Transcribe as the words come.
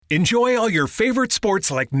Enjoy all your favorite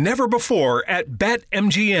sports like never before at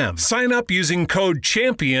BetMGM. Sign up using code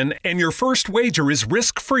CHAMPION and your first wager is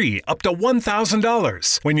risk-free up to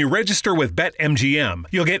 $1,000. When you register with BetMGM,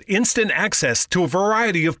 you'll get instant access to a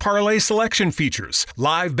variety of parlay selection features,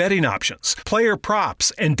 live betting options, player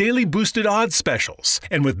props, and daily boosted odds specials.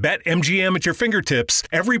 And with BetMGM at your fingertips,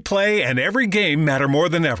 every play and every game matter more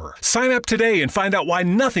than ever. Sign up today and find out why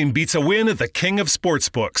nothing beats a win at the King of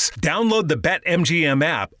Sportsbooks. Download the BetMGM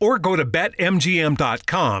app or go to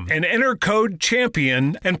BetMGM.com and enter code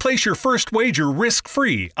CHAMPION and place your first wager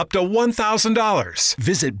risk-free up to $1,000.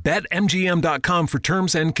 Visit BetMGM.com for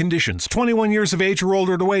terms and conditions. 21 years of age or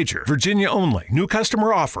older to wager. Virginia only. New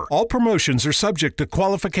customer offer. All promotions are subject to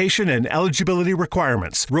qualification and eligibility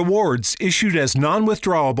requirements. Rewards issued as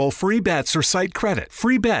non-withdrawable free bets or site credit.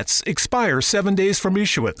 Free bets expire 7 days from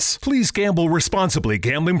issuance. Please gamble responsibly.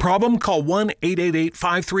 Gambling problem? Call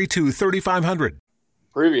 1-888-532-3500.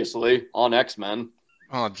 Previously on X-Men.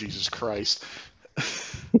 Oh, Jesus Christ.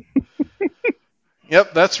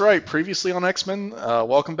 Yep, that's right. Previously on X-Men.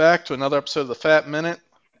 Welcome back to another episode of the Fat Minute.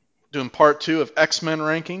 Doing part 2 of X-Men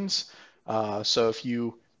rankings. So if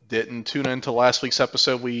you didn't tune into last week's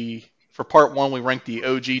episode, for part 1 we ranked the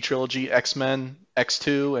OG trilogy, X-Men,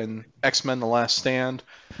 X2, and X-Men The Last Stand.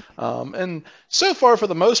 And so far, for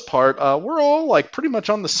the most part, we're all like pretty much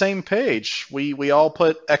on the same page. We all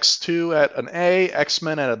put X2 at an A,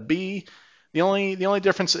 X-Men at a B. The only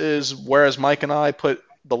difference is, whereas Mike and I put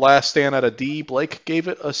The Last Stand at a D, Blake gave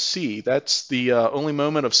it a C. That's the only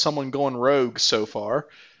moment of someone going rogue so far.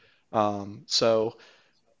 So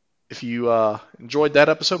if you enjoyed that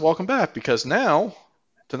episode, welcome back, because now,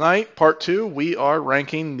 tonight, part 2, we are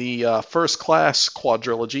ranking the First Class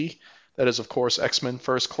quadrilogy. That is, of course, X-Men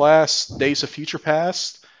First Class, Days of Future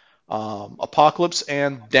Past, Apocalypse,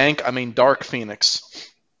 and Dark Phoenix.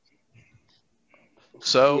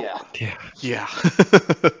 So, yeah.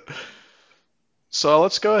 So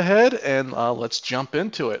let's go ahead and let's jump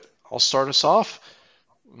into it. I'll start us off.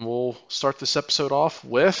 We'll start this episode off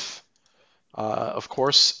with, of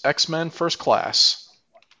course, X-Men First Class.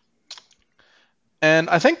 And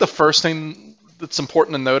I think the first thing that's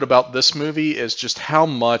important to note about this movie is just how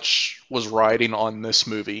much was riding on this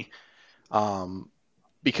movie.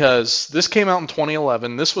 Because this came out in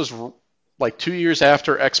 2011. This was like 2 years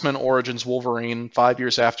after X-Men Origins Wolverine, 5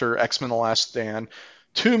 years after X-Men The Last Stand.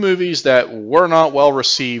 2 movies that were not well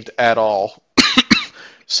received at all.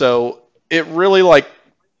 So it really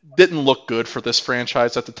didn't look good for this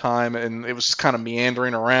franchise at the time, and it was just kind of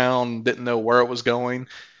meandering around, didn't know where it was going.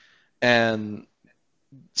 And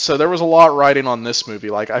so there was a lot riding on this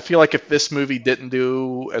movie. I feel like if this movie didn't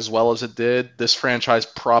do as well as it did, this franchise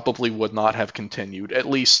probably would not have continued, at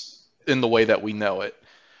least in the way that we know it.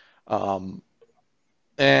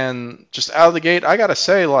 And just out of the gate, I gotta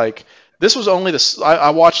say, this was only I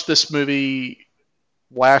watched this movie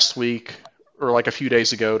last week, or a few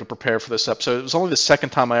days ago, to prepare for this episode. It was only the second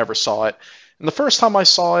time I ever saw it. And the first time I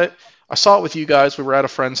saw it with you guys. We were at a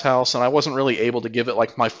friend's house, and I wasn't really able to give it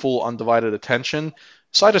my full undivided attention.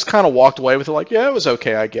 So I just kind of walked away with it yeah, it was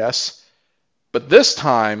okay, I guess. But this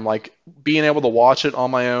time, being able to watch it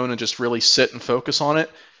on my own and just really sit and focus on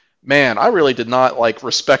it, man, I really did not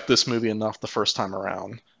respect this movie enough the first time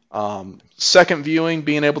around. Second viewing,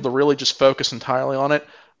 being able to really just focus entirely on it,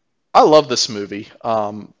 I love this movie.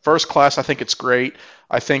 First Class, I think it's great.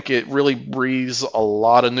 I think it really breathes a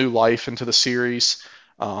lot of new life into the series.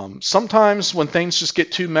 Sometimes when things just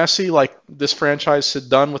get too messy, like this franchise had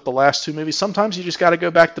done with the last 2 movies, sometimes you just got to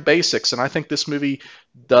go back to basics, and I think this movie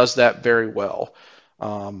does that very well.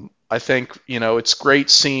 I think, it's great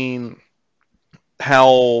seeing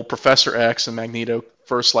how Professor X and Magneto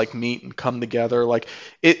first meet and come together.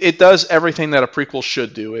 It does everything that a prequel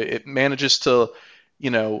should do. It manages to,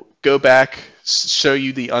 go back, show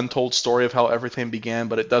you the untold story of how everything began,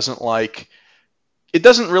 but it doesn't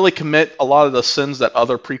really commit a lot of the sins that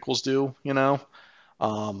other prequels do,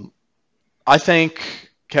 I think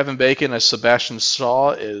Kevin Bacon as Sebastian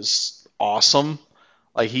Shaw is awesome.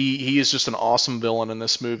 He is just an awesome villain in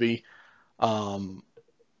this movie.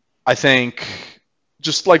 I think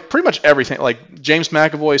just pretty much everything. James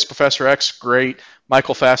McAvoy as Professor X, great.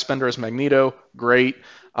 Michael Fassbender as Magneto, great.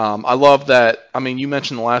 I love that. You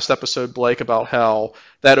mentioned the last episode, Blake, about how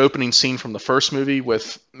that opening scene from the first movie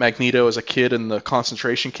with Magneto as a kid in the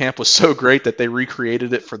concentration camp was so great that they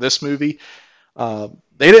recreated it for this movie.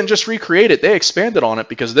 They didn't just recreate it, they expanded on it,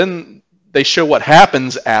 because then they show what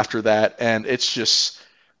happens after that, and it's just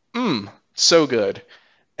so good.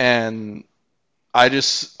 And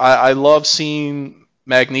I love seeing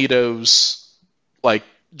Magneto's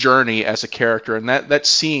journey as a character, and that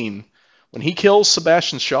scene when he kills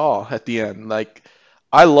Sebastian Shaw at the end, like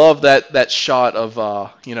I love that shot of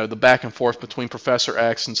the back and forth between Professor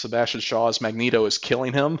X and Sebastian Shaw as Magneto is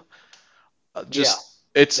killing him. Yeah, Just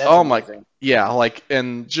it's that's oh my amazing. yeah, like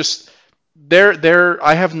and just there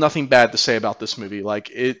I have nothing bad to say about this movie. Like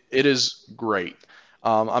it is great.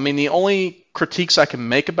 I mean, the only critiques I can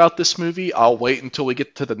make about this movie, I'll wait until we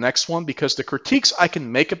get to the next one because the critiques I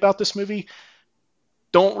can make about this movie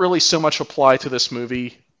don't really so much apply to this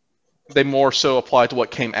movie. They more so apply to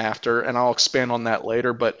what came after, and I'll expand on that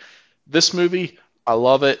later. But this movie, I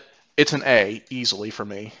love it. It's an A easily for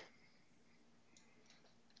me.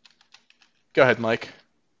 Go ahead, Mike.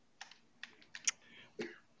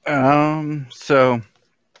 So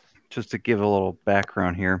just to give a little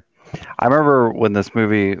background here, I remember when this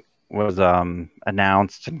movie was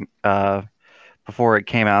announced before it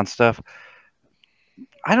came out and stuff.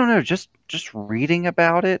 I don't know, just reading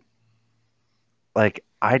about it, like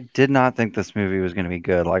I did not think this movie was going to be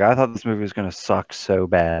good. Like I thought this movie was going to suck so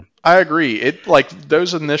bad. I agree. It like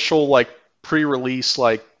those initial like pre-release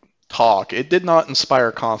like talk, it did not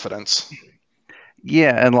inspire confidence.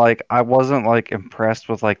 Yeah, and like I wasn't like impressed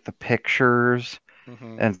with like the pictures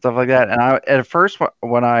Hmm. and stuff like that. And I at first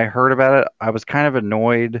when I heard about it, I was kind of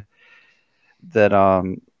annoyed that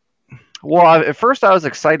at first I was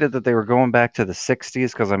excited that they were going back to the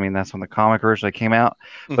 60s because I mean that's when the comic originally came out.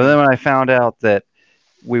 But Hmm. then when I found out that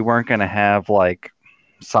we weren't going to have like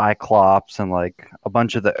Cyclops and like a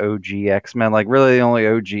bunch of the OG X-Men, like really the only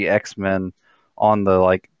OG X-Men on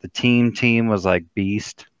the team was like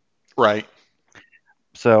Beast. Right.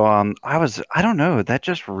 So I don't know, that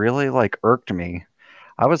just really like irked me.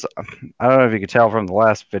 I don't know if you could tell from the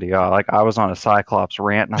last video, like I was on a Cyclops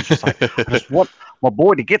rant and I'm just like, I just want my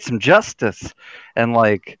boy to get some justice. And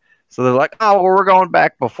like so they're like, oh, well, we're going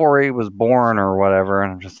back before he was born or whatever,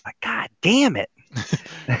 and I'm just like, God damn it.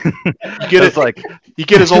 You get It's it. like You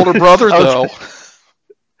get his older brother I was,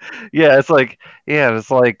 though. yeah, it's like it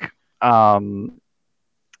was like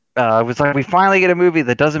we finally get a movie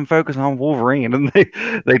that doesn't focus on Wolverine, and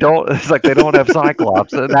they don't. It's like they don't have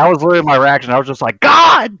Cyclops, and that was literally my reaction. I was just like,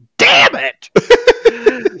 God damn it!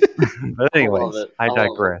 But I love anyways, it. I I love it.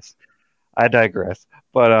 digress. I digress.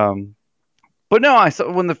 But no, I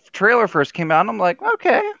saw when the trailer first came out, and I'm like,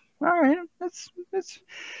 okay, all right, it's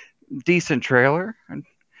decent trailer. And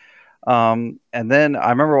then I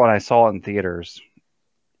remember when I saw it in theaters,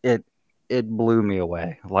 it it blew me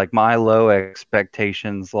away. Like my low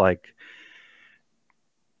expectations, like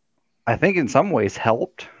I think in some ways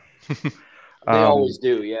helped. They Um, always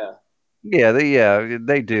do, yeah. yeah,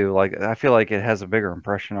 they do. Like I feel like it has a bigger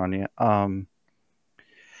impression on you.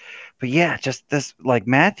 But yeah, just this like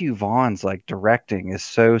Matthew Vaughn's like directing is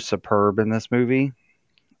so superb in this movie.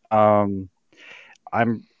 Um,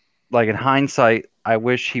 I'm like in hindsight, I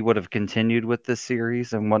wish he would have continued with this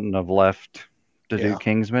series and wouldn't have left to do Yeah.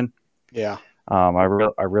 Kingsman. Yeah. I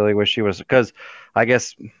really wish he was because I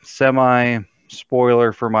guess semi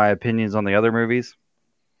spoiler for my opinions on the other movies.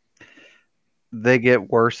 They get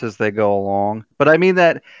worse as they go along, but I mean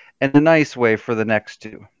that in a nice way for the next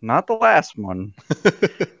two, not the last one.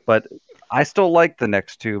 But I still like the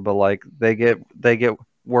next two, but like they get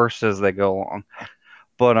worse as they go along.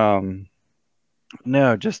 But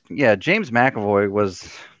no, just yeah, James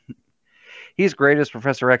McAvoy he's great as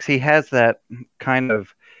Professor X. He has that kind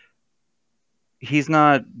of he's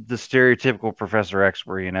not the stereotypical Professor X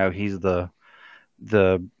where he's the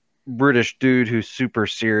British dude who's super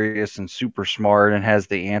serious and super smart and has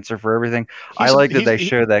the answer for everything. I he's a, like that he's they he,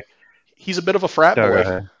 show that. he's a bit of a frat Go boy.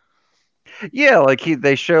 ahead. Yeah, like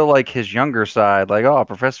they show like his younger side, like oh,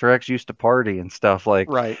 Professor X used to party and stuff. Like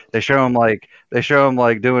Right. they show him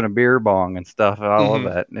like doing a beer bong and stuff, and I love Hmm.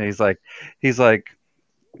 that. And he's like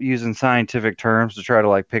using scientific terms to try to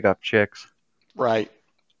like pick up chicks. Right.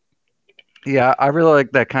 Yeah, I really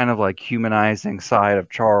like that kind of like humanizing side of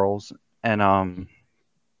Charles. And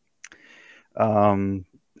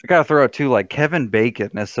I gotta throw out too, like Kevin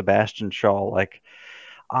Bacon as Sebastian Shaw. Like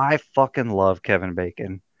I fucking love Kevin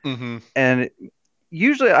Bacon, Hmm. and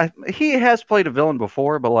usually he has played a villain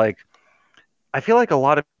before, but like I feel like a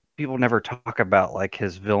lot of people never talk about like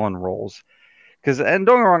his villain roles. And don't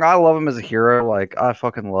get me wrong, I love him as a hero. Like I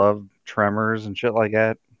fucking love Tremors and shit like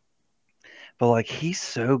that. But like he's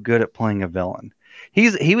so good at playing a villain.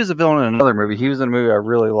 He was a villain in another movie. He was in a movie I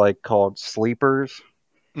really like called Sleepers.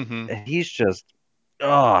 Hmm. And he's just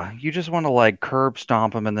you just want to like curb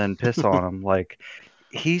stomp him and then piss on him. Like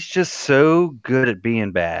he's just so good at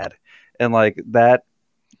being bad. And like that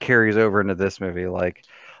carries over into this movie. Like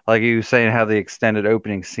you were saying how the extended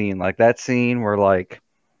opening scene, like that scene where like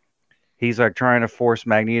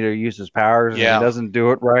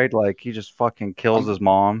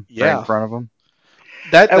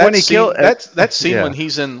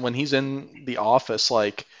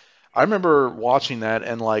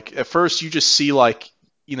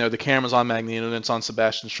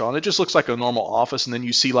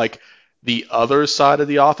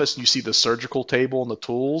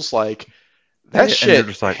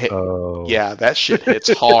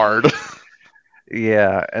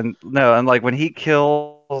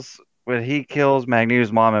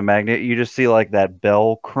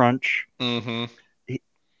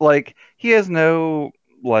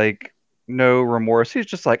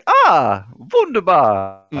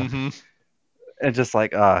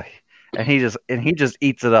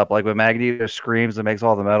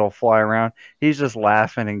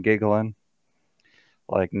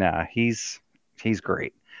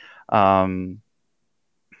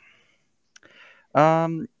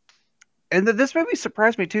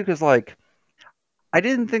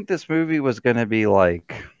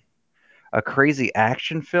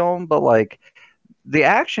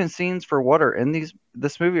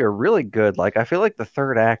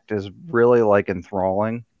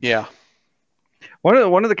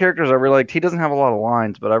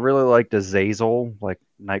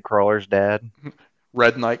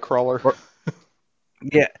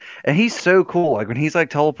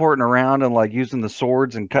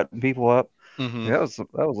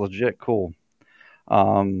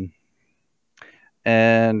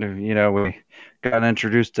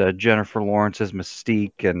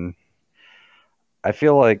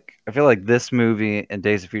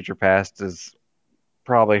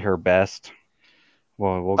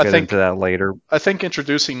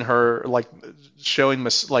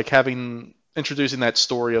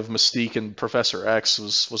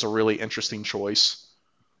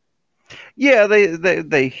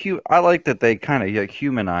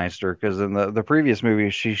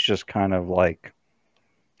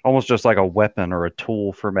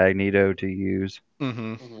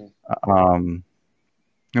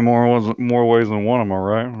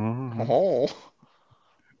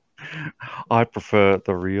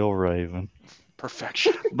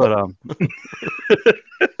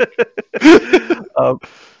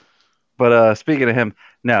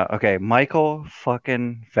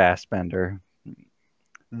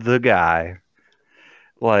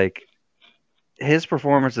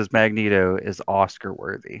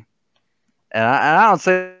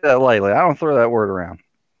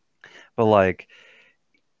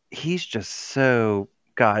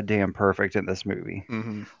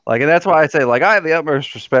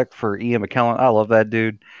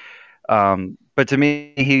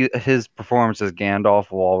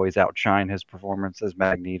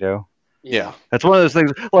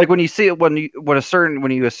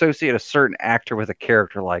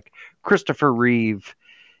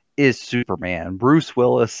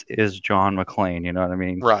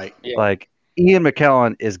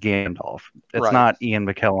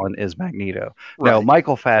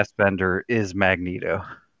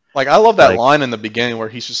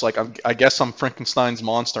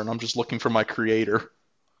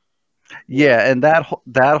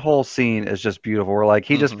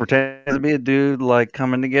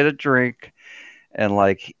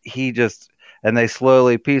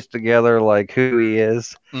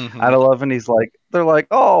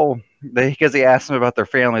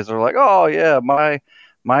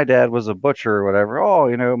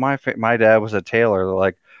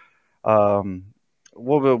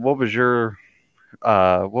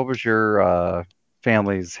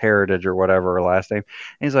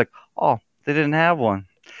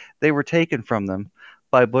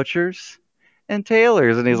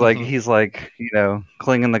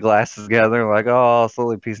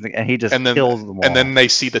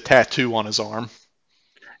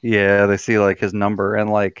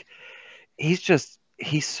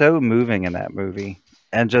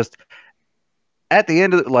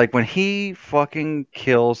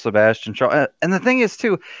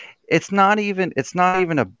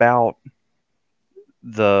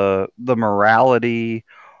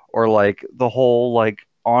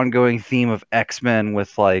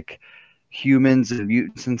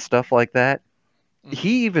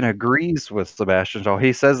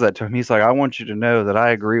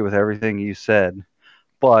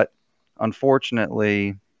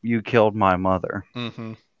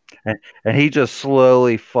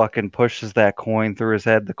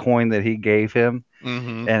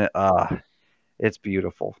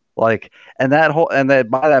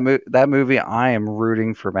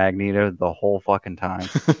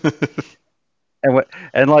And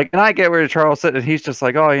I get where Charles said, and he's just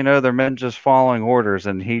like, oh, they're men just following orders,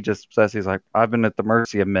 and he just says he's like, I've been at the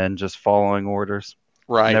mercy of men just following orders,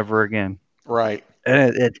 Right. never again. Right.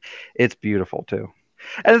 And it's beautiful too.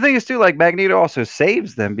 And the thing is too, like Magneto also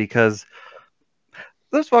saves them because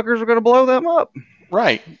those fuckers are gonna blow them up.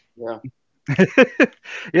 Right. Yeah.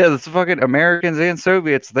 Yeah, the fucking Americans and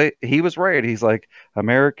Soviets. He was right. He's like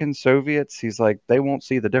Americans, Soviets. He's like they won't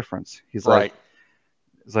see the difference. Right.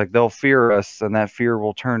 It's like they'll fear us, and that fear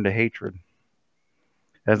will turn to hatred.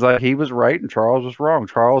 It's like he was right and Charles was wrong.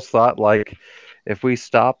 Charles thought like if we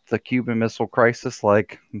stop the Cuban Missile Crisis,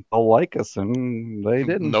 like they'll like us, and they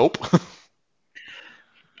didn't. Nope.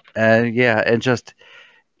 And yeah, and just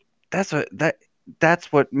that's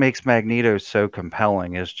what makes Magneto so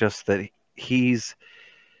compelling is just that he's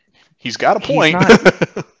got a point.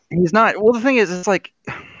 he's not. Well, the thing is, it's like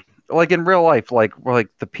in real life, like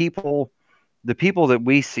the people that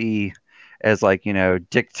we see as like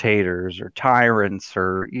dictators or tyrants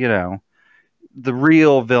or the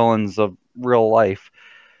real villains of real life.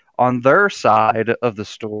 On their side of the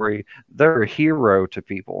story, they're a hero to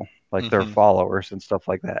people, like their followers and stuff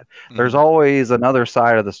like that. There's always another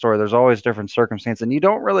side of the story. There's always different circumstances, and you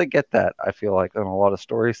don't really get that, I feel like, in a lot of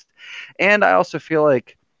stories. And I also feel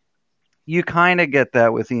like you kind of get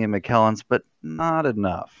that with Ian McKellen's, but not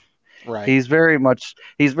enough. Right. He's very much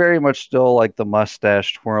still like the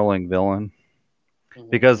mustache twirling villain.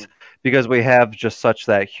 Because we have just such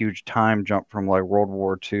that huge time jump from like World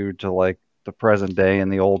War II to like the present day in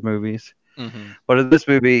the old movies. But in this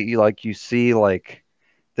movie, you see like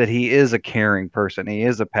that he is a caring person. He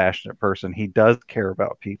is a passionate person. He does care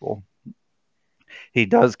about people. He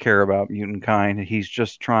does care about mutant kind. He's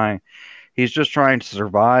just trying to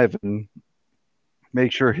survive and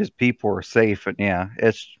make sure his people are safe. And yeah,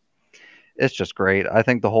 it's just great. I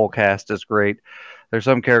think the whole cast is great. There's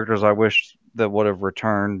some characters I wish that would have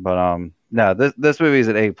returned, but no, this movie is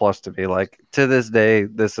an A+ to me. Like to this day,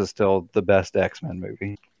 this is still the best X-Men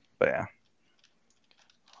movie. But yeah.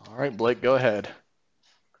 All right, Blake, go ahead.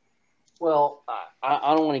 Well,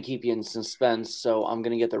 I don't want to keep you in suspense, so I'm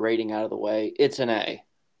going to get the rating out of the way. It's an A.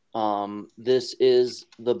 This is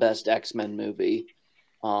the best X-Men movie.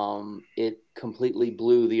 It completely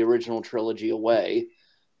blew the original trilogy away.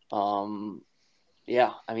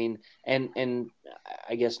 Yeah, I mean, and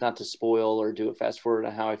I guess not to spoil or do a fast forward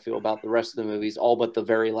on how I feel about the rest of the movies, all but the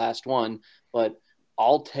very last one, but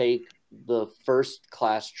I'll take the First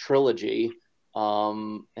Class trilogy.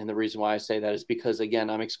 And the reason why I say that is because, again,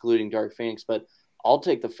 I'm excluding Dark Phoenix, but I'll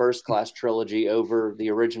take the First Class trilogy over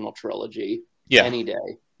the original trilogy any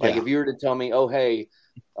day. Like if you were to tell me, oh, hey,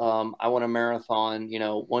 I want a marathon,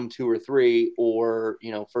 1, 2, or 3, or,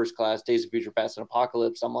 First Class, Days of Future Past, and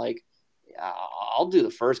Apocalypse, I'm like, I'll do the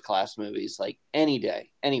First Class movies like any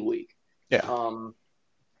day, any week. Yeah.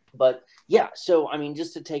 But yeah, so I mean,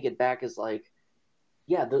 just to take it back is like,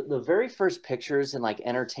 yeah, the very first pictures in like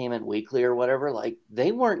Entertainment Weekly or whatever, like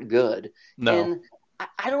they weren't good. No. And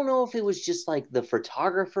I don't know if it was just like the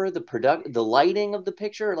photographer, the lighting of the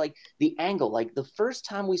picture, like the angle. Like the first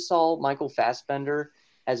time we saw Michael Fassbender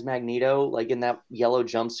as Magneto, like in that yellow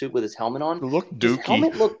jumpsuit with his helmet on, It looked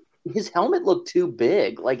dookie. His helmet looked too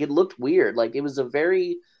big. Like it looked weird. Like it was a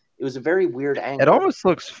very weird angle. It almost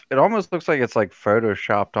looks like it's like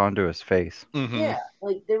photoshopped onto his face. Yeah,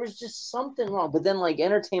 like there was just something wrong. But then like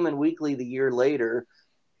Entertainment Weekly the year later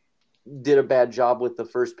did a bad job with the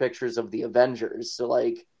first pictures of the Avengers. So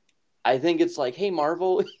like I think it's like, hey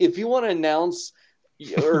Marvel, if you want to announce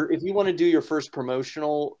or if you want to do your first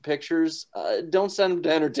promotional pictures, don't send them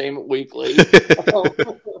to Entertainment Weekly.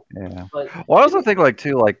 Yeah. Well, I also think like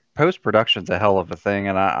too, like post production's a hell of a thing,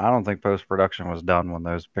 and I don't think post production was done when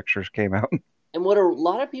those pictures came out. And what a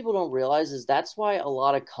lot of people don't realize is that's why a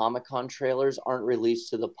lot of Comic-Con trailers aren't released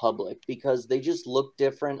to the public, because they just look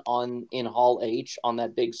different in Hall H on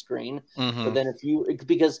that big screen. But then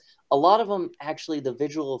because a lot of them actually the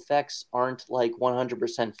visual effects aren't like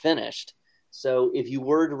 100% finished. So if you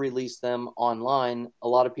were to release them online, a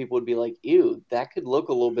lot of people would be like, ew, that could look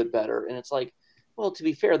a little bit better. And it's like, well, to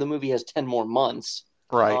be fair, the movie has 10 more months.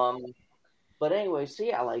 Right. But anyway, so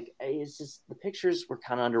yeah, like it's just the pictures were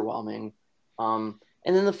kind of underwhelming. And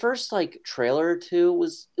then the first like trailer or two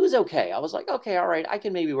was okay. I was like, okay, all right, I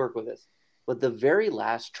can maybe work with this. But the very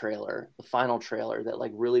last trailer, the final trailer that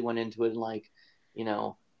like really went into it and like,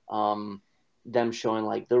 them showing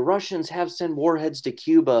like the Russians have sent warheads to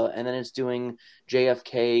Cuba, and then it's doing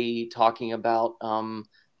JFK talking about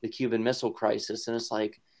the Cuban Missile Crisis, and it's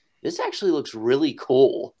like, this actually looks really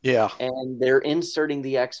cool. Yeah. And they're inserting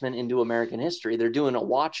the X-Men into American history. They're doing a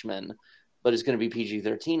Watchmen. but it's going to be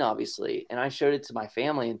PG-13, obviously. And I showed it to my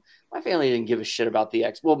family, and my family didn't give a shit about the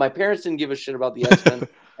X. Well, my parents didn't give a shit about the X-Men,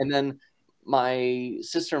 and then my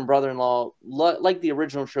sister and brother-in-law liked the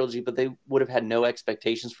original trilogy, but they would have had no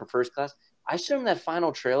expectations for First Class. I showed them that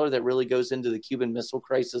final trailer that really goes into the Cuban Missile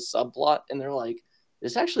Crisis subplot, and they're like,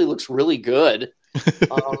 "This actually looks really good."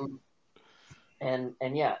 And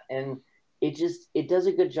yeah, and it does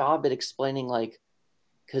a good job at explaining, like,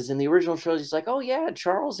 because in the original trilogy, it's like, oh yeah,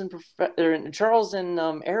 Charles and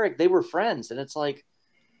Eric, they were friends, and it's like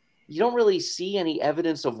you don't really see any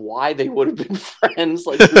evidence of why they would have been friends,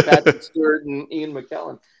 like through Patrick Stewart and Ian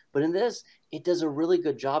McKellen. But in this, it does a really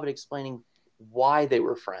good job at explaining why they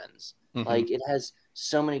were friends. Mm-hmm. Like, it has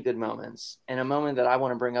so many good moments, and a moment that I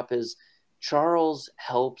want to bring up is Charles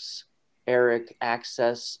helps Eric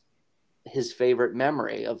access his favorite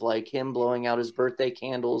memory of, like, him blowing out his birthday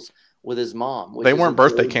candles with his mom. They weren't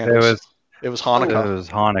birthday candles. It was Hanukkah. It was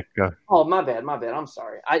Hanukkah. Oh, my bad. I'm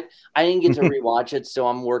sorry. I didn't get to rewatch it, so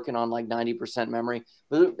I'm working on like 90% memory.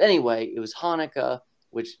 But anyway, it was Hanukkah,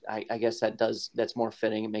 which I guess that's more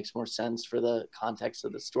fitting. It makes more sense for the context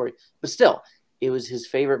of the story. But still, it was his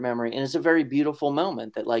favorite memory, and it's a very beautiful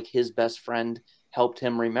moment that, like, his best friend helped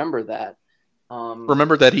him remember that.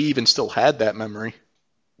 Remember that he even still had that memory.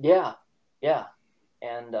 Yeah.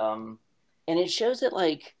 And it shows that,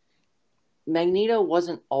 like, Magneto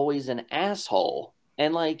wasn't always an asshole,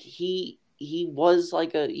 and like he was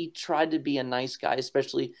like he tried to be a nice guy,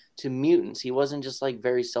 especially to mutants. He wasn't just like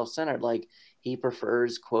very self-centered. Like, he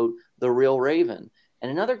prefers, quote, the real Raven.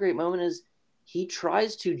 And another great moment is he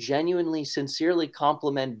tries to genuinely, sincerely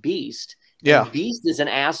compliment Beast. Yeah, and Beast is an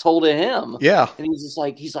asshole to him. Yeah, and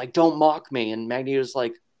he's like, don't mock me. And Magneto's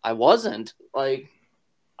like, I wasn't. Like,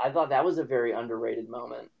 I thought that was a very underrated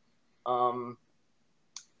moment.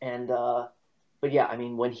 But yeah, I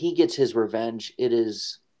mean, when he gets his revenge, it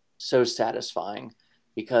is so satisfying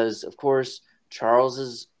because, of course, Charles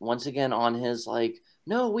is once again on his, like,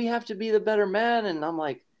 no, we have to be the better man. And I'm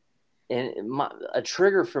like, a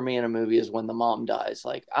trigger for me in a movie is when the mom dies.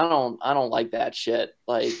 Like, I don't like that shit.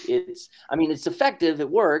 Like, it's effective. It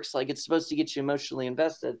works. Like, it's supposed to get you emotionally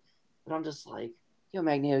invested. But I'm just like, yo,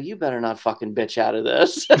 Magneto, you better not fucking bitch out of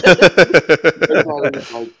this.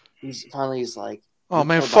 He's like, oh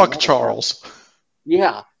man, fuck Charles.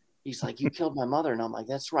 Yeah. He's like, you killed my mother. And I'm like,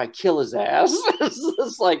 that's right. Kill his ass.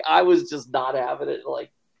 It's like, I was just not having it.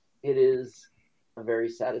 Like, it is a very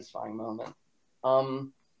satisfying moment.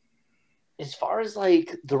 As far as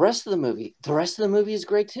like the rest of the movie is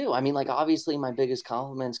great too. I mean, like, obviously my biggest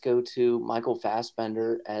compliments go to Michael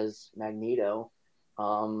Fassbender as Magneto.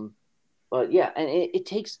 But yeah, and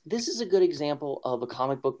this is a good example of a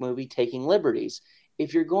comic book movie taking liberties.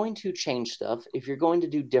 If you're going to change stuff, if you're going to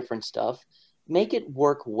do different stuff, make it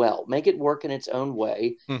work well, make it work in its own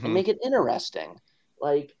way, and make it interesting.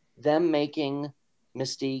 Like them making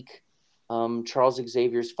Mystique Charles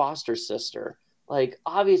Xavier's foster sister. Like,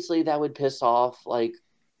 obviously that would piss off, like,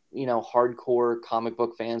 hardcore comic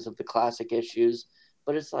book fans of the classic issues,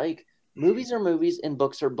 but it's like, movies are movies and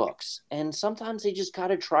books are books. And sometimes they just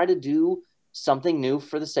gotta try to do something new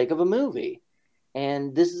for the sake of a movie.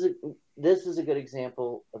 And this is a good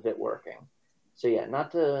example of it working. So yeah,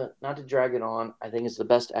 not to drag it on, I think it's the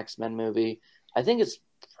best X-Men movie. I think it's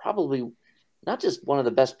probably not just one of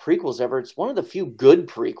the best prequels ever, it's one of the few good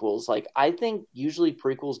prequels. Like, I think usually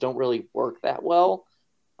prequels don't really work that well.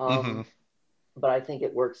 But I think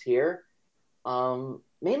it works here.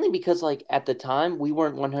 Mainly because, like, at the time, we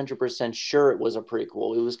weren't 100% sure it was a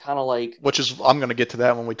prequel. It was kind of like... I'm going to get to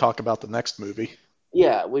that when we talk about the next movie.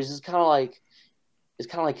 Yeah, which is kind of like... It's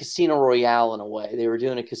kind of like Casino Royale in a way. They were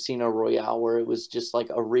doing a Casino Royale where it was just like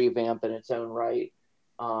a revamp in its own right.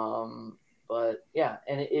 But yeah,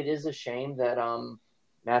 and it is a shame that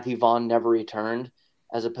Matthew Vaughn never returned,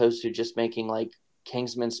 as opposed to just making like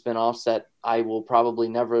Kingsman spinoffs that I will probably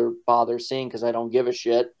never bother seeing because I don't give a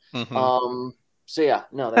shit. So yeah,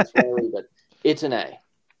 no, that's why I leave it. It's an A.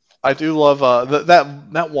 I do love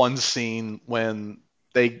that one scene when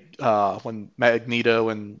when Magneto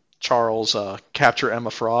and Charles capture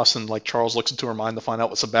Emma Frost, and like Charles looks into her mind to find out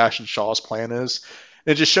what Sebastian Shaw's plan is.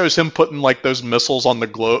 It just shows him putting like those missiles on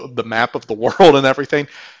the map of the world and everything.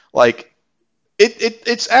 Like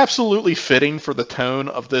it's absolutely fitting for the tone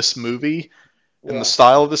of this movie and the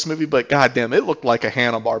style of this movie, but goddamn, it looked like a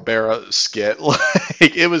Hanna-Barbera skit.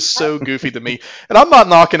 Like, it was so goofy to me, and I'm not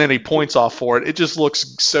knocking any points off for it. It just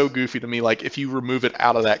looks so goofy to me. Like, if you remove it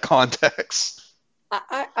out of that context.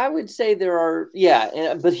 I would say there are,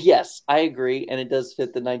 but yes, I agree, and it does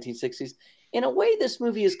fit the 1960s. In a way, this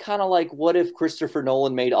movie is kind of like, what if Christopher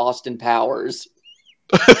Nolan made Austin Powers?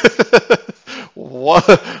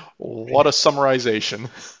 What? What a summarization.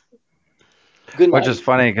 Good Which night. is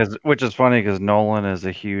funny because Nolan is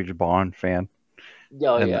a huge Bond fan,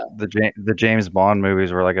 Oh and yeah. the James Bond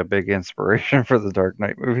movies were like a big inspiration for the Dark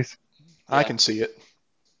Knight movies. I Yeah. can see it.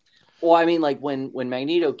 Well, I mean, like when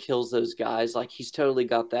Magneto kills those guys, like he's totally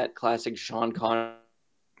got that classic Sean Connery.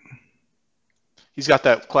 He's got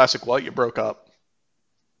that classic what? You broke up.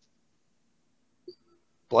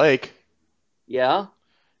 Blake, Yeah,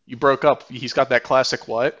 you broke up. He's got that classic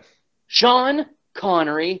what? Sean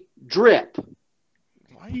Connery drip.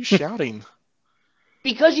 Why are you shouting?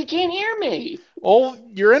 Because you can't hear me. Oh,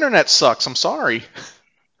 your internet sucks. I'm sorry.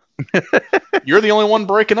 You're the only one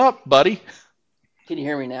breaking up, buddy. Can you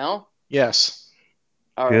hear me now? Yes.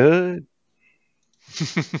 All right. Good.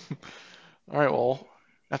 All right, well,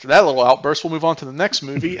 after that little outburst, we'll move on to the next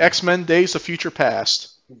movie, X-Men Days of Future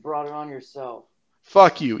Past. You brought it on yourself.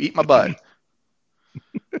 Fuck you. Eat my butt.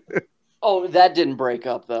 Oh, that didn't break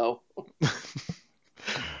up though.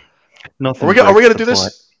 Nothing. Are we gonna breaks do the this?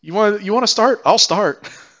 plot. You want to start? I'll start.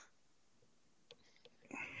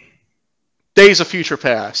 Days of Future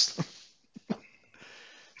Past.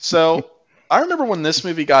 So, I remember when this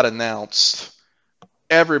movie got announced,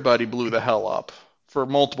 everybody blew the hell up for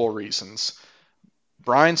multiple reasons.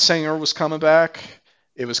 Bryan Singer was coming back.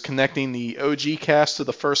 It was connecting the OG cast to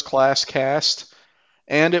the First Class cast.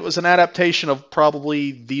 And it was an adaptation of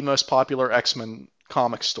probably the most popular X-Men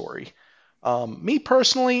comic story. Me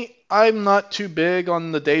personally, I'm not too big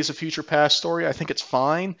on the Days of Future Past story. I think it's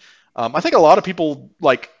fine. I think a lot of people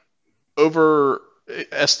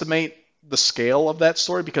overestimate the scale of that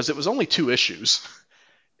story because it was only 2 issues.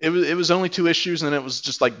 It was only 2 issues and it was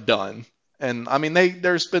just like done. And I mean,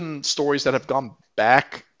 there's been stories that have gone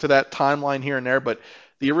back to that timeline here and there, but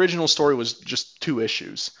the original story was just 2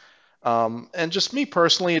 issues. And just me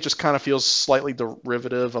personally, it just kind of feels slightly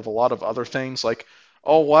derivative of a lot of other things. Like,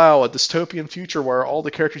 oh wow, a dystopian future where all the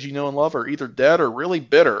characters you know and love are either dead or really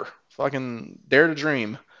bitter. Fucking dare to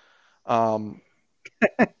dream. But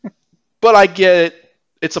I get it.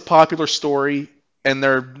 It's a popular story, and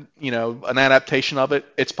they're, an adaptation of it.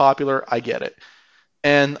 It's popular. I get it.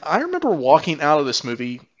 And I remember walking out of this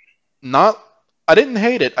movie, I didn't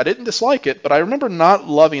hate it. I didn't dislike it, but I remember not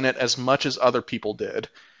loving it as much as other people did.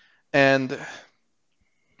 And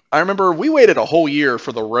I remember we waited a whole year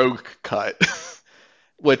for the Rogue cut,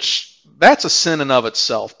 which that's a sin in of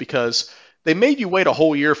itself because they made you wait a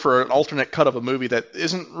whole year for an alternate cut of a movie that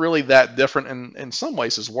isn't really that different and in some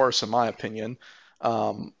ways is worse in my opinion.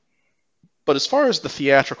 But as far as the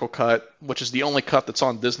theatrical cut, which is the only cut that's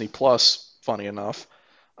on Disney Plus, funny enough,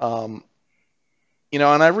 and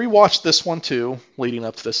I rewatched this one too, leading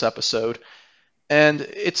up to this episode, and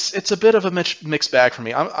it's a bit of a mixed bag for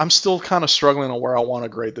me. I'm still kind of struggling on where I want to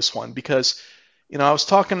grade this one because, I was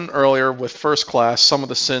talking earlier with First Class, some of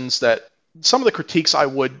the critiques I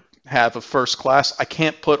would have of First Class, I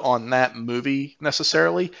can't put on that movie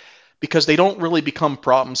necessarily because they don't really become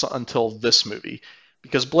problems until this movie.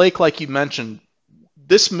 Because Blake, like you mentioned,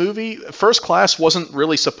 this movie, First Class, wasn't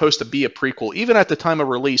really supposed to be a prequel. Even at the time of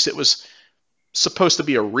release, it was supposed to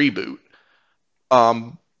be a reboot.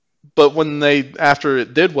 But after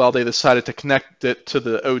it did well, they decided to connect it to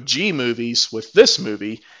the OG movies with this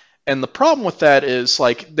movie. And the problem with that is,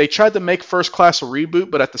 like, they tried to make First Class a reboot,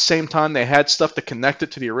 but at the same time, they had stuff to connect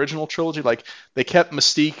it to the original trilogy. Like, they kept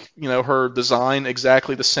Mystique, her design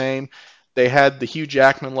exactly the same. They had the Hugh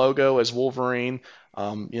Jackman logo as Wolverine.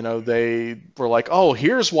 They were like, oh,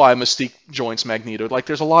 here's why Mystique joins Magneto. Like,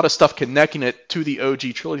 there's a lot of stuff connecting it to the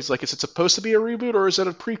OG trilogy. It's like, is it supposed to be a reboot or is it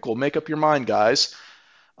a prequel? Make up your mind, guys.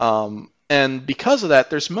 And because of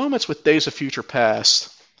that, there's moments with Days of Future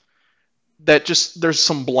Past that there's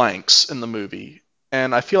some blanks in the movie.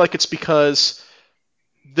 And I feel like it's because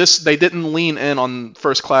they didn't lean in on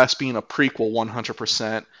First Class being a prequel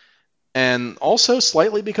 100%. And also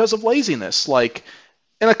slightly because of laziness. Like,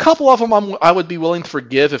 and a couple of them I would be willing to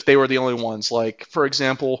forgive if they were the only ones. Like, for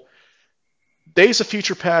example, Days of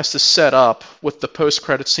Future Past is set up with the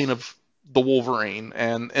post-credit scene of the Wolverine.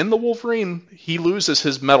 And in the Wolverine, he loses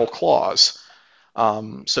his metal claws.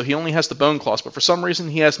 So he only has the bone claws. But for some reason,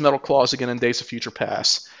 he has metal claws again in Days of Future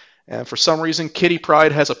Past. And for some reason, Kitty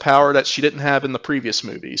Pryde has a power that she didn't have in the previous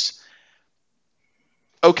movies.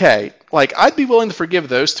 Okay, like, I'd be willing to forgive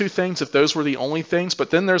those 2 things if those were the only things.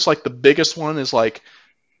 But then there's, like, the biggest one is, like,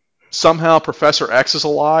 somehow Professor X is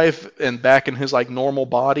alive and back in his, like, normal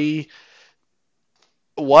body.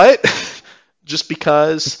 What? Just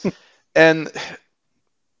because. And,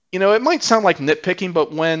 it might sound like nitpicking,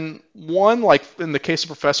 but when like in the case of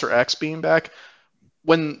Professor X being back,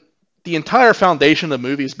 when the entire foundation of the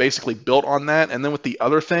movie is basically built on that, and then with the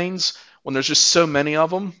other things, when there's just so many of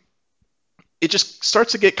them, it just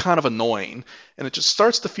starts to get kind of annoying, and it just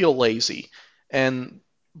starts to feel lazy. And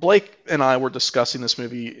Blake and I were discussing this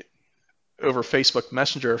movie over Facebook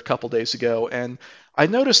Messenger a couple days ago, and I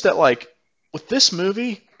noticed that, like, with this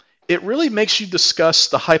movie, it really makes you discuss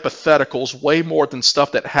the hypotheticals way more than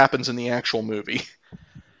stuff that happens in the actual movie.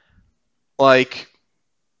 Like,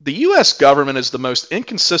 the U.S. government is the most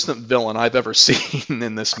inconsistent villain I've ever seen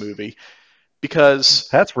in this movie, because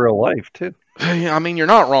That's real life too. I mean, you're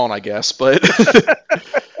not wrong, I guess, but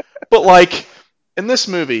but like in this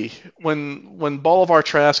movie, when Bolivar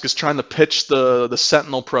Trask is trying to pitch the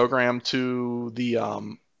Sentinel program to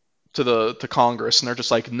to Congress, and they're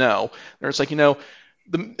just like, no. They're just like,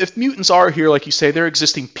 if mutants are here, like you say, they're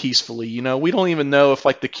existing peacefully. We don't even know if,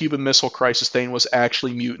 like, the Cuban Missile Crisis thing was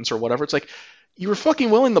actually mutants or whatever. It's like, you were fucking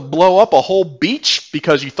willing to blow up a whole beach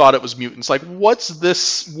because you thought it was mutants. Like, what's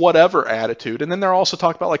this whatever attitude? And then they're also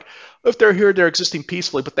talking about, like, if they're here, they're existing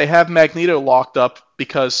peacefully, but they have Magneto locked up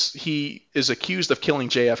because he is accused of killing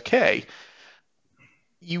JFK.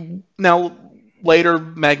 Now, later,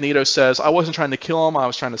 Magneto says, I wasn't trying to kill him, I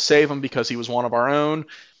was trying to save him because he was one of our own.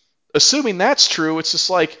 Assuming that's true, it's just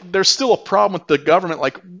like, there's still a problem with the government.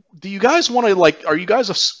 Like, do you guys want to, like, are you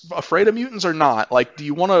guys afraid of mutants or not? Like, do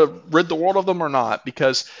you want to rid the world of them or not?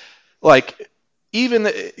 Because, like,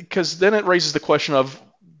 because then it raises the question of,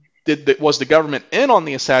 was the government in on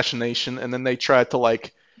the assassination, and then they tried to,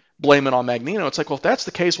 like, blame it on Magneto? It's like, well, if that's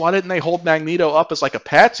the case, why didn't they hold Magneto up as, like, a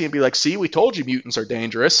patsy and be like, see, we told you mutants are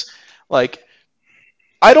dangerous? Like,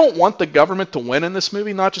 I don't want the government to win in this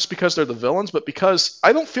movie, not just because they're the villains, but because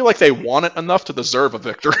I don't feel like they want it enough to deserve a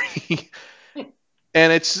victory.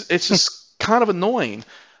 And it's just kind of annoying.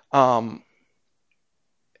 And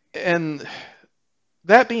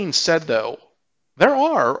that being said, though, there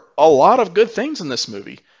are a lot of good things in this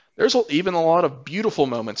movie. There's even a lot of beautiful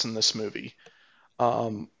moments in this movie.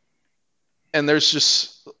 And there's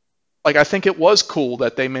just, like, I think it was cool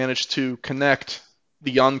that they managed to connect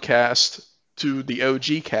the young cast to the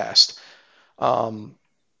OG cast. And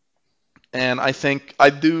I think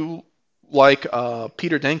I do like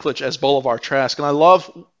Peter Dinklage as Bolivar Trask, and I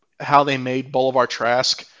love how they made Bolivar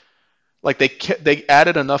Trask, like, they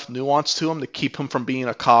added enough nuance to him to keep him from being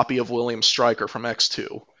a copy of William Stryker from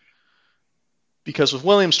X2. Because with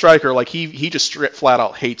William Stryker, like, he just flat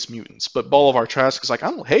out hates mutants, but Bolivar Trask is like,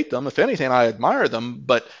 I don't hate them. If anything, I admire them,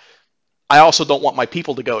 but I also don't want my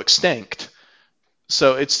people to go extinct.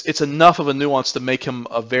 So it's enough of a nuance to make him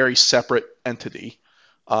a very separate entity.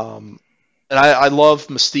 And I love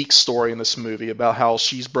Mystique's story in this movie about how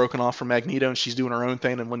she's broken off from Magneto and she's doing her own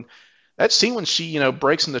thing. And when that scene when she,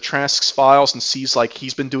 breaks into Trask's files and sees, like,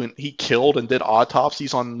 he killed and did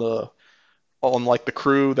autopsies on the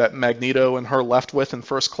crew that Magneto and her left with in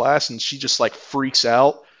First Class, and she just, like, freaks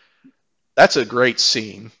out. That's a great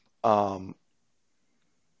scene.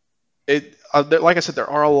 Like I said, there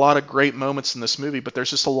are a lot of great moments in this movie, but there's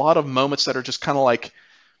just a lot of moments that are just kind of like,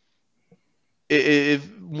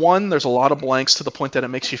 one, there's a lot of blanks to the point that it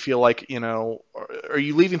makes you feel like, are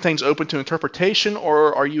you leaving things open to interpretation,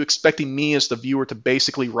 or are you expecting me as the viewer to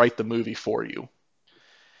basically write the movie for you?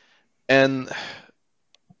 And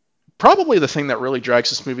probably the thing that really drags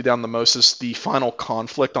this movie down the most is the final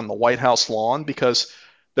conflict on the White House lawn, because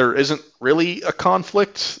there isn't really a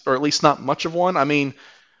conflict, or at least not much of one. I mean,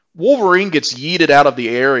 Wolverine gets yeeted out of the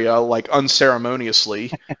area, like,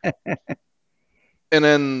 unceremoniously. And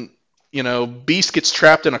then, Beast gets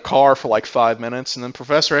trapped in a car for like 5 minutes, and then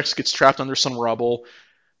Professor X gets trapped under some rubble,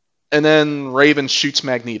 and then Raven shoots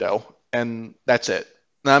Magneto, and that's it.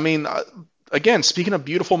 Now, I mean, again, speaking of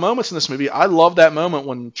beautiful moments in this movie, I love that moment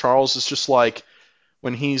when Charles is just like,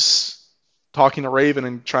 when he's talking to Raven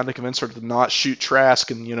and trying to convince her to not shoot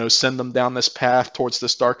Trask and, send them down this path towards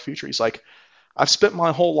this dark future. He's like, I've spent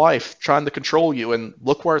my whole life trying to control you, and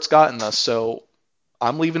look where it's gotten us, so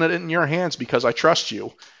I'm leaving it in your hands because I trust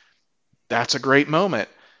you. That's a great moment.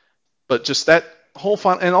 But just that whole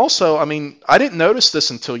fun. And also, I mean, I didn't notice this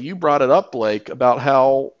until you brought it up, Blake, about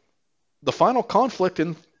how the final conflict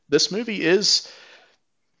in this movie is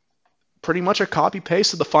pretty much a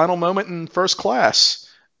copy-paste of the final moment in First Class.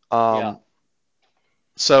 Yeah.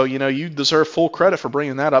 So, you deserve full credit for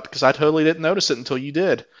bringing that up, because I totally didn't notice it until you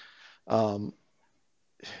did.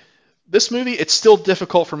 This movie, it's still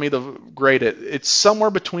difficult for me to grade it. It's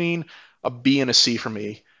somewhere between a B and a C for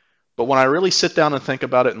me. But when I really sit down and think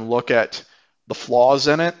about it and look at the flaws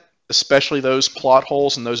in it, especially those plot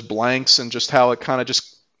holes and those blanks, and just how it kind of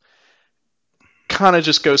just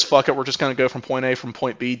goes, fuck it, we're just going to go from point A from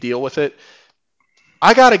point B, deal with it,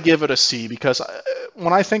 I got to give it a C, because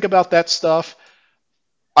when I think about that stuff,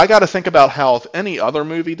 I got to think about how if any other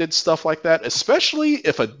movie did stuff like that, especially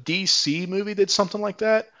if a DC movie did something like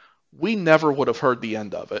that, we never would have heard the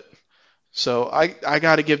end of it. So I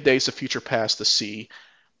got to give Days of Future Past a C.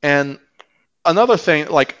 And another thing,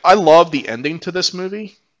 like I love the ending to this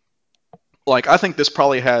movie. Like I think this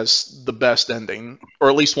probably has the best ending, or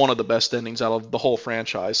at least one of the best endings out of the whole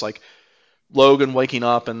franchise. Like Logan waking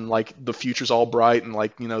up and like the future's all bright and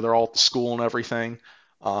like they're all at the school and everything.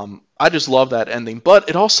 I just love that ending, but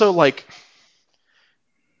it also like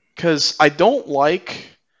because I don't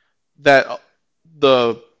like that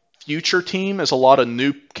the future team is a lot of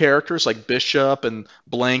new characters like Bishop and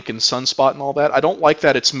Blank and Sunspot and all that. I don't like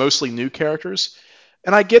that it's mostly new characters.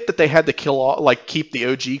 And I get that they had to kill all, like keep the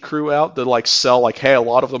OG crew out to like sell like hey a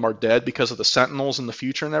lot of them are dead because of the Sentinels in the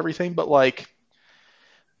future and everything, but like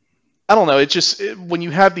I don't know, when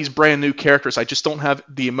you have these brand new characters, I just don't have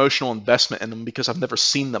the emotional investment in them because I've never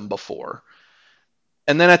seen them before.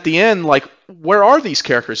 And then at the end, like, where are these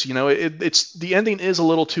characters? It's the ending is a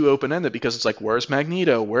little too open ended because it's like, where's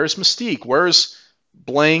Magneto? Where's Mystique? Where's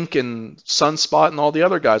Blank and Sunspot and all the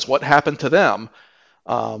other guys? What happened to them?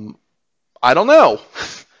 I don't know.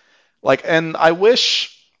 Like, and I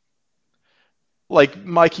wish, like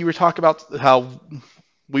Mike, you were talking about how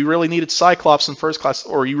we really needed Cyclops in first class,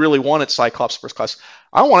 or you really wanted Cyclops in first class.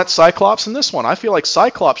 I wanted Cyclops in this one. I feel like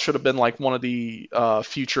Cyclops should have been like one of the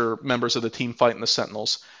future members of the team fighting the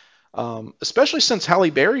Sentinels, especially since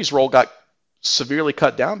Halle Berry's role got severely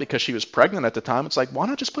cut down because she was pregnant at the time. It's like, why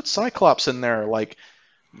not just put Cyclops in there? Like,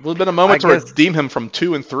 there would have been a moment to redeem him from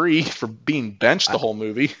 2 and 3 for being benched the whole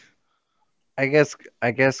movie. I guess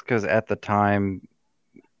because at the time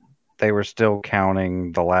they were still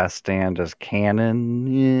counting The Last Stand as canon.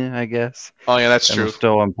 Yeah, I guess. Oh yeah, that's true.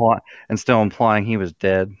 Still implying he was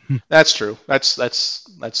dead. That's true. That's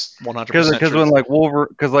 100%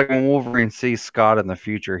 because when Wolverine sees Scott in the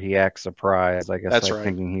future, he acts surprised. I guess that's right.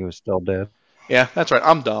 Thinking he was still dead. Yeah, that's right.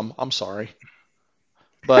 I'm dumb. I'm sorry.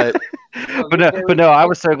 But but no, I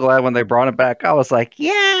was so glad when they brought it back. I was like,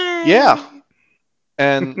 yeah.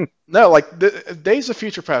 And no, like Days of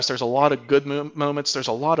Future Past, there's a lot of good moments. There's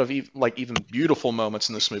a lot of even beautiful moments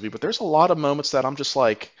in this movie, but there's a lot of moments that I'm just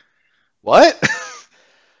like, what?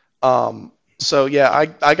 So yeah,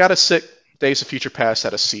 I gotta sit Days of Future Past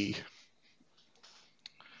at a C.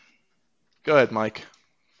 Go ahead, Mike.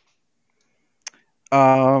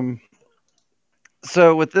 So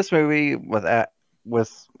with this movie, with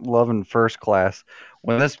Love in First Class,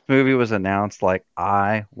 when this movie was announced, like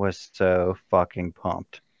I was so fucking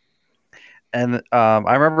pumped. And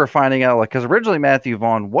I remember finding out, like, because originally Matthew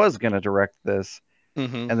Vaughn was going to direct this,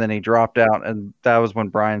 and then he dropped out, and that was when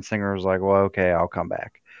Bryan Singer was like, well, okay, I'll come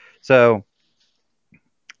back. So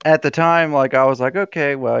at the time, like, I was like,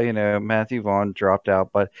 okay, well, Matthew Vaughn dropped out,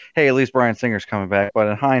 but hey, at least Bryan Singer's coming back. But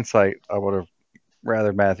in hindsight, I would have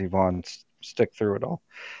rather Matthew Vaughn stick through it all.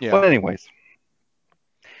 Yeah. But anyways,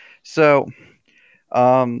 so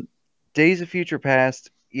Days of Future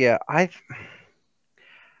Past, yeah,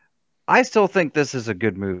 I still think this is a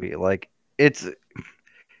good movie. Like, it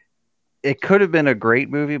could have been a great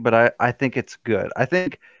movie, but I think it's good. I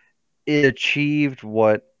think it achieved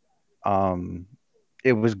what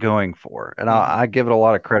it was going for, and I give it a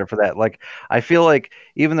lot of credit for that. Like, I feel like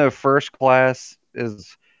even though First Class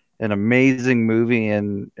is an amazing movie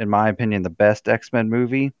and, in my opinion, the best X-Men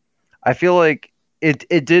movie, I feel like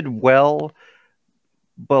it did well,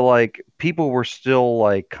 but like people were still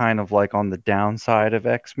like kind of like on the downside of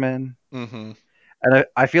X-Men. And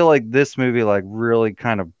I feel like this movie like really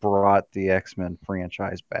kind of brought the X-Men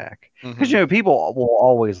franchise back. Because people will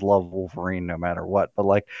always love Wolverine no matter what, but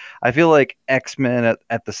like I feel like X-Men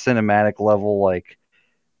at the cinematic level, like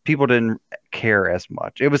people didn't care as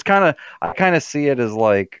much. It was I kind of see it as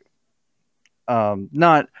like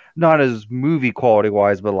not as movie quality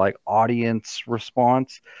wise, but like audience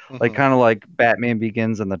response, like kind of like Batman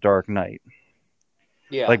Begins and The Dark Knight.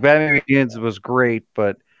 Yeah, like Batman Begins was great,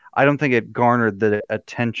 but I don't think it garnered the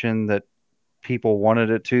attention that people wanted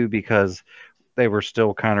it to because they were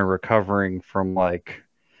still kind of recovering from like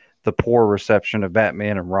the poor reception of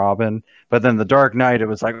Batman and Robin. But then The Dark Knight, it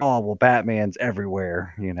was like, oh well, Batman's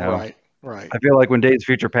everywhere, Right. I feel like when Days of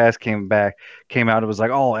Future Past came out, it was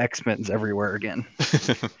like, oh, X-Men's everywhere again.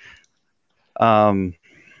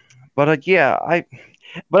 But yeah, I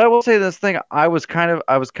will say this thing. I was kind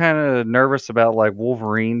of nervous about like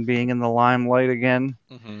Wolverine being in the limelight again.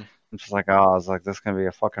 I'm just like, I was like, this is gonna be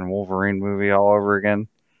a fucking Wolverine movie all over again.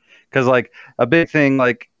 Because like a big thing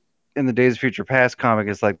like in the Days of Future Past comic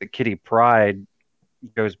is like the Kitty Pryde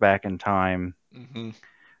goes back in time.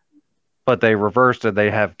 but they reversed it.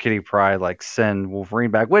 They have Kitty Pryde like send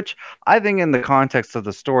Wolverine back, which I think in the context of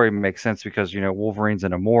the story makes sense because Wolverine's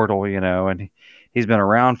an immortal, and he's been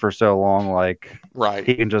around for so long, like Right.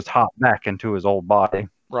 he can just hop back into his old body.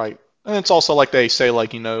 Right. And it's also like they say,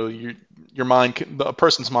 like, your mind, a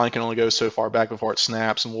person's mind can only go so far back before it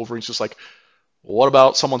snaps, and Wolverine's just like, well, what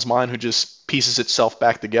about someone's mind who just pieces itself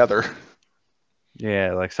back together?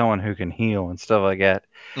 Yeah, like someone who can heal and stuff like that.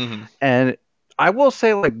 Mm-hmm. And I will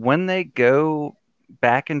say, like, when they go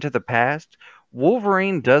back into the past,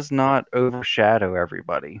 Wolverine does not overshadow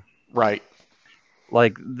everybody. Right.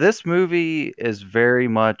 Like, this movie is very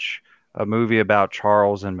much a movie about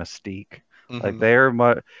Charles and Mystique. Like,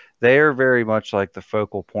 Mm-hmm. they are very much like the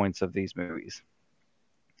focal points of these movies.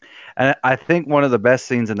 And I think one of the best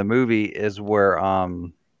scenes in the movie is where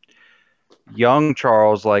young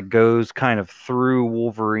Charles like goes kind of through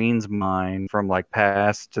Wolverine's mind from like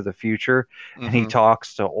past to the future, and he Mm-hmm.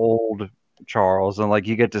 talks to old Charles, and like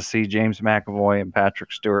you get to see James McAvoy and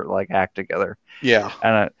Patrick Stewart like act together, Yeah.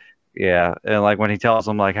 and yeah, and like when he tells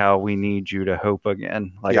them like how we need you to hope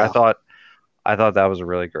again, like Yeah. I thought that was a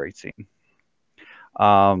really great scene.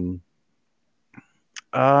 Um,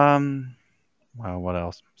 well, what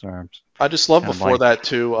else? Sorry, I just love kind of before like that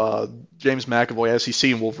too. James McAvoy, as he's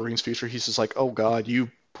seeing Wolverine's future, he's just like, "Oh God, you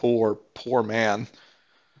poor, poor man."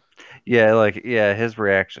 yeah, his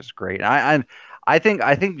reaction is great. I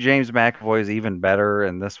think James McAvoy is even better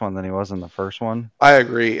in this one than he was in the first one. I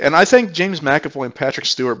agree, and I think James McAvoy and Patrick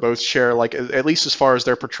Stewart both share, like, at least as far as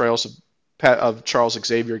their portrayals of Charles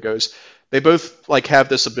Xavier goes, they both like have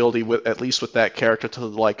this ability with, at least with that character, to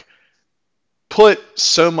like put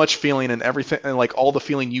so much feeling and everything, and like all the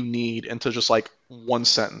feeling you need into just like one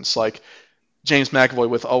sentence. Like James McAvoy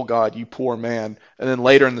with "Oh God, you poor man," and then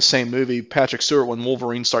later in the same movie, Patrick Stewart when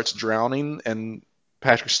Wolverine starts drowning, and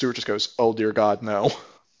Patrick Stewart just goes, "Oh dear God, no."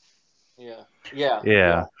 Yeah. Yeah.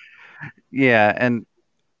 Yeah, yeah, and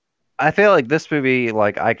I feel like this movie,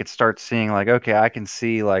 like I could start seeing, like, okay, I can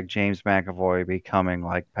see like James McAvoy becoming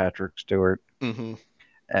like Patrick Stewart, Mm-hmm.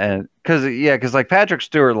 and because like Patrick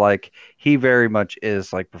Stewart, like he very much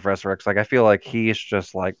is like Professor X. Like I feel like he's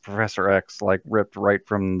just like Professor X, like ripped right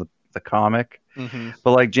from the comic. Mm-hmm.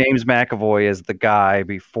 But like James McAvoy is the guy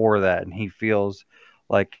before that, and he feels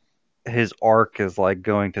like his arc is like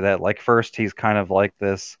going to that. Like first, he's kind of like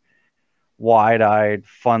this wide-eyed,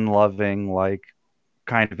 fun-loving, like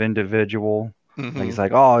kind of individual. Like Mm-hmm. he's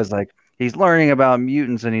like he's learning about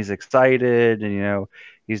mutants and he's excited and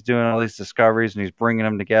he's doing all these discoveries and he's bringing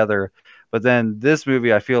them together. But then this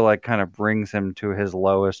movie I feel like kind of brings him to his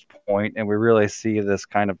lowest point and we really see this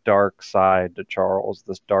kind of dark side to Charles,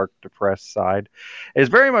 this dark depressed side. It's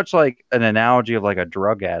very much like an analogy of like a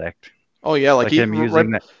drug addict. Oh yeah, like Like he him right.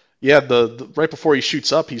 using that. Yeah, the right before he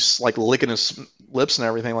shoots up, he's like licking his lips and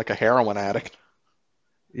everything like a heroin addict.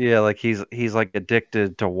 Yeah, like he's like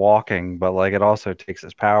addicted to walking, but like it also takes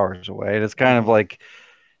his powers away. And it's kind of Mm-hmm. like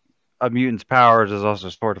a mutant's powers is also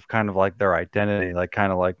sort of kind of like their identity, like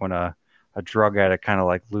kind of like when a drug addict kind of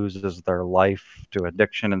like loses their life to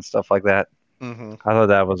addiction and stuff like that. Mm-hmm. I thought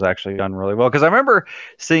that was actually done really well because I remember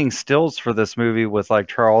seeing stills for this movie with like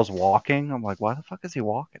Charles walking. I'm like, why the fuck is he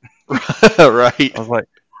walking? Right. I was like,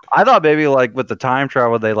 I thought maybe like with the time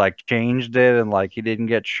travel they like changed it and like he didn't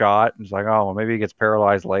get shot. It's like, oh, well, maybe he gets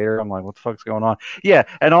paralyzed later. I'm like, what the fuck's going on? Yeah,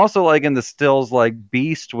 and also like in the stills, like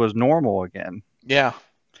Beast was normal again. Yeah.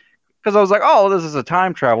 Because I was like, oh, this is a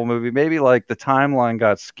time travel movie. Maybe like the timeline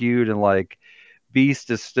got skewed and like Beast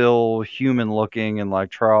is still human looking and like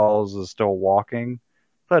Charles is still walking.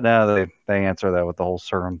 But now they answer that with the whole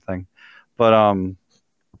serum thing. But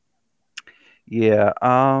yeah,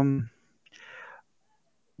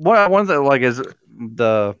 one that like is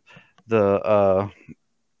the the uh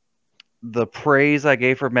the praise I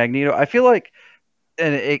gave for Magneto. I feel like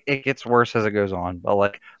and it gets worse as it goes on, but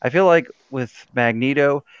like I feel like with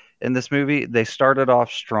Magneto in this movie, they started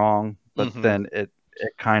off strong, but Mm-hmm. then it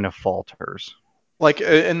kind of falters. Like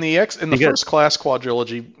in the Because first class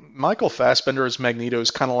quadrilogy, Michael Fassbender as Magneto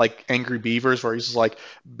is kind of like Angry Beavers, where he's like,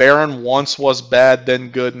 Baron once was bad, then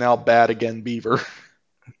good, now bad again, Beaver.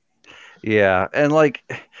 yeah, and like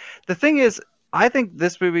the thing is, I think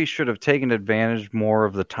this movie should have taken advantage more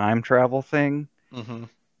of the time travel thing Mm-hmm.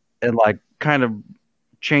 and like kind of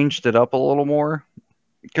changed it up a little more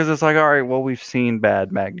because it's like, all right, well, we've seen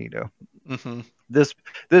bad Magneto. Mm-hmm. this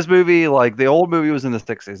this movie, like the old movie was in the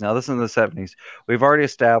 60s. Now this is in the 70s. We've already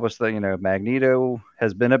established that Magneto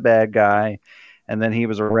has been a bad guy, and then he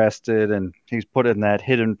was arrested and he's put in that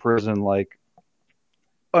hidden prison, like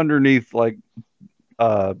underneath, like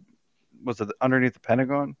uh, was it underneath the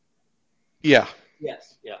Pentagon? Yeah.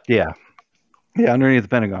 Yes. Yeah. Yeah, yeah, underneath the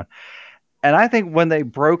Pentagon. And I think when they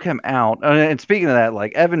broke him out, and speaking of that,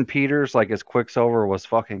 like Evan Peters, like as Quicksilver was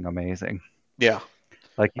fucking amazing. Yeah.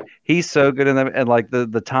 Like he's so good in them, and like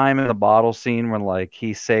the time in the bottle scene when like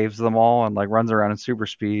he saves them all and like runs around in super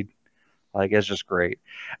speed, like it's just great.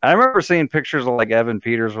 And I remember seeing pictures of like Evan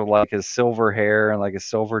Peters with like his silver hair and like his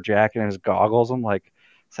silver jacket and his goggles. I'm like,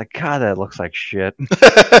 it's like God, that looks like shit.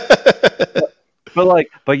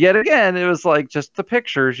 But yet again, it was like just the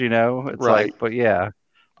pictures, you know. It's Right. like, but yeah,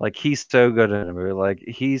 like he's so good in a movie. Like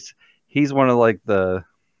he's one of like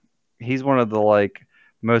he's one of the like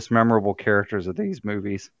most memorable characters of these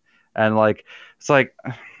movies, and like it's like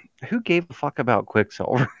who gave a fuck about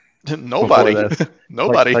Quicksilver before Nobody. this?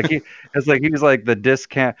 Nobody. It's like he was like the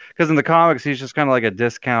discount because in the comics he's just kind of like a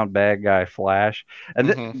discount bad guy Flash, and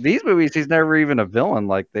Hmm. these movies he's never even a villain.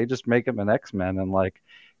 Like they just make him an X-Men, and like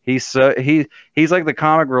he's like the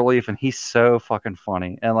comic relief, and he's so fucking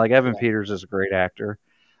funny. And like Evan Yeah. Peters is a great actor.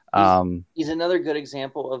 He's another good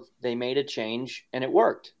example of they made a change and it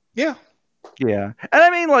worked. Yeah. Yeah. And I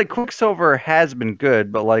mean, like, Quicksilver has been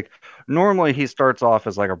good, but, like, normally he starts off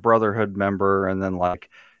as, like, a Brotherhood member, and then, like,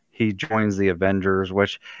 he joins the Avengers,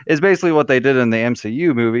 which is basically what they did in the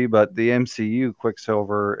MCU movie, but the MCU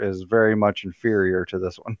Quicksilver is very much inferior to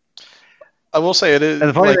this one. I will say it is And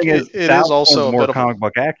the funny like thing is, it that is also one's a more bit of comic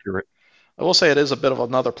book accurate. I will say it is a bit of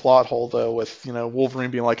another plot hole though, with Wolverine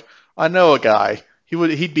being like, I know a guy.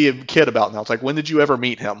 He'd be a kid about now. It's like, when did you ever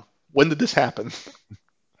meet him? When did this happen?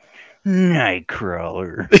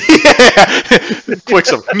 Nightcrawler. Yeah.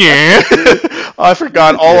 Quicksilver. Yeah. I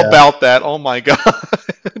forgot all Yeah. about that. Oh my god.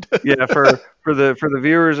 Yeah, for the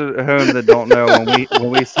viewers at home that don't know,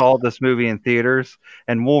 when we saw this movie in theaters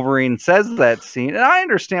and Wolverine says that scene, and I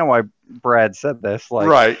understand why Brad said this. Like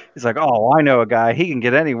Right. he's like, "Oh, I know a guy. He can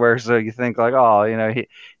get anywhere." So you think like, "Oh, you know,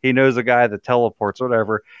 he knows a guy that teleports,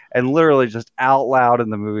 whatever." And literally, just out loud in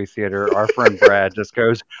the movie theater, our friend Brad just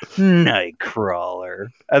goes, "Nightcrawler,"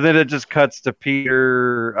 and then it just cuts to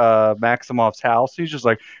Peter Maximov's house. He's just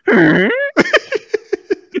like.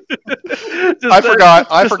 I forgot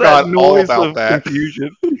that all noise about of that.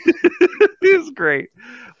 confusion. It's great.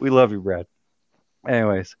 We love you, Brad.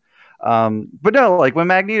 Anyways, but no, like when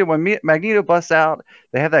Magneto busts out,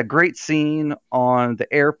 they have that great scene on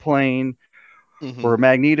the airplane Hmm. where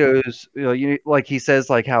Magneto's, like he says,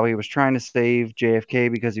 like how he was trying to save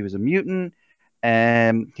JFK because he was a mutant,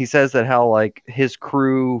 and he says that how like his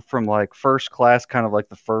crew from like first class, kind of like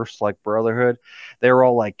the first like Brotherhood, they were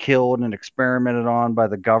all like killed and experimented on by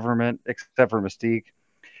the government, except for Mystique.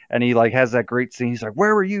 And he like has that great scene. He's like,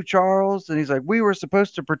 "Where were you, Charles?" And he's like, "We were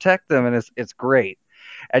supposed to protect them," and it's great.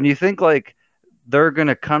 And you think like they're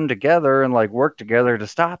gonna come together and like work together to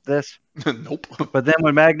stop this. Nope. But then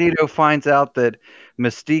when Magneto finds out that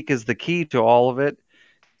Mystique is the key to all of it,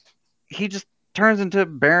 he just turns into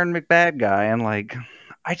Baron McBad guy. And like,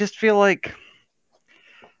 I just feel like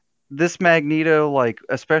this Magneto, like,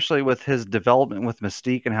 especially with his development with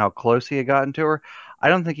Mystique and how close he had gotten to her, I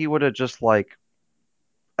don't think he would have just like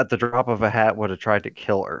at the drop of a hat would have tried to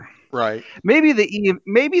kill her. Right. Maybe the Ian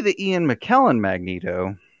McKellen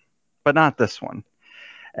Magneto, but not this one.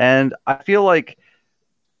 And I feel like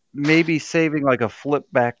maybe saving like a flip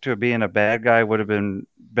back to being a bad guy would have been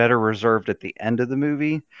better reserved at the end of the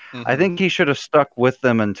movie. I Hmm. think he should have stuck with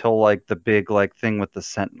them until like the big like thing with the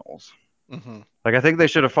Sentinels. Hmm. Like I think they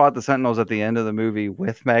should have fought the Sentinels at the end of the movie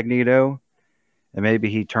with Magneto, and maybe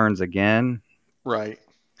he turns again. Right.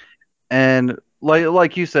 And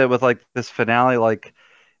like you said with like this finale, like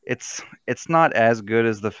it's not as good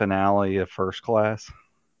as the finale of First Class.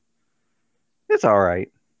 It's all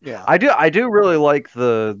right. Yeah. I do really like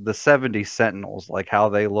the 70s Sentinels, like how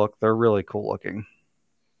they look. They're really cool looking.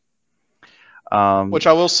 Which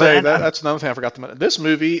I will But say that's another thing I forgot to mention. This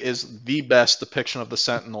movie is the best depiction of the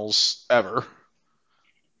Sentinels ever,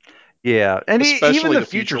 yeah, and even especially the the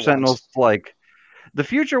future future Sentinels, ones. like the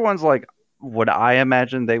future ones, like would I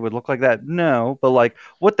imagine they would look like that? No, but like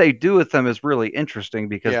what they do with them is really interesting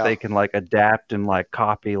because Yeah. they can like adapt and like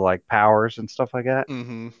copy like powers and stuff like that.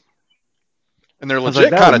 Hmm. And they're I was like,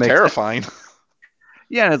 legit that kind would of make sense. terrifying.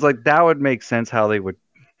 Yeah, and it's like that would make sense how they would,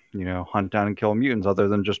 hunt down and kill mutants other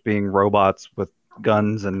than just being robots with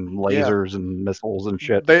guns and Yeah. lasers and missiles and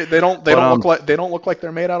shit. They But don't look like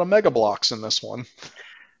they're made out of Mega Blocks in this one.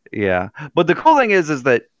 yeah. But the cool thing is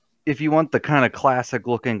that if you want the kind of classic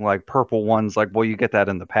looking like purple ones, like well, you get that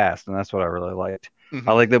in the past, and that's what I really liked. I Hmm.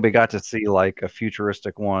 like that we got to see like a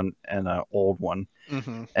futuristic one and an old one.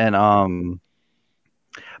 Hmm. And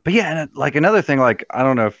but yeah, and like another thing, like I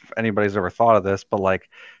don't know if anybody's ever thought of this, but like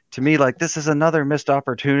to me, like this is another missed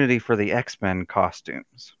opportunity for the X-Men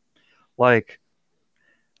costumes. Like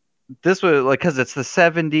this was like because it's the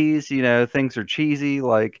 70s, things are cheesy.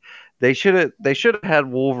 Like they should have had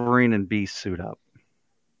Wolverine and Beast suit up.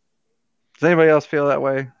 Does anybody else feel that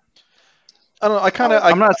way? I don't know.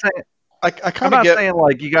 I'm not saying I I'm kind of not get. saying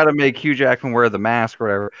like you got to make Hugh Jackman wear the mask or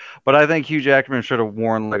whatever, but I think Hugh Jackman should have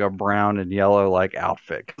worn like a brown and yellow like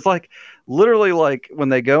outfit. It's like literally like when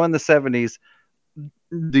they go in the 70s,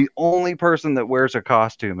 the only person that wears a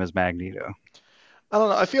costume is Magneto. I don't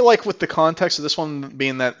know. I feel like with the context of this one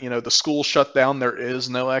being that the school shut down, there is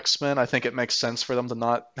no X-Men. I think it makes sense for them to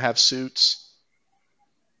not have suits.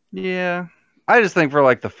 Yeah, I just think for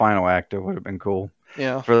like the final act, it would have been cool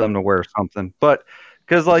Yeah. for them to wear something, but.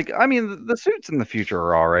 Because, like, I mean, the suits in the future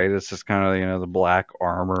are all right. It's just kind of, the black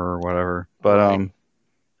armor or whatever. But, Right.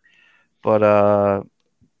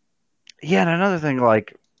 Yeah, and another thing,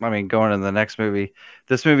 like, I mean, going into the next movie,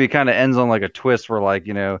 this movie kind of ends on like a twist where, like,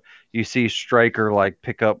 you see Stryker like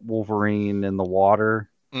pick up Wolverine in the water,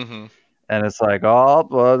 Mm-hmm. and it's like, oh,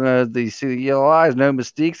 well, you see the yellow eyes, no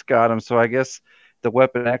Mystique's got him, so I guess the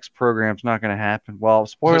Weapon X program's not going to happen. Well,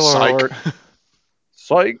 spoiler Psych. alert,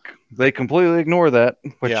 psych, they completely ignore that,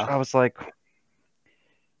 which Yeah. I was like,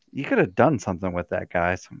 you could have done something with that,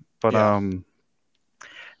 guys. But Yeah.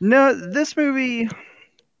 no, this movie.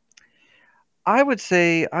 I would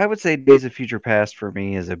say Days of Future Past for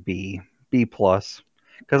me is a B plus,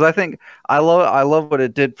 because I think I love what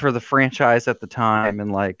it did for the franchise at the time,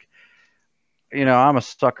 and like I'm a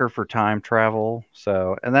sucker for time travel,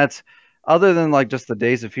 so and that's other than like just the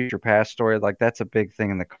Days of Future Past story, like that's a big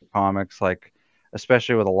thing in the comics, like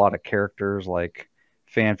especially with a lot of characters like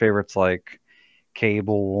fan favorites like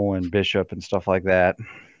Cable and Bishop and stuff like that.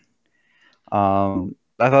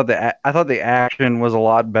 I thought the action was a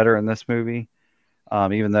lot better in this movie.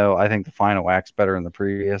 Even though I think the final act's better than the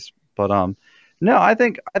previous. But no, I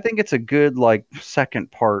think it's a good like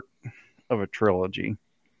second part of a trilogy.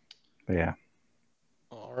 But yeah.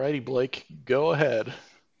 Alrighty, Blake, go ahead.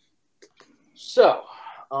 So,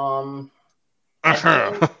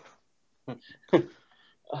 Uh-huh.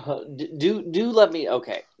 do let me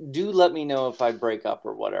Do let me know if I break up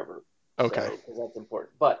or whatever. Okay. Because that's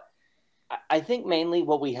important. But I think mainly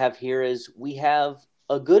what we have here is we have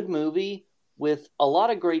a good movie with a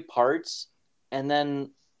lot of great parts, and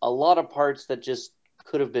then a lot of parts that just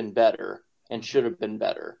could have been better and should have been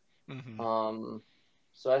better. Mm-hmm.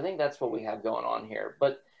 So I think that's what we have going on here.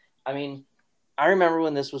 But I mean, I remember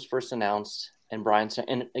when this was first announced, and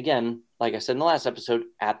and again, like I said in the last episode,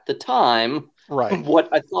 at the time, Right. what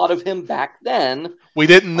I thought of him back then. We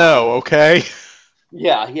didn't know, okay?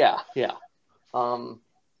 Yeah.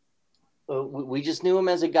 We just knew him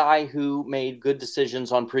as a guy who made good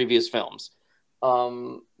decisions on previous films.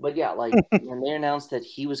 But yeah, like when they announced that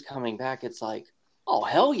he was coming back, it's like, oh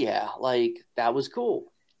hell yeah, like that was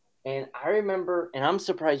cool. And I remember, and I'm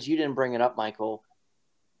surprised you didn't bring it up, Michael.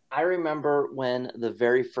 I remember when the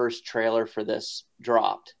very first trailer for this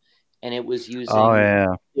dropped, and it was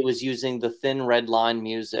Oh using yeah. the Thin Red Line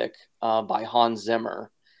music by Hans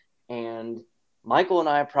Zimmer, and Michael and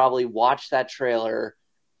I probably watched that trailer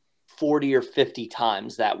 40 or 50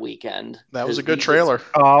 times that weekend. That was a 'Cause good we just, trailer.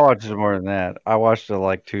 Oh, I watched it more than that. I watched it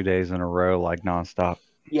like 2 days in a row, like nonstop.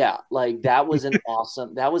 yeah, like that was an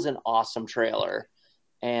awesome trailer.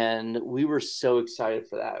 And we were so excited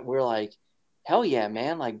for that. We're like, hell yeah,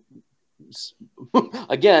 man. Like,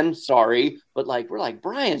 again, sorry, but like, we're like,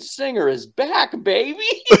 Bryan Singer is back, baby.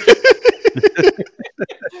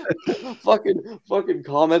 fucking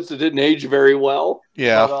comments that didn't age very well.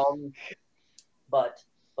 Yeah. But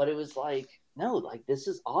it was like, no, like this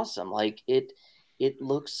is awesome. Like it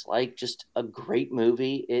looks like just a great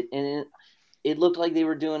movie. It looked like they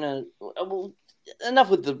were doing well, enough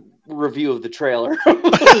with the review of the trailer.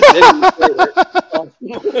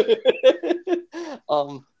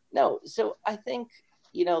 No, so I think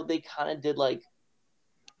they kind of did like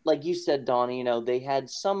you said, Donnie. They had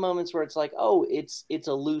some moments where it's like, oh, it's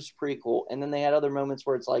a loose prequel, and then they had other moments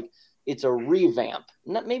where it's like it's a revamp,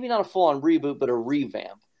 maybe not a full on reboot, but a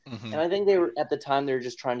revamp. Mm-hmm. And I think they were at the time they were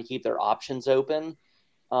just trying to keep their options open.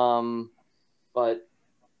 But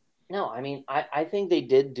no, I mean, I think they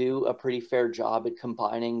did do a pretty fair job at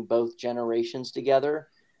combining both generations together.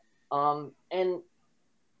 And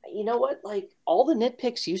you know what? Like all the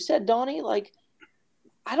nitpicks you said, Donnie, like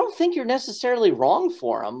I don't think you're necessarily wrong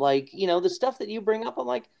for them. Like, the stuff that you bring up, I'm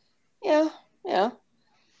like, yeah, yeah.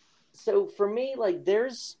 So for me, like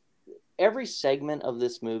there's every segment of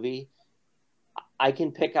this movie, I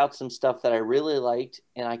can pick out some stuff that I really liked,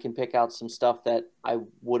 and I can pick out some stuff that I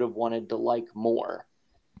would have wanted to like more.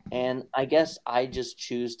 And I guess I just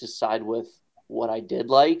choose to side with what I did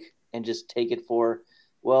like and just take it for,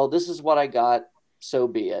 well, this is what I got, so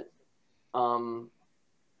be it.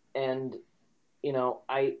 And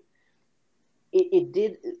it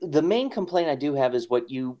did. The main complaint I do have is what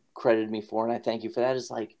you credited me for, and I thank you for that. Is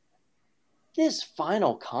like this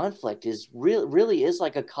final conflict is really is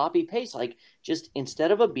like a copy paste. Like just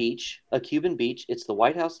instead of a Cuban beach, it's the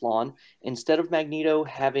White House lawn. Instead of Magneto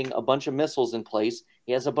having a bunch of missiles in place,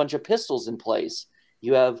 he has a bunch of pistols in place.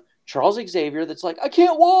 You have Charles Xavier that's like, I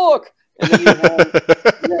can't walk, and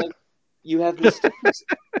then you have Mystique.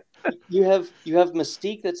 You have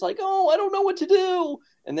Mystique that's like, oh, I don't know what to do,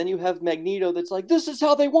 and then you have Magneto that's like, this is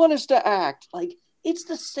how they want us to act. Like it's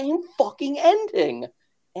the same fucking ending.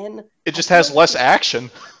 And it just has less action.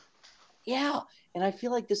 Yeah, and I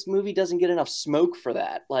feel like this movie doesn't get enough smoke for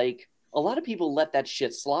that. Like a lot of people let that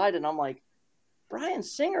shit slide, and I'm like, Bryan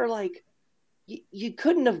Singer, like you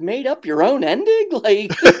couldn't have made up your own ending.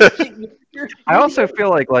 Like I also feel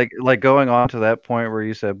like going on to that point where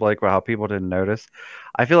you said, Blake, about how people didn't notice.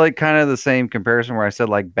 I feel like kind of the same comparison where I said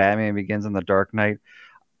like Batman Begins and The Dark Knight.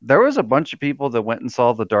 There was a bunch of people that went and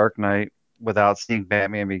saw The Dark Knight without seeing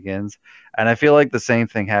Batman Begins, and I feel like the same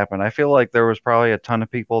thing happened. I feel like there was probably a ton of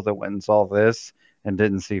people that went and saw this and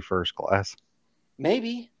didn't see First Class.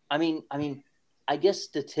 Maybe. I guess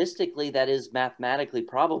statistically that is mathematically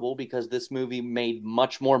probable because this movie made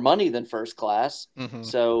much more money than First Class. Mm-hmm.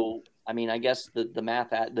 So, I guess the math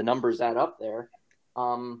the numbers add up there.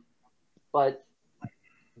 But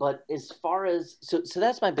as far as so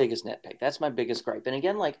that's my biggest nitpick. That's my biggest gripe. And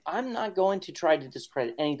again, like I'm not going to try to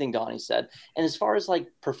discredit anything Donnie said. And as far as like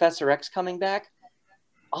Professor X coming back,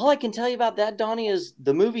 all I can tell you about that, Donnie, is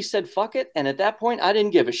the movie said fuck it, and at that point I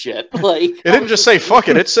didn't give a shit. Like it didn't just say fuck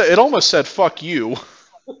it; it almost said fuck you.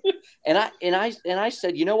 And I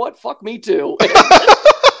said, you know what? Fuck me too.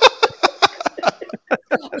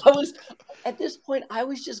 At this point, I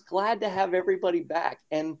was just glad to have everybody back,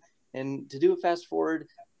 and to do a fast forward,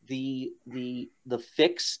 the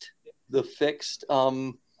fixed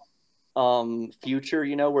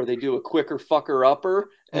future, where they do a quicker fucker upper,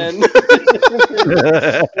 and, and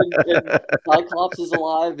Cyclops is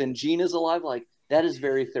alive and Jean is alive. Like that is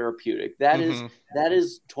very therapeutic. That is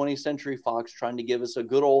 20th Century Fox trying to give us a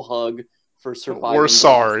good old hug for surviving. We're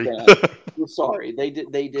sorry. We're sorry. They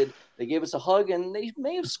gave us a hug, and they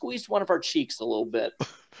may have squeezed one of our cheeks a little bit,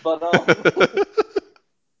 but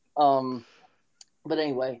but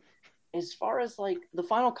anyway, as far as like the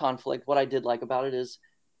final conflict, what I did like about it is,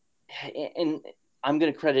 and I'm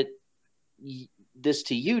going to credit this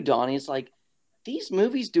to you, Donnie. It's like these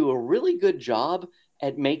movies do a really good job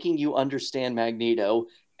at making you understand Magneto,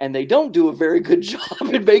 and they don't do a very good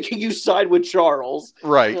job at making you side with Charles.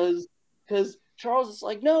 Right. Because Charles is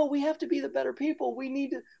like, no, we have to be the better people. We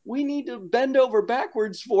need to bend over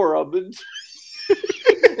backwards for them. And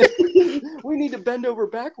we need to bend over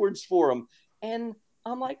backwards for them. And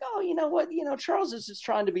I'm like, oh, you know what? Charles is just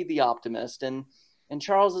trying to be the optimist. And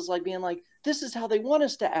Charles is like being like, this is how they want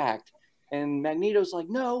us to act. And Magneto's like,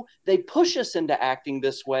 no, they push us into acting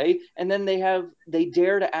this way. And then they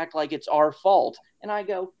dare to act like it's our fault. And I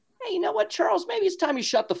go, hey, you know what, Charles, maybe it's time you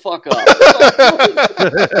shut the fuck up.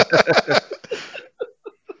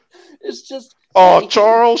 It's just, oh,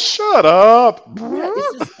 Charles, shut up. Yeah,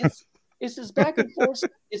 it's this back and forth.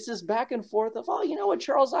 It's this back and forth of, oh, you know what,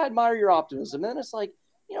 Charles, I admire your optimism. And then it's like,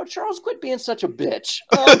 Charles, quit being such a bitch.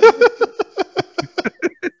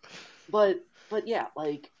 But yeah,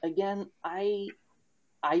 like again, I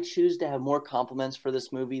choose to have more compliments for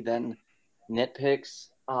this movie than nitpicks.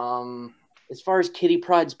 As far as Kitty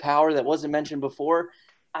Pryde's power that wasn't mentioned before,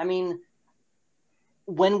 I mean,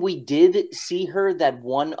 when we did see her that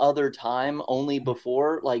one other time only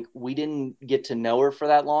before, like we didn't get to know her for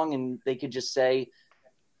that long, and they could just say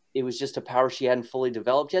it was just a power she hadn't fully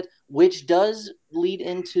developed yet, which does lead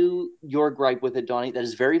into your gripe with it, Donnie, that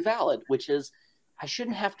is very valid, which is I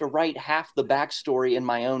shouldn't have to write half the backstory in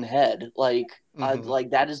my own head. Like,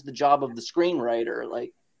 like that is the job of the screenwriter.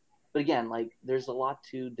 Like, but again, like there's a lot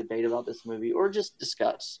to debate about this movie or just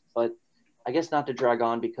discuss, but I guess not to drag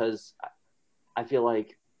on because I feel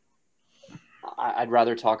like I'd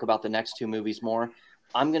rather talk about the next two movies more.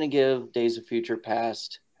 I'm going to give Days of Future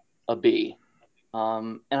Past a B.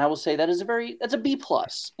 And I will say that's a B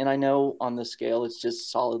plus. And I know on the scale, it's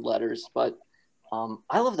just solid letters, but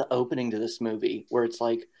I love the opening to this movie where it's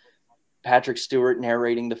like Patrick Stewart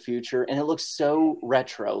narrating the future, and it looks so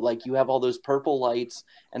retro. Like you have all those purple lights,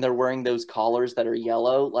 and they're wearing those collars that are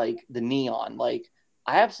yellow, like the neon. Like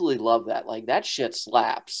I absolutely love that. Like that shit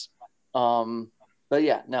slaps. But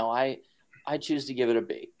yeah, no, I choose to give it a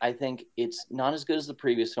B. I think it's not as good as the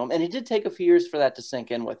previous film, and it did take a few years for that to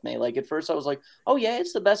sink in with me. Like at first, I was like, "Oh yeah,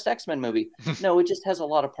 it's the best X-Men movie." No, it just has a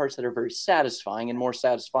lot of parts that are very satisfying and more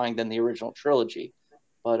satisfying than the original trilogy.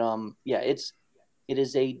 But yeah, it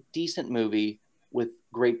is a decent movie with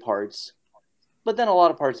great parts, but then a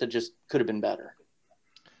lot of parts that just could have been better.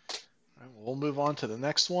 We'll move on to the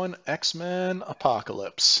next one, X-Men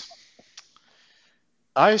Apocalypse.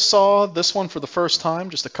 I saw this one for the first time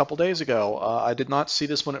just a couple days ago. I did not see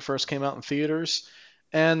this when it first came out in theaters,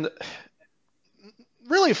 and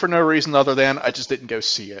really for no reason other than I just didn't go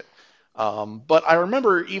see it. But I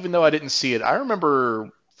remember, even though I didn't see it, I remember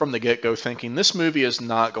from the get-go thinking this movie is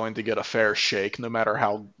not going to get a fair shake, no matter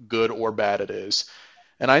how good or bad it is.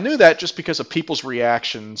 And I knew that just because of people's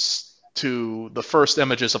reactions to the first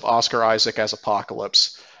images of Oscar Isaac as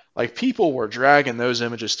Apocalypse. Like, people were dragging those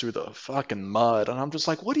images through the fucking mud, and I'm just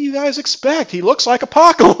like, what do you guys expect? He looks like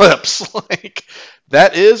Apocalypse. Like,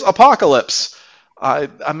 that is Apocalypse.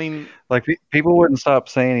 I mean, Like people wouldn't stop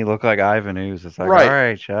saying he looked like Ivan Ooze. It's like, Right. all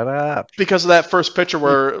right, shut up. because of that first picture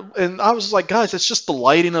where, and I was like, guys, it's just the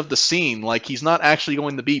lighting of the scene. Like, he's not actually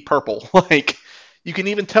going to be purple. Like, you can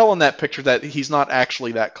even tell in that picture that he's not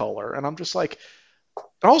actually that color. And I'm just like,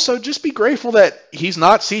 also just be grateful that he's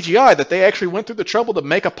not CGI, that they actually went through the trouble to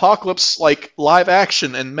make Apocalypse like live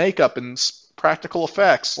action and makeup and practical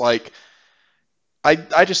effects. Like,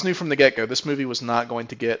 I just knew from the get go this movie was not going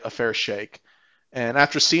to get a fair shake. And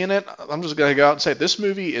after seeing it, I'm just going to go out and say this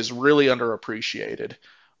movie is really underappreciated.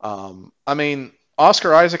 I mean,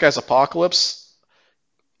 Oscar Isaac as Apocalypse,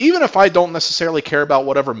 even if I don't necessarily care about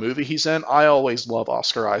whatever movie he's in, I always love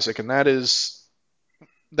Oscar Isaac, and there's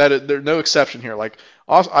no exception here. Like,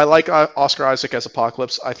 I like Oscar Isaac as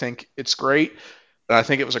Apocalypse. I think it's great, and I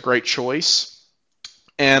think it was a great choice.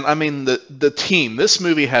 And I mean, the team. This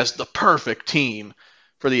movie has the perfect team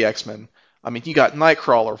for the X-Men. I mean, you got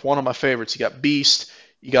Nightcrawler, one of my favorites. You got Beast.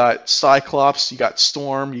 You got Cyclops. You got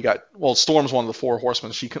Storm. Storm's one of the four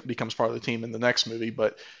horsemen. She becomes part of the team in the next movie.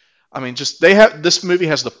 But I mean, this movie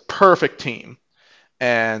has the perfect team.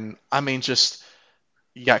 And I mean, just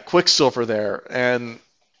you got Quicksilver there, and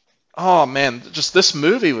oh man, just this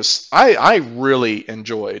movie was I really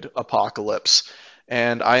enjoyed Apocalypse.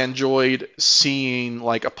 And I enjoyed seeing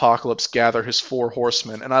like Apocalypse gather his four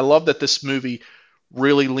horsemen. And I love that this movie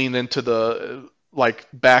really leaned into the like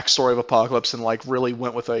backstory of Apocalypse and like really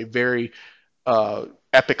went with a very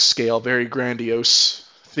epic scale, very grandiose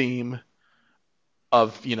theme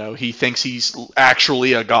of, he thinks he's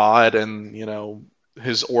actually a god, and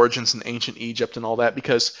his origins in ancient Egypt and all that,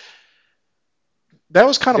 because that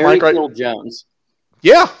was kind of Very my Phil Jones.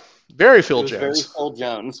 Yeah, very Phil Jones. Very Phil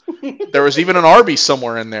Jones. There was even an Arby's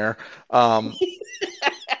somewhere in there.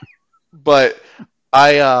 But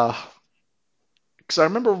because I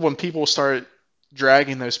remember when people started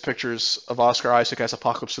dragging those pictures of Oscar Isaac as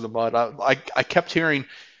Apocalypse through the mud, I kept hearing,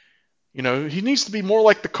 he needs to be more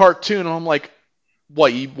like the cartoon. And I'm like,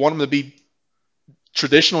 what, you want him to be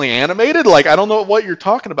traditionally animated? Like, I don't know what you're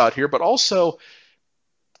talking about here, but also,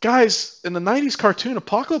 guys, in the 90s cartoon,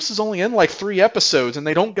 Apocalypse is only in like 3 episodes, and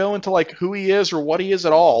they don't go into like who he is or what he is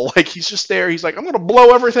at all. Like, he's just there. He's like, I'm going to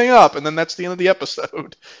blow everything up, and then that's the end of the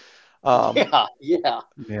episode. Yeah.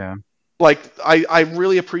 Like, I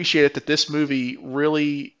really appreciate it that this movie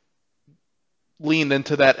really leaned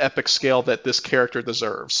into that epic scale that this character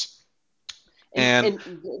deserves. And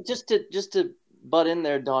just to butt in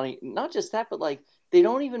there, Donnie, not just that, but like, they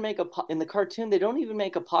don't even make in the cartoon. They don't even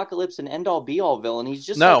make Apocalypse an end-all be-all villain. He's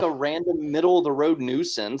just like a random middle-of-the-road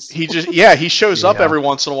nuisance. He shows up every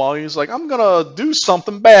once in a while. He's like, I'm gonna do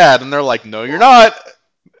something bad, and they're like, no, you're not.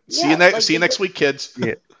 See you next week, kids.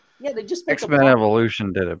 Yeah, they just make X-Men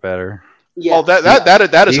Evolution did it better. Yeah. Oh,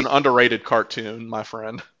 that is an underrated cartoon, my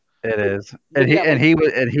friend. It is, and he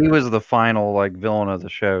was the final like villain of the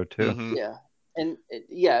show too. Mm-hmm.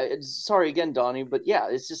 Yeah, and sorry again, Donnie, but yeah,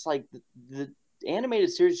 it's just like the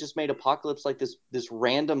animated series just made Apocalypse like this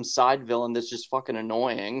random side villain that's just fucking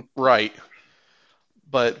annoying. Right.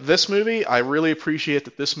 But this movie, I really appreciate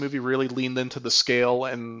that this movie really leaned into the scale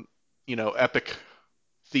and, epic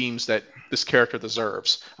themes that this character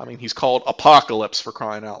deserves. I mean, he's called Apocalypse, for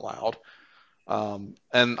crying out loud.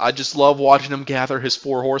 And I just love watching him gather his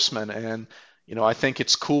 4 horsemen. And, I think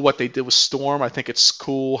it's cool what they did with Storm. I think it's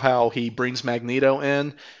cool how he brings Magneto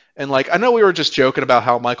in. And, like, I know we were just joking about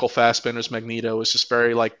how Michael Fassbender's Magneto is just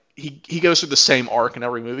very, like, he goes through the same arc in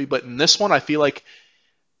every movie. But in this one, I feel like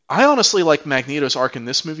I honestly like Magneto's arc in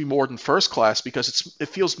this movie more than First Class, because it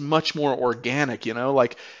feels much more organic,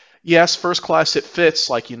 Like, yes, First Class it fits.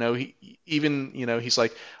 Like, he's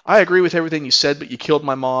like, I agree with everything you said, but you killed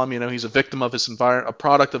my mom. He's a victim of his environment, a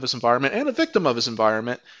product of his environment, and a victim of his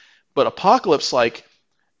environment. But Apocalypse, like,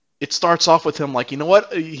 it starts off with him like, you know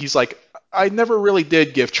what? He's like, I never really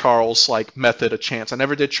did give Charles like Method a chance. I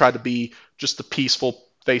never did try to be just the peaceful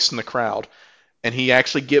face in the crowd. And he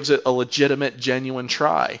actually gives it a legitimate, genuine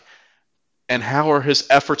try. And how are his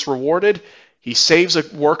efforts rewarded? He saves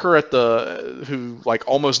a worker who like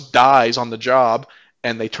almost dies on the job,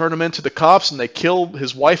 and they turn him into the cops and they kill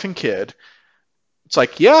his wife and kid. It's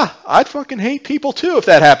like, yeah, I'd fucking hate people too if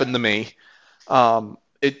that happened to me.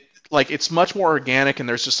 It's much more organic, and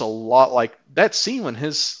there's just a lot like that scene when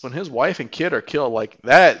his wife and kid are killed, like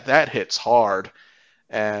that hits hard.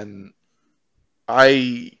 And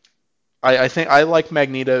I think I like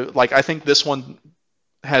Magneto. Like, I think this one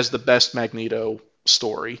has the best Magneto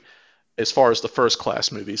story as far as the First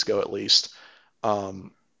Class movies go, at least.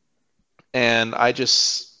 Um, and I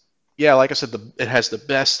just, yeah, like I said, it has the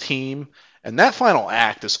best team, and that final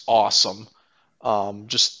act is awesome.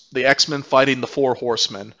 Just the X-Men fighting the Four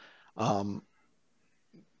Horsemen. Um,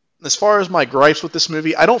 as far as my gripes with this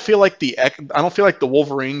movie, I don't feel like the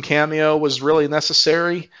Wolverine cameo was really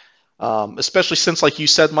necessary. Especially since, like you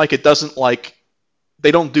said, Mike, it doesn't like they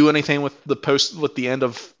don't do anything with the end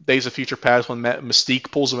of Days of Future Past when Mystique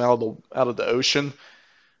pulls them out of the ocean.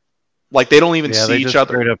 Like, they don't even see each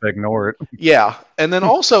other. Straight up ignore it. Yeah, and then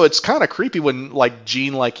also it's kind of creepy when like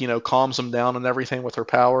Jean calms them down and everything with her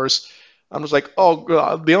powers. I'm just like, oh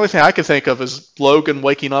God. The only thing I can think of is Logan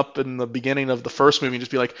waking up in the beginning of the first movie and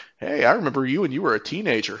just be like, hey, I remember you when you were a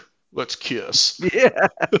teenager. Let's kiss. Yeah.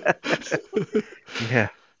 Yeah.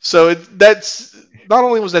 So that's not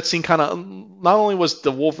only was that scene not only was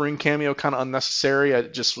the Wolverine cameo kind of unnecessary,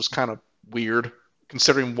 it just was kind of weird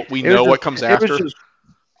considering what we know what comes after.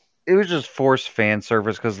 It was just forced fan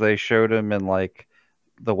service because they showed him in like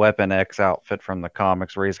the Weapon X outfit from the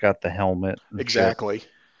comics where he's got the helmet exactly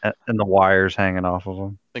and the wires hanging off of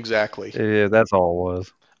him. Exactly. Yeah, that's all it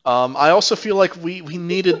was. I also feel like we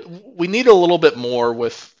needed a little bit more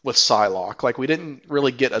with Psylocke. Like, we didn't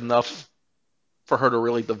really get enough for her to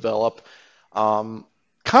really develop. Kind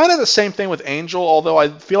of the same thing with Angel, although I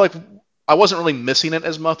feel like I wasn't really missing it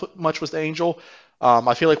as much with Angel.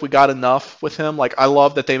 I feel like we got enough with him. Like, I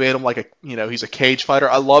love that they made him like he's a cage fighter.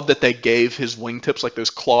 I love that they gave his wingtips like those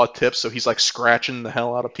claw tips, so he's like scratching the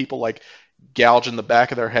hell out of people, like gouging the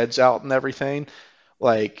back of their heads out and everything.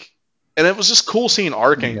 Like, and it was just cool seeing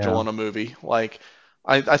Archangel in a movie. Like,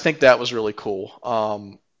 I think that was really cool.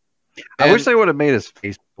 I wish they would have made his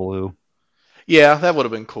face blue. Yeah, that would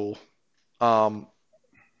have been cool. And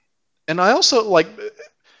I also like,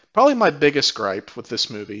 probably my biggest gripe with this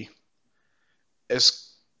movie,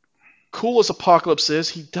 as cool as Apocalypse is,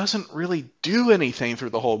 he doesn't really do anything through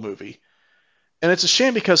the whole movie. And it's a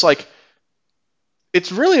shame because, like,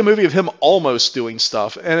 it's really a movie of him almost doing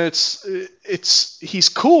stuff, and he's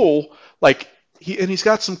cool, like, he's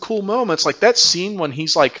got some cool moments, like that scene when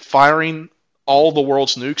he's like firing all the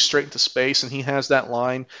world's nukes straight into space, and he has that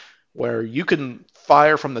line where you can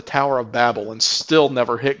fire from the Tower of Babel and still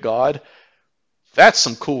never hit God. That's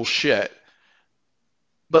some cool shit.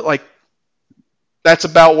 But, like, that's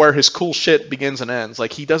about where his cool shit begins and ends.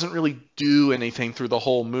 Like, he doesn't really do anything through the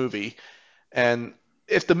whole movie. And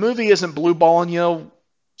if the movie isn't blue balling you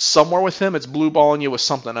somewhere with him, it's blue balling you with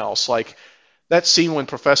something else. Like, that scene when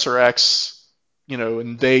Professor X,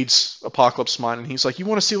 invades Apocalypse's mind, and he's like, you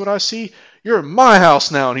want to see what I see? You're in my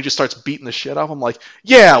house now. And he just starts beating the shit out of him. Like,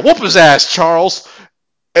 yeah, whoop his ass, Charles.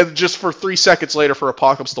 And just for 3 seconds later for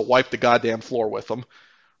Apocalypse to wipe the goddamn floor with him.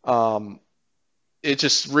 It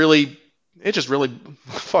just really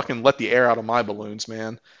fucking let the air out of my balloons,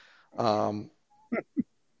 man.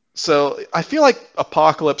 So I feel like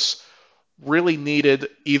Apocalypse really needed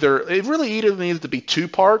either needed to be 2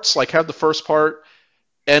 parts, like have the first part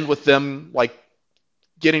end with them like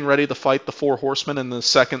getting ready to fight the Four Horsemen, and the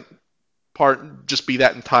second part just be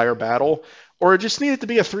that entire battle, or it just needed to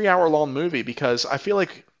be a 3-hour long movie, because I feel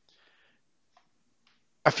like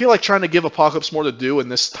trying to give Apocalypse more to do in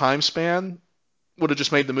this time span would have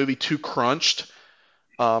just made the movie too crunched.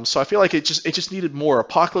 So I feel like it just needed more.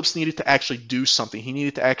 Apocalypse needed to actually do something. He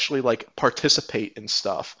needed to actually like participate in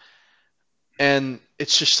stuff. And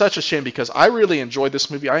it's just such a shame because I really enjoyed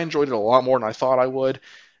this movie. I enjoyed it a lot more than I thought I would.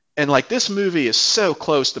 And like, this movie is so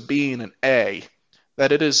close to being an A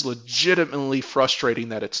that it is legitimately frustrating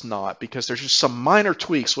that it's not, because there's just some minor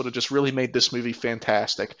tweaks would have just really made this movie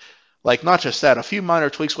fantastic. Like, not just that, a few minor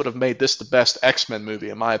tweaks would have made this the best X-Men movie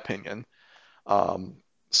in my opinion.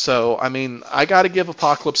 So, I mean, I got to give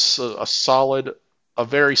Apocalypse a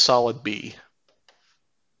very solid B.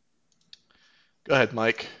 Go ahead,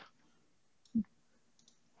 Mike.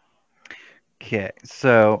 Okay,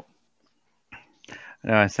 so I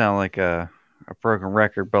know I sound like a broken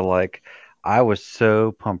record, but like I was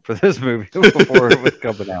so pumped for this movie before it was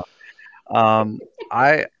coming out.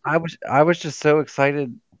 I was just so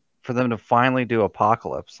excited for them to finally do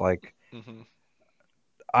Apocalypse. Like Hmm.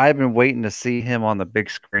 I've been waiting to see him on the big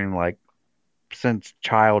screen like since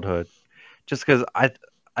childhood. Just because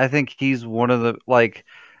I think he's one of the like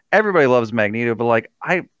everybody loves Magneto, but like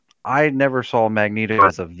I never saw Magneto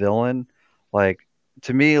as a villain. Like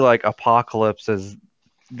to me, like Apocalypse is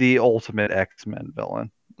the ultimate X-Men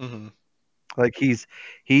villain. Hmm. Like he's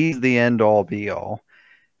the end all be all.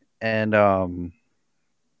 And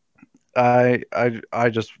I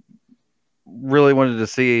just really wanted to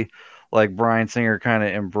see like Bryan Singer kind of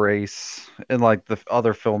embrace and like the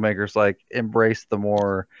other filmmakers like embrace the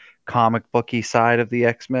more comic booky side of the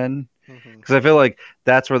X-Men Hmm. because I feel like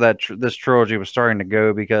that's where this trilogy was starting to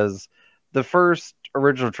go because the first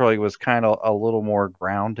original trilogy was kind of a little more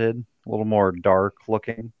grounded, a little more dark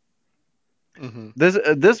looking. Hmm.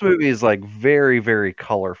 This movie is like very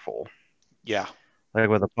colorful. Yeah. Like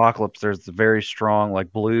with Apocalypse, there's very strong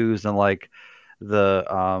like blues and like the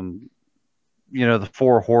the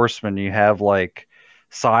four horsemen. You have like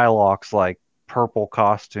Psylocke's like purple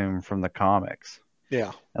costume from the comics,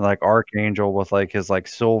 Yeah. and like Archangel with like his like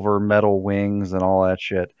silver metal wings and all that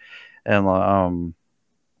shit,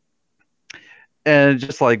 and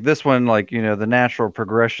just like this one, like the natural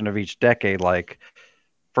progression of each decade, like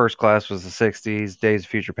First Class was the 60s, Days of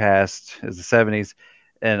Future Past is the 70s,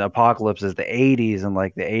 and Apocalypse is the 80s, and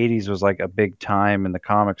like the 80s was like a big time in the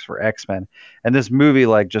comics for X-Men. And this movie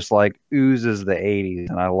like just like oozes the 80s,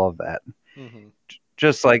 and I love that. Hmm.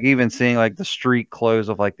 Just like even seeing like the street clothes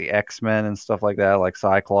of like the X-Men and stuff like that, like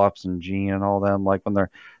Cyclops and Jean and all them, like when they're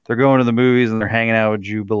going to the movies and they're hanging out with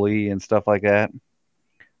Jubilee and stuff like that.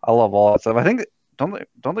 I love all that stuff. I think don't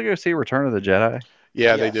they go see Return of the Jedi?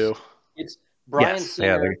 Yeah, they Yes. do. It's Yes,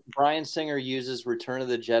 yeah, Brian Singer uses Return of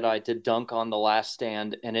the Jedi to dunk on the Last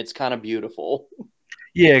Stand, and it's kind of beautiful.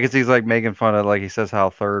 yeah, because he's like making fun of like he says how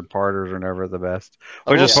third parters are never the best,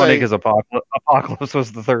 I which will is funny say, because Apocalypse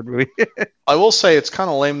was the third movie. it's kind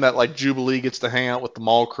of lame that like Jubilee gets to hang out with the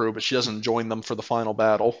mall crew, but she doesn't join them for the final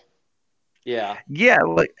battle. Yeah. Yeah,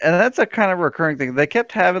 like, and that's a kind of recurring thing. They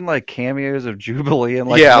kept having like cameos of Jubilee in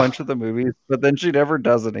like a Yeah. bunch of the movies, but then she never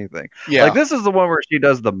does anything. Like Yeah. this is the one where she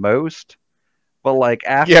does the most, but like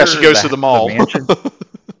Yeah, she after goes to the the mall. mansion,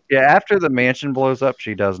 yeah, after the mansion blows up,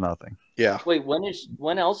 she does nothing. Yeah. Wait,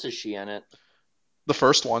 when else is she in it? The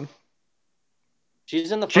first one.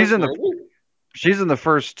 She's in the She's first in the movie? she's in the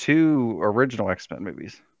first two original X-Men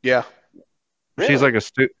movies. Yeah. She's Really?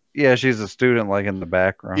 like yeah, she's a student like in the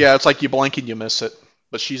background. Yeah, it's like you blink and you miss it,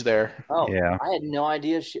 but she's there. Oh, Yeah. I had no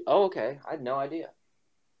idea she. Oh, okay. I had no idea.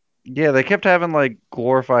 Yeah, they kept having like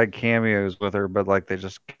glorified cameos with her, but like they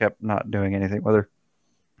just kept not doing anything with her.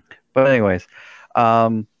 But anyways,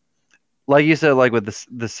 um, like you said, like with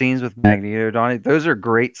the scenes with Magneto, Donnie, those are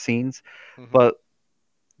great scenes. Hmm. But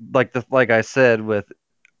like I said,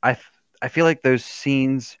 I I feel like those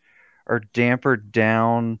scenes are dampered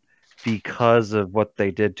down because of what they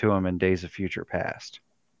did to him in Days of Future Past.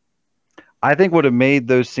 I think would have made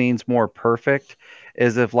those scenes more perfect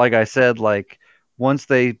is if, like I said, like once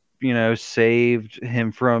they, saved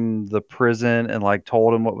him from the prison and like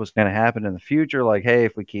told him what was going to happen in the future, like, hey,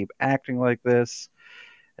 if we keep acting like this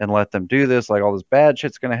and let them do this, like all this bad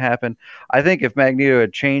shit's going to happen. I think if Magneto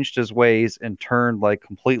had changed his ways and turned like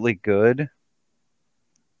completely good,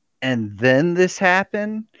 and then this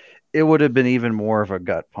happened, it would have been even more of a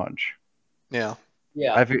gut punch. Yeah.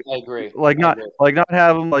 Yeah, I feel I agree. like I agree. not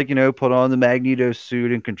have him like put on the Magneto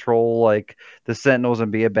suit and control like the Sentinels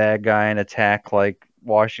and be a bad guy and attack like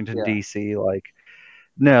Washington Yeah. D.C. Like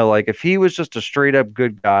no, like if he was just a straight up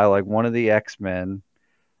good guy like one of the X-Men,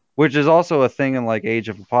 which is also a thing in like Age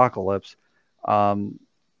of Apocalypse, um,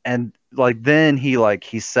 and like then he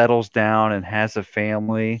settles down and has a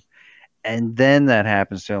family, and then that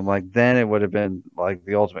happens to him, like then it would have been like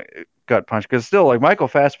the ultimate gut punch. Because still, like Michael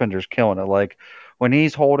Fassbender's killing it. Like when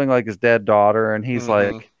he's holding like his dead daughter, and Hmm.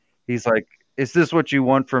 he's like, "Is this what you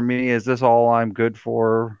want from me? Is this all I'm good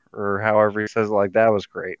for?" Or however he says it, like that was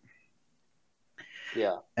great.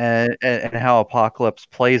 Yeah. And how Apocalypse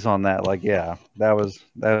plays on that, like yeah, that was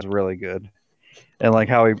really good. And like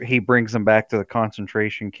how he brings him back to the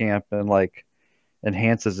concentration camp and like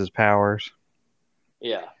enhances his powers.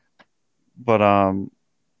 Yeah. But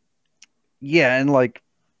yeah, and like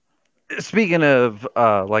speaking of,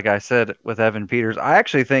 like I said with Evan Peters, I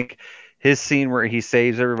actually think his scene where he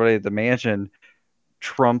saves everybody at the mansion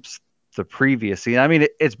trumps the previous scene. I mean,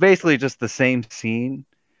 it's basically just the same scene,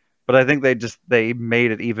 but I think they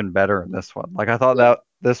made it even better in this one. Like I thought Yeah. that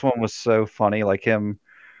this one was so funny, like him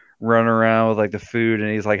running around with like the food,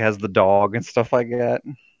 and he's like has the dog and stuff like that.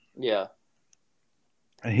 Yeah.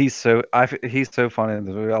 And he's so funny in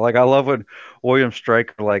this movie. Like I love when William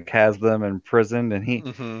Stryker like has them in prison, and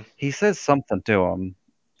Mm-hmm. he says something to him,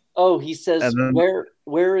 Oh, he says, and then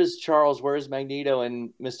where is Charles? Where is Magneto?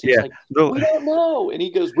 And Mystique's yeah, like, we don't know. And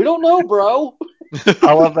he goes, we don't know, bro.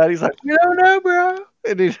 I love that. He's like, you don't know, bro.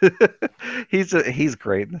 And he's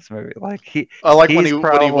great in this movie. Like I like he's when he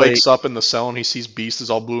probably wakes up in the cell and he sees Beast is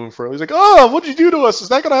all blue and frail. He's like, "Oh, what'd you do to us? Is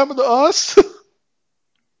that gonna happen to us?"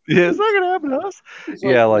 yeah, it's not gonna happen to us. He's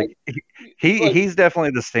Yeah, like, like he's like, he's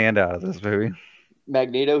definitely the standout of this movie.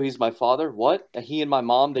 Magneto, he's my father. What? He and my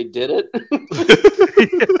mom, they did it?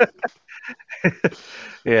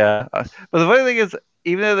 Yeah, but the funny thing is,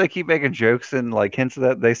 even though they keep making jokes and like hints of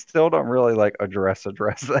that, they still don't really like address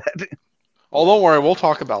that. Oh, don't worry, we'll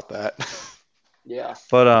talk about that. Yeah.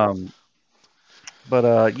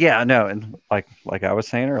 But yeah, no, and like I was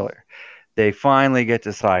saying earlier, they finally get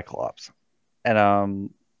to Cyclops, and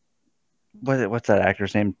what's that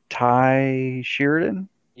actor's name? Ty Sheridan.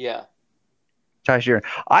 Yeah. Ty Sheridan.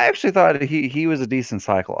 I actually thought he was a decent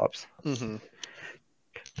Cyclops. Mm-hmm.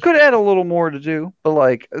 Could have had a little more to do, but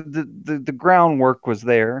like the groundwork was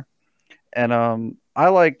there, and I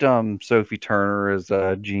liked Sophie Turner as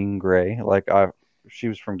Jean Grey. She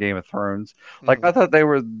was from Game of Thrones. Like Mm-hmm. I thought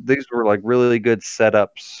these were like really good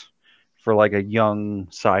setups for like a young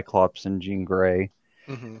Cyclops and Jean Grey.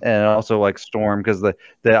 Mm-hmm. And also like Storm, because the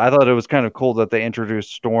I thought it was kind of cool that they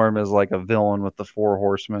introduced Storm as like a villain with the Four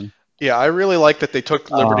Horsemen. Yeah, I really like that they took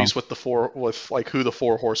Um, liberties with like who the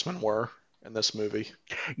four horsemen were in this movie.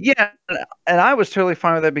 yeah, and I was totally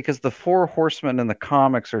fine with that because the Four Horsemen in the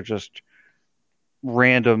comics are just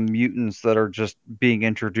random mutants that are just being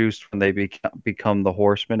introduced when they become the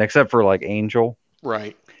Horsemen, except for like Angel.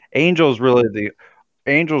 Right. Angel's really the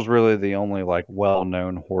Angel's really the only like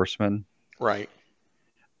well-known Horseman. Right.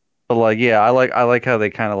 But like, yeah, I like how they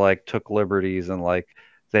kind of like took liberties and like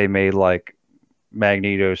they made like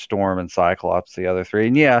Magneto, Storm, and Cyclops the other three.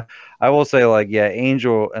 And yeah, I will say like, yeah,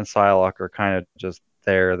 Angel and Psylocke are kind of just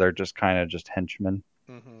there. They're just kind of just henchmen,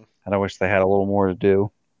 Mm-hmm. and I wish they had a little more to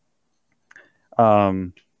do.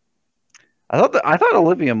 Um, I thought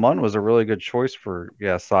Olivia Munn was a really good choice for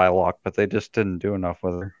Psylocke, but they just didn't do enough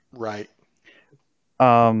with her. Right.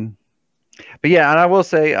 Um, but yeah, and I will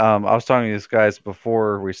say, I was talking to these guys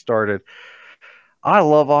before we started. I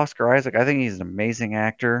love Oscar Isaac. I think he's an amazing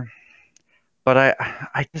actor. But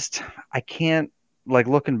I can't, like,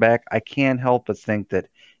 looking back, I can't help but think that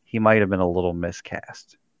he might have been a little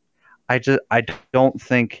miscast. I don't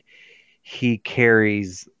think he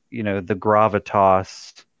carries, the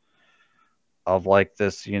gravitas of like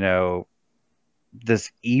this,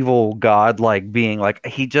 this evil god like being. Like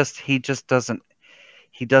he just doesn't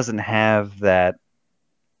have that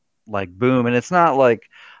like boom. And it's not like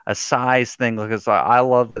a size thing, because I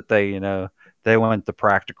love that they went the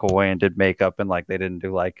practical way and did makeup, and like they didn't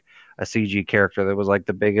do like a CG character that was like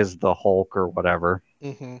the big as the Hulk or whatever.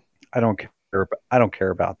 Mm-hmm. I don't care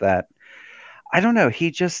about that. I don't know.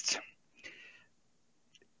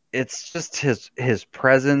 It's just his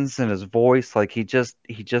presence and his voice. Like he just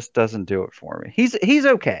doesn't do it for me. He's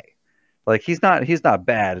okay. Like he's not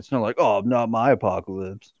bad. It's not like, oh, not my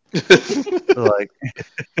apocalypse. Like,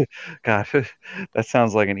 God, that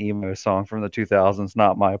sounds like an emo song from the 2000s.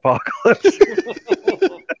 Not my apocalypse.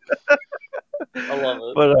 I love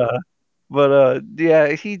it. But yeah,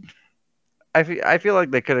 I feel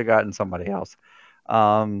like they could have gotten somebody else.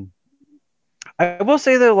 Um, I will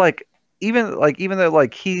say though, even though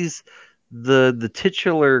like he's the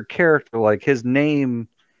titular character, like his name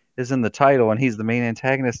is in the title and he's the main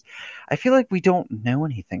antagonist, I feel like we don't know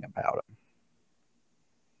anything about him.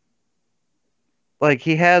 Like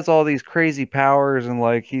he has all these crazy powers and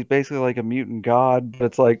like he's basically like a mutant god, but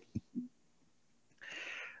it's like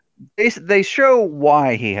they show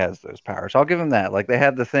why he has those powers. I'll give him that. Like they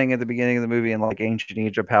had the thing at the beginning of the movie in like ancient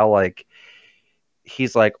Egypt, how like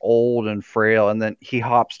he's like old and frail, and then he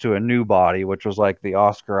hops to a new body, which was like the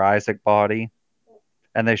Oscar Isaac body,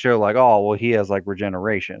 and they show like, oh well, he has like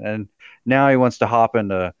regeneration, and now he wants to hop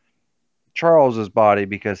into Charles's body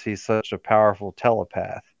because he's such a powerful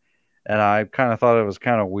telepath. And I kind of thought it was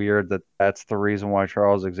kind of weird that that's the reason why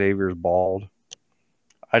Charles Xavier's bald.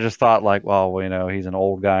 I just thought like, well, he's an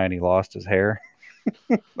old guy and he lost his hair.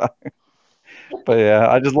 But yeah,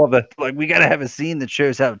 I just love that. Like, we gotta have a scene that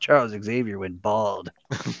shows how Charles Xavier went bald.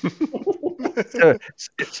 So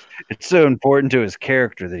it's so important to his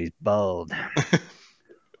character that he's bald.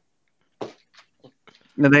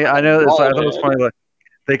 And I know this. I thought it was Wallet. funny. Like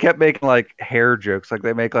they kept making like hair jokes. Like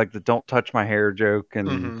they make like the "Don't touch my hair" joke and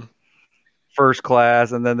Mm-hmm. First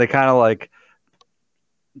Class, and then they kind of like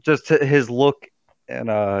just his look in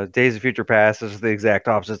Days of Future Past is the exact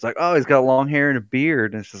opposite. It's like, oh, he's got long hair and a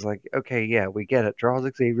beard, and it's just like, okay, yeah, we get it. Charles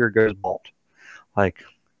Xavier goes bald. Like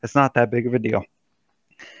it's not that big of a deal.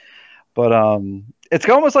 But it's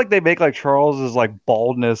almost like they make like Charles's like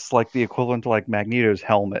baldness like the equivalent to like Magneto's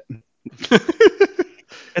helmet.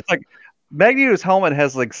 It's like Magneto's helmet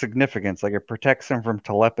has like significance, like it protects him from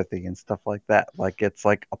telepathy and stuff like that. Like it's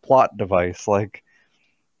like a plot device. Like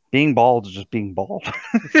being bald is just being bald.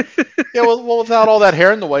 Yeah, well, without all that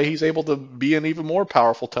hair in the way, he's able to be an even more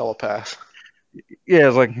powerful telepath. Yeah,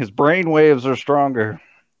 it's like his brain waves are stronger.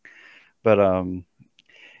 But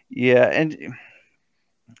yeah, and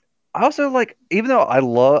I also like, even though I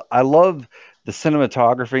love the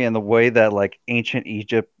cinematography and the way that like ancient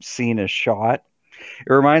Egypt scene is shot.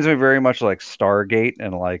 It reminds me very much like Stargate,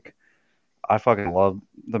 and like I fucking love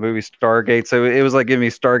the movie Stargate. So it was like giving me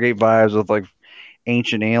Stargate vibes with like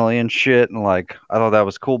ancient alien shit, and like I thought that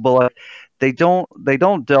was cool. But like they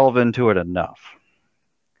don't delve into it enough.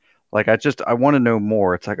 Like I want to know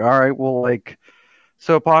more. It's like, all right, well, like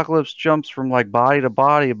so Apocalypse jumps from like body to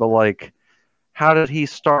body, but like how did he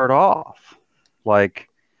start off? Like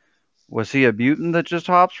was he a mutant that just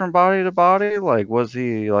hops from body to body? Like was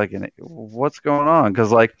he like what's going on?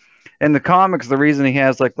 Because like in the comics, the reason he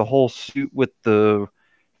has like the whole suit with the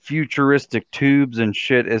futuristic tubes and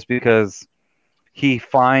shit is because he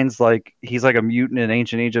finds like he's like a mutant in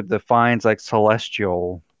ancient Egypt that finds like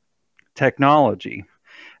celestial technology.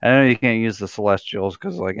 I know you can't use the celestials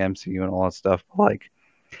because like MCU and all that stuff, but like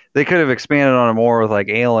they could have expanded on it more with like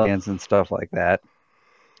aliens and stuff like that.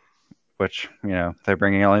 Which they're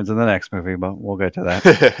bringing aliens in the next movie, but we'll get to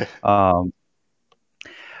that. Um,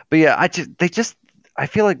 but yeah, I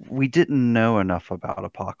feel like we didn't know enough about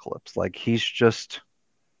Apocalypse. Like he's just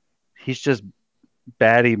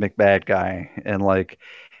baddie McBad guy, and like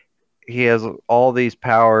he has all these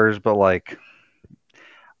powers, but like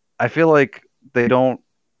I feel like they don't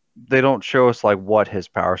show us like what his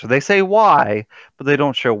power. So they say why, but they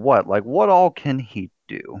don't show what. Like what all can he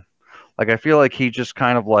do? Like I feel like he just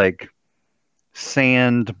kind of like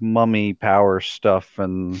sand mummy power stuff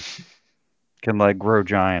and can like grow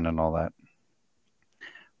giant and all that.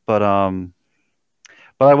 But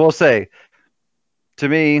I will say to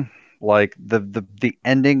me like the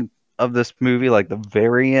ending of this movie, like the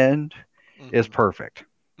very end is Mm-hmm. perfect.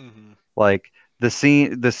 Mm-hmm. Like the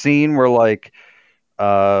scene where like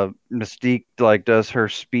Mystique like does her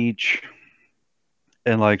speech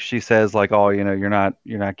and like she says like, oh, you're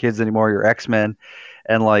not kids anymore, you're X-Men,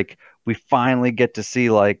 and like we finally get to see,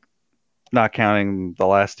 like, not counting the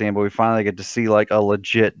last stand, but we finally get to see like a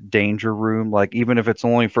legit danger room, like even if it's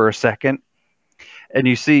only for a second. And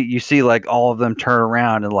you see like all of them turn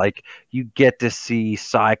around, and like you get to see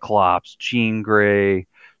Cyclops, Jean Grey,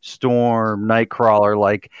 Storm, Nightcrawler,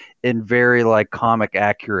 like in very like comic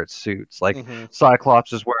accurate suits. Like Mm-hmm.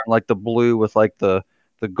 Cyclops is wearing like the blue with like the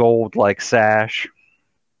gold like sash,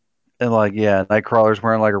 and like yeah, Nightcrawler's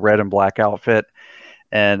wearing like a red and black outfit,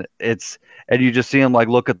 and you just see him like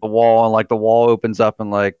look at the wall, and like the wall opens up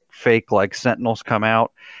and like fake like sentinels come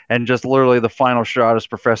out, and just literally the final shot is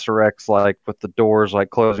Professor X like with the doors like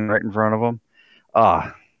closing right in front of him.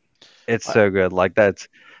 Ah, it's I, so good. Like that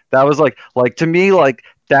was like to me, like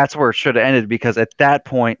that's where it should have ended, because at that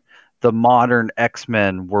point the modern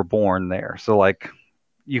X-Men were born there. So like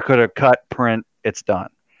you could have cut, print, it's done.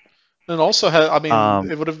 and also had, I mean, Um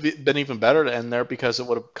it would have been even better to end there because it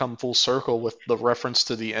would have come full circle with the reference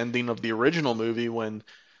to the ending of the original movie when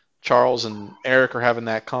Charles and Eric are having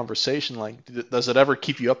that conversation. Like, does it ever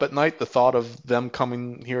keep you up at night, the thought of them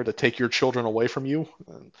coming here to take your children away from you?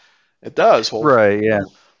 And it does. Well, right, yeah.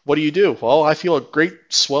 what do you do? Well, I feel a great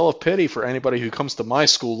swell of pity for anybody who comes to my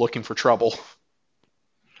school looking for trouble.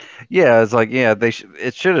 Yeah, it's like yeah,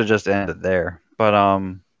 it should have just ended there. But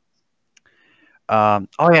oh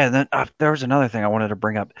yeah, and then there was another thing I wanted to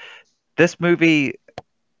bring up. This movie,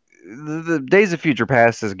 the Days of Future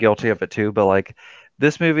Past is guilty of it too, but like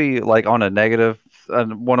this movie, like on a negative,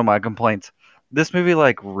 one of my complaints, this movie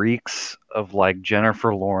like reeks of like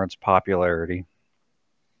Jennifer Lawrence popularity.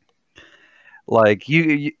 Like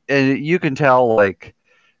you can tell, like,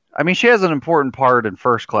 I mean, she has an important part in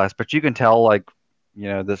First Class, but you can tell like,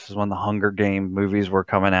 this is when the Hunger Game movies were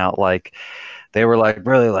coming out. Like they were like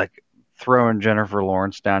really like throwing Jennifer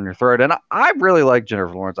Lawrence down your throat, and I really like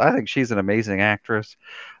Jennifer Lawrence. I think she's an amazing actress,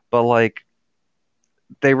 but like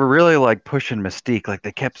they were really like pushing Mystique. Like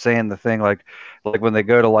they kept saying the thing like when they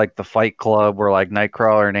go to like the Fight Club where like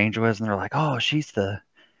Nightcrawler and Angel is, and they're like, oh, she's the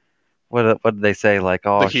what did they say? Like, The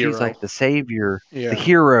oh, she's hero. like the savior, the Yeah.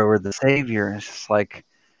 hero or the savior. And it's just like,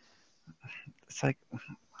 it's like,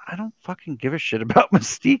 I don't fucking give a shit about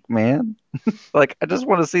Mystique, man. Like, I just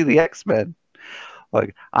want to see the X-Men.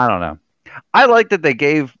 Like, I don't know. I like that they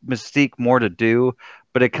gave Mystique more to do,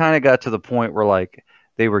 but it kind of got to the point where like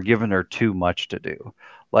they were giving her too much to do.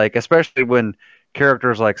 Like, especially when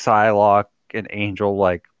characters like Psylocke and Angel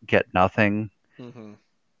like get nothing, Mm-hmm.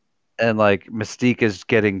 and like Mystique is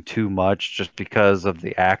getting too much just because of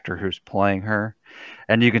the actor who's playing her.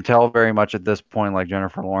 And you can tell very much at this point, like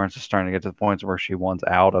Jennifer Lawrence is starting to get to the point where she wants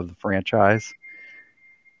out of the franchise.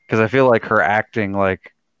 Because I feel like her acting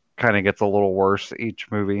like kind of gets a little worse each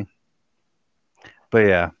movie. But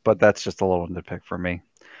yeah, but that's just a little nitpick for me.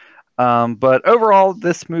 But overall,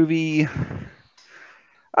 this movie,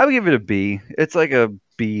 I would give it a B. It's like a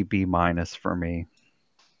B minus for me.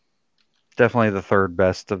 Definitely the third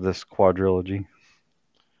best of this quadrilogy.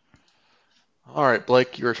 All right,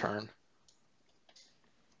 Blake, your turn.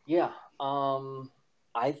 Yeah.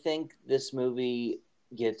 I think this movie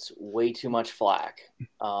gets way too much flack.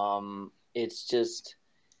 It's just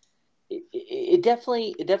it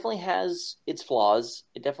definitely has its flaws.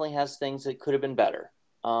 It definitely has things that could have been better.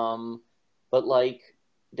 But like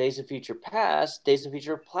Days of Future Past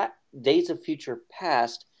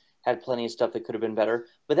had plenty of stuff that could have been better.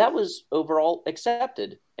 But that was overall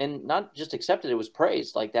accepted, and not just accepted; it was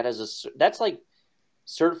praised. Like that's like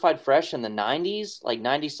certified fresh in the 90s, like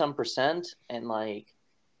 90 some percent, and like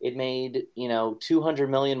it made 200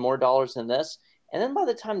 million more dollars than this. And then by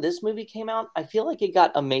the time this movie came out, I feel like it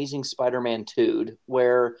got Amazing Spider-Man 2'd,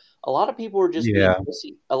 where a lot of people were just being Yeah.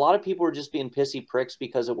 pissy. A lot of people were just being pissy pricks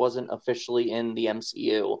because it wasn't officially in the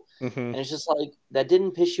MCU. Mm-hmm. And it's just like, that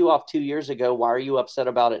didn't piss you off 2 years ago. Why are you upset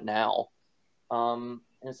about it now? And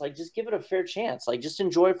it's like, just give it a fair chance. Like, just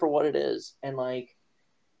enjoy it for what it is. And like,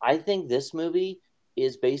 I think this movie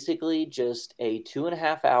is basically just a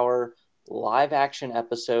 2.5 hour live action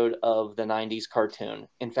episode of the 90s cartoon.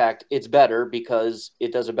 In fact, it's better because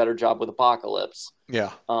it does a better job with Apocalypse.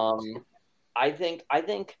 Yeah. I think, I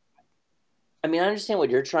mean, I understand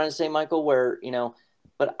what you're trying to say, Michael, where,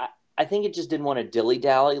 but I think it just didn't want to dilly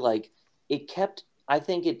dally. Like, I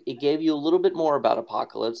think it gave you a little bit more about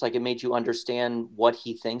Apocalypse. Like, it made you understand what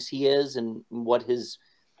he thinks he is and what his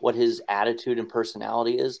attitude and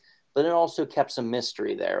personality is, but it also kept some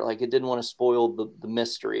mystery there. Like, it didn't want to spoil the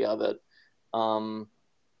mystery of it.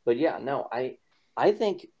 But yeah, no, I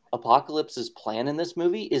think Apocalypse's plan in this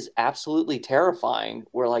movie is absolutely terrifying,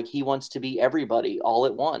 where like he wants to be everybody all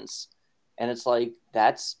at once. And it's like,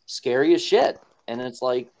 that's scary as shit. And it's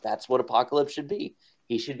like, that's what Apocalypse should be.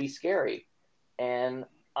 He should be scary. And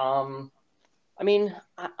I mean,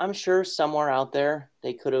 I'm sure somewhere out there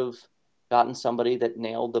they could have gotten somebody that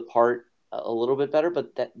nailed the part a little bit better,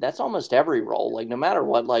 but that's almost every role. Like, no matter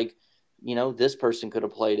what, like, this person could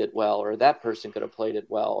have played it well, or that person could have played it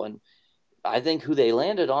well. And I think who they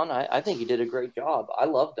landed on, I think he did a great job. I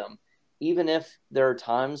loved him. Even if there are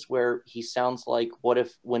times where he sounds like, what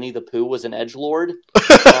if Winnie the Pooh was an edgelord?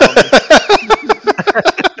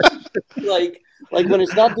 Like when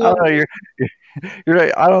it's not I doing. don't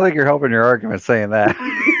know, I don't think you're helping your argument saying that.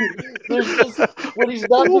 There's just when he's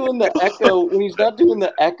not doing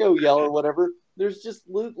the echo yell or whatever. There's just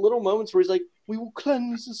little moments where he's like, "We will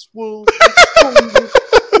cleanse this world."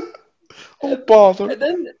 Oh, bother. And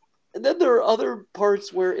then there are other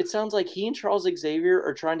parts where it sounds like he and Charles Xavier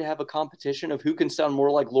are trying to have a competition of who can sound more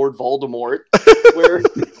like Lord Voldemort. Where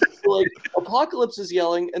like Apocalypse is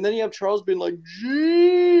yelling, and then you have Charles being like,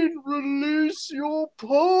 "Jean, release your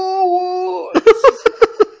power."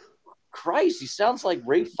 Christ, he sounds like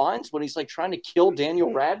Ray Fiennes when he's like trying to kill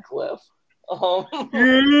Daniel Radcliffe.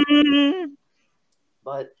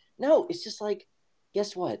 But no, it's just like,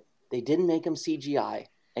 guess what? They didn't make him CGI.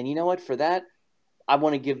 And you know what? For that, I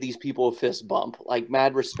want to give these people a fist bump. Like,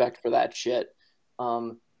 mad respect for that shit.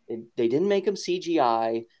 They didn't make him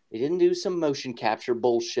CGI. They didn't do some motion capture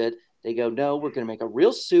bullshit. They go, no, we're going to make a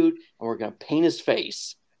real suit and we're going to paint his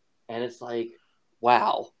face. And it's like,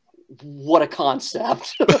 wow, what a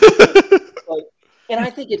concept. And I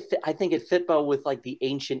think it fit well with like the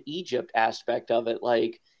ancient Egypt aspect of it.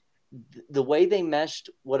 Like, the way they meshed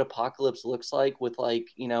what Apocalypse looks like with like,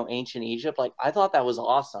 ancient Egypt, like I thought that was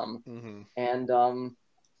awesome. Mm-hmm. And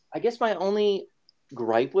I guess my only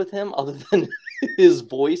gripe with him, other than his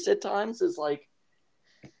voice at times, is like,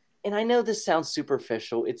 and I know this sounds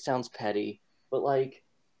superficial, it sounds petty, but like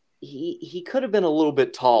he could have been a little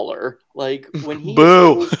bit taller. Like when he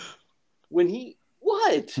Boo.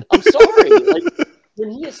 What? I'm sorry. Like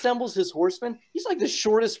when he assembles his horsemen, he's like the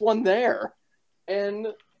shortest one there. And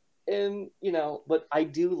And, but I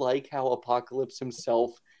do like how Apocalypse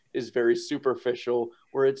himself is very superficial,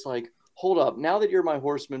 where it's like, hold up, now that you're my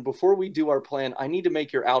horseman, before we do our plan, I need to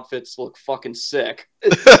make your outfits look fucking sick.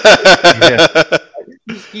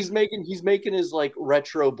 He's making his like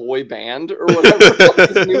retro boy band or whatever, like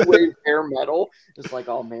his new wave hair metal. It's like,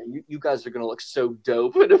 oh man, you guys are gonna look so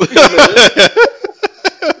dope in a few minutes.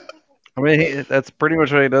 I mean, that's pretty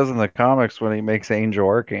much what he does in the comics when he makes Angel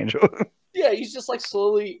Archangel. Yeah, he's just like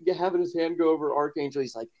slowly having his hand go over Archangel.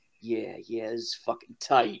 He's like, yeah, it's fucking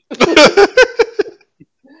tight.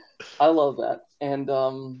 I love that. And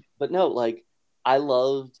but no, like I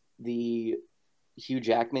loved the Hugh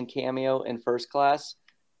Jackman cameo in First Class.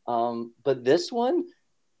 But this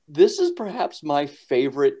is perhaps my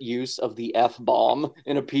favorite use of the F-bomb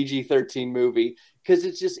in a PG-13 movie, because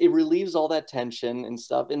it relieves all that tension and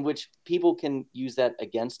stuff, in which people can use that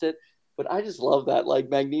against it. But I just love that. Like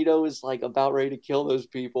Magneto is like about ready to kill those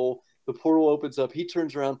people. The portal opens up. He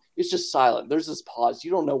turns around. It's just silent. There's this pause.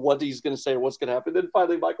 You don't know what he's going to say or what's going to happen. Then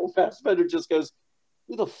finally, Michael Fassbender just goes,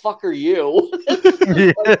 "Who the fuck are you?"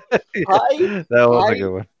 Like, that was a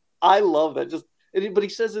good one. I love that. But he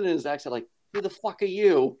says it in his accent, like, "Who the fuck are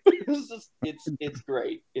you?" It's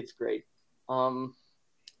great. It's great.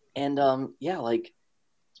 Yeah, like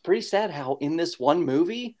it's pretty sad how in this one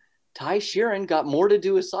movie, Ty Sheeran got more to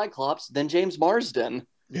do with Cyclops than James Marsden.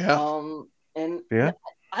 Yeah. And Yeah.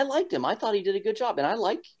 I liked him. I thought he did a good job, and I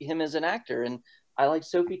like him as an actor. And I like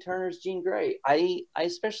Sophie Turner's Jean Grey. I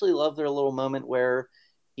especially love their little moment where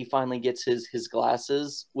he finally gets his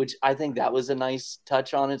glasses, which I think that was a nice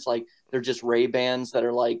touch on. It's like they're just Ray-Bans that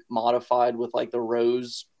are like modified with like the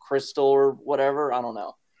rose crystal or whatever. I don't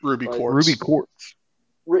know. Ruby Ruby quartz.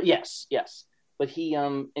 Yes. But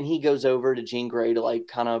he goes over to Jean Grey to like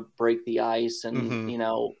kind of break the ice, and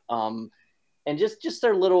and just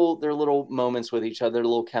their little moments with each other, their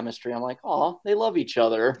little chemistry. I'm like, oh, they love each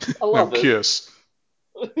other. I love it. Kiss.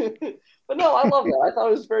 But no, I love that. I thought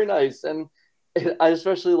it was very nice, and I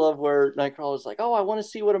especially love where Nightcrawler's like, oh, I want to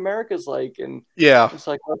see what America's like, and it's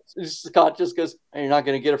like Scott just goes, hey, you're not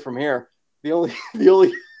going to get it from here. The only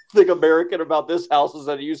thing American about this house is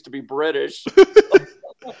that it used to be British.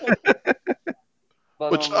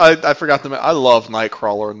 But, which I forgot to mention. I love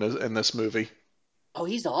Nightcrawler in this movie. Oh,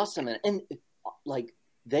 he's awesome, and like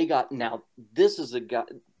they got, now this is a guy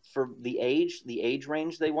for the age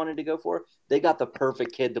range they wanted to go for. They got the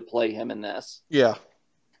perfect kid to play him in this. Yeah.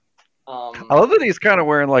 I love that he's kind of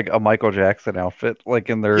wearing like a Michael Jackson outfit, like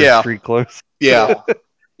in their street clothes. Yeah.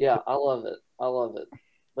 Yeah, I love it.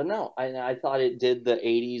 But no, I thought it did the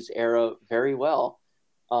 80s era very well.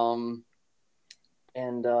 But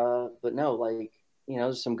no, like,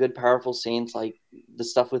 some good powerful scenes, like the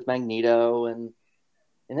stuff with Magneto, and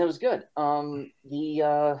it was good.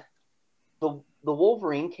 The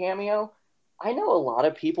Wolverine cameo, I know a lot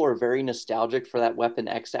of people are very nostalgic for that Weapon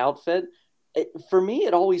X outfit. For me,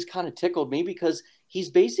 it always kind of tickled me, because he's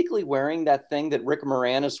basically wearing that thing that Rick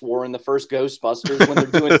Moranis wore in the first Ghostbusters when they're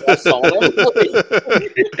doing tests on him.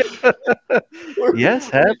 Yes,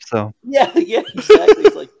 have some. Yeah, exactly.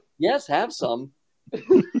 It's like, yes, have some.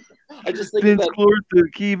 I just think Vince of that. The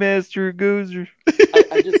Keymaster Gozer.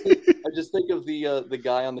 I just think of the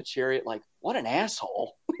guy on the chariot, like, what an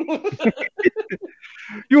asshole.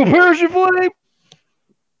 You perish in flame.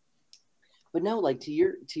 But no, like to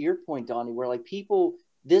your point, Donnie, where like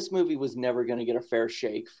this movie was never going to get a fair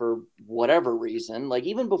shake for whatever reason. Like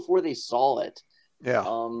even before they saw it, Yeah.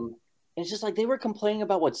 it's just like they were complaining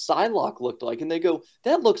about what Psylocke looked like, and they go,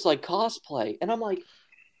 "That looks like cosplay," and I'm like,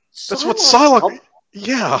 "That's what Psylocke."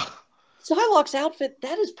 Yeah. Psylocke's outfit,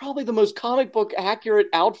 that is probably the most comic book accurate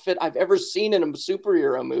outfit I've ever seen in a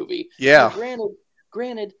superhero movie. Yeah. Now,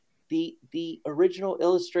 granted, the original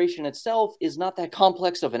illustration itself is not that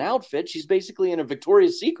complex of an outfit. She's basically in a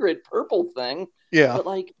Victoria's Secret purple thing. Yeah. But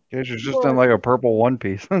like, yeah, she's just in like a purple one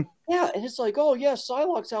piece. Yeah, and it's like, oh yeah,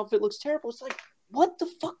 Psylocke's outfit looks terrible. It's like, what the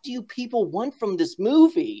fuck do you people want from this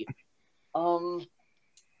movie? But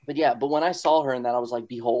when I saw her in that, I was like,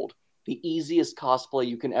 behold, the easiest cosplay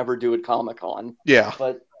you can ever do at Comic-Con. Yeah.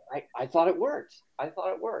 But I thought it worked.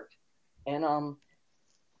 And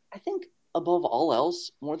I think above all else,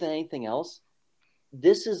 more than anything else,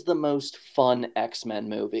 this is the most fun X-Men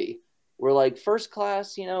movie. Where like First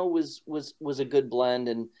Class, was a good blend,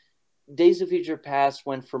 and Days of Future Past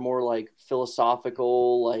went for more like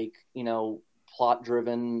philosophical, like,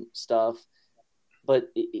 plot-driven stuff. But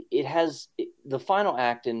it has the final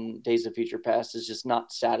act in Days of Future Past is just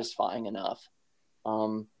not satisfying enough.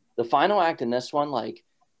 The final act in this one, like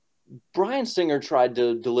Bryan Singer tried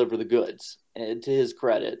to deliver the goods, to his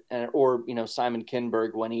credit, or Simon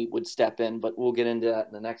Kinberg when he would step in. But we'll get into that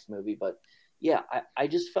in the next movie. But yeah, I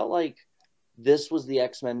just felt like this was the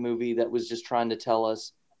X-Men movie that was just trying to tell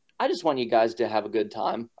us, I just want you guys to have a good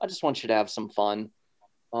time. I just want you to have some fun.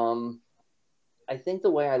 I think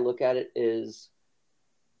the way I look at it is,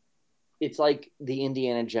 it's like the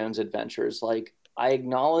Indiana Jones adventures. Like, I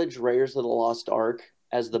acknowledge Raiders of the Lost Ark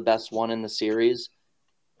as the best one in the series,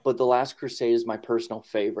 but The Last Crusade is my personal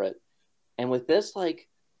favorite. And with this, like,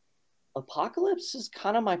 Apocalypse is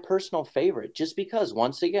kind of my personal favorite, just because,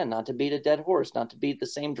 once again, not to beat a dead horse, not to beat the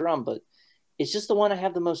same drum, but it's just the one I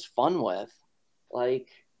have the most fun with. Like,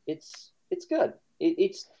 it's good.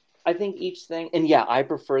 It's I think each thing, and yeah, I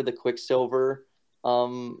prefer the Quicksilver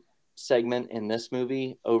segment in this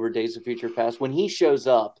movie over Days of Future Past when he shows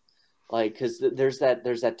up, like, because there's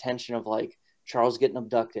that tension of like Charles getting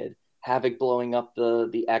abducted, Havoc blowing up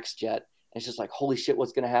the X jet, and it's just like, holy shit,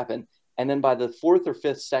 what's gonna happen? And then by the fourth or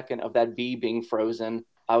fifth second of that bee being frozen,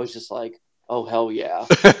 I was just like, oh hell yeah!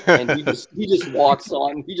 And he just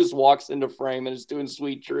walks into frame and is doing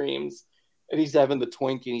Sweet Dreams, and he's having the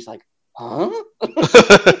Twinkie, and he's like, huh?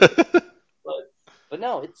 but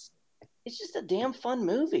no, it's just a damn fun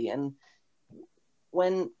movie. And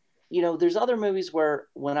when there's other movies where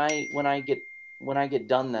when I get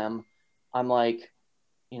done them, I'm like,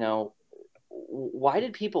 why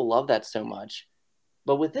did people love that so much?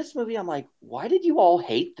 But with this movie, I'm like, why did you all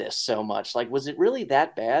hate this so much? Like, was it really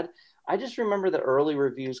that bad? I just remember the early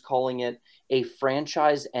reviews calling it a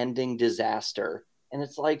franchise-ending disaster. And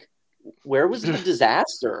it's like, where was the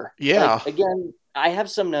disaster? Yeah. Like, again, I have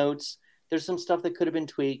some notes. There's some stuff that could have been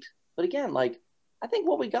tweaked. But again, like, I think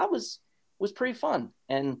what we got was pretty fun.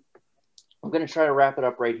 And I'm going to try to wrap it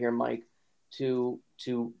up right here, Mike, to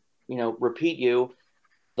repeat you.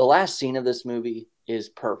 The last scene of this movie is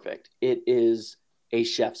perfect. It is a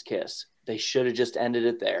chef's kiss. They should have just ended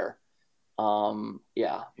it there.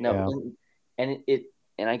 Yeah. And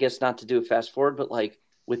I guess, not to do a fast forward, but like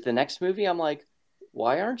with the next movie, I'm like,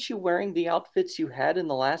 why aren't you wearing the outfits you had in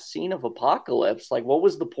the last scene of Apocalypse? Like, what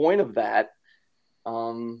was the point of that?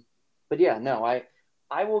 But yeah, no,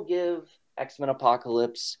 I will give X-Men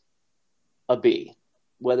Apocalypse a B.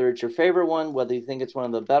 Whether it's your favorite one, whether you think it's one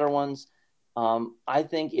of the better ones, I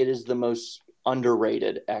think it is the most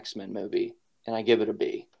underrated X-Men movie, and I give it a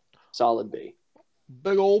B. Solid B.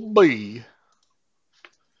 Big old B.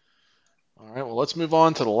 All right, well, let's move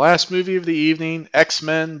on to the last movie of the evening,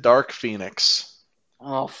 X-Men Dark Phoenix.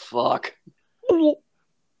 Oh, fuck.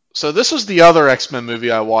 So this was the other X-Men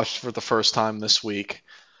movie I watched for the first time this week.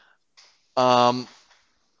 And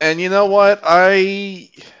you know what? I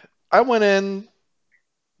went in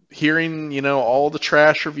hearing, all the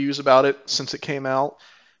trash reviews about it since it came out,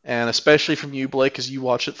 and especially from you, Blake, because you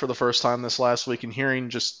watched it for the first time this last week, and hearing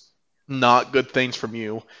just not good things from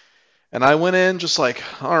you. And I went in just like,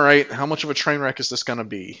 all right, how much of a train wreck is this going to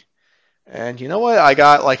be? And you know what? I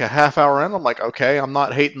got like a half hour in. I'm like, okay, I'm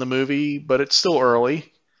not hating the movie, but it's still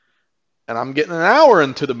early. And I'm getting an hour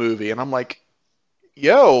into the movie, and I'm like,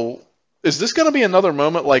 yo, is this going to be another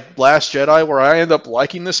moment like Last Jedi where I end up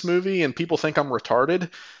liking this movie and people think I'm retarded?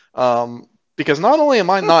 Because not only am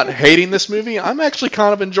I not hating this movie, I'm actually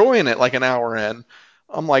kind of enjoying it like an hour in.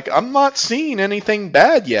 I'm like, I'm not seeing anything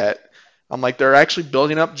bad yet. I'm like, they're actually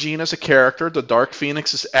building up Jean as a character. The Dark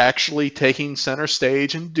Phoenix is actually taking center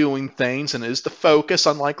stage and doing things and is the focus,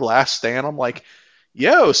 unlike Last Stand. I'm like,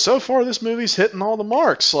 yo, so far this movie's hitting all the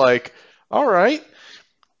marks. Like, all right.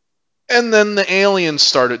 And then the aliens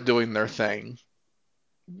started doing their thing.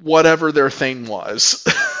 Whatever their thing was.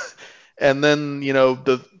 And then,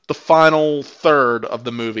 the final third of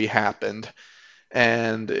the movie happened.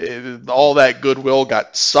 And all that goodwill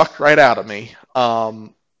got sucked right out of me.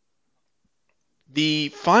 The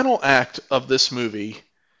final act of this movie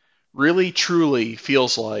really, truly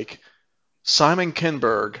feels like Simon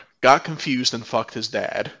Kinberg got confused and fucked his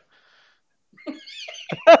dad.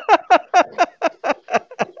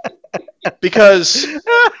 Because,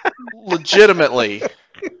 legitimately...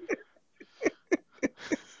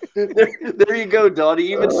 There you go,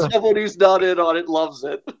 Donnie. Even someone who's not in on it loves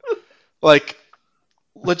it. Like,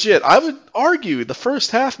 legit, I would argue the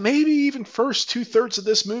first half, maybe even first 2/3 of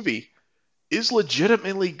this movie, is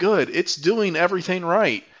legitimately good. It's doing everything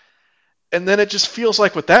right. And then it just feels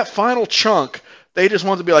like with that final chunk, they just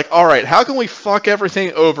want to be like, all right, how can we fuck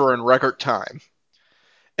everything over in record time?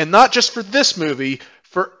 And not just for this movie,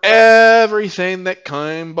 for everything that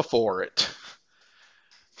came before it.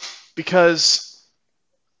 Because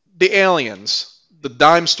the aliens, the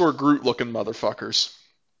dime store Groot looking motherfuckers,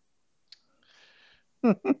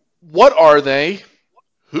 what are they?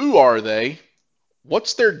 Who are they?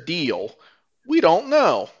 What's their deal? We don't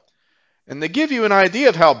know. And they give you an idea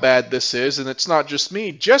of how bad this is, and it's not just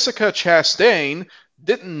me. Jessica Chastain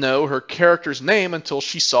didn't know her character's name until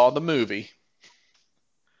she saw the movie.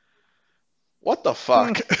 What the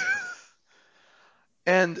fuck?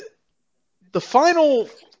 And the final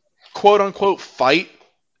quote-unquote fight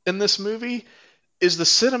in this movie is the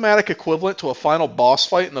cinematic equivalent to a final boss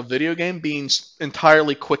fight in a video game being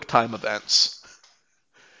entirely quick time events.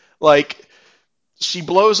 Like, she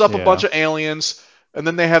blows up a bunch of aliens, and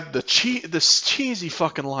then they have this cheesy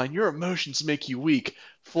fucking line, your emotions make you weak,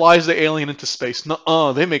 flies the alien into space.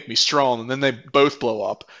 Nuh-uh, they make me strong, and then they both blow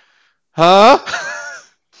up. Huh?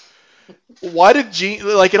 Why did Gene,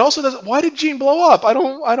 like, it also doesn't, why did Gene blow up? I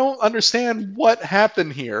don't understand what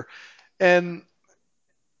happened here. And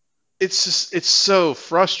it's just, it's so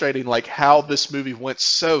frustrating, like, how this movie went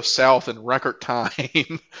so south in record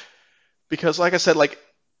time. Because, like I said, like,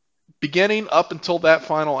 beginning up until that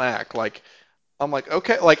final act, like, I'm like,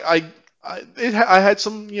 okay, like, I had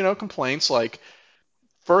some, complaints. Like,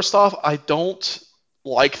 first off, I don't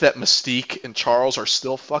like that Mystique and Charles are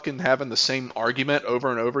still fucking having the same argument over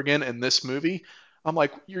and over again in this movie. I'm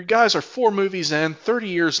like, you guys are 4 movies in, 30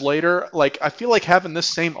 years later. Like, I feel like having this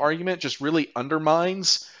same argument just really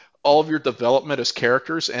undermines all of your development as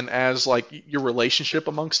characters and as, like, your relationship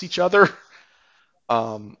amongst each other.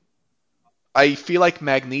 I feel like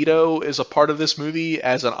Magneto is a part of this movie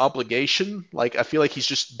as an obligation. Like, I feel like he's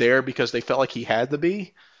just there because they felt like he had to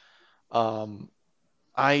be.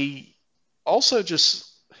 I also just,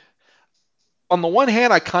 on the one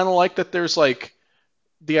hand, I kind of like that there's, like,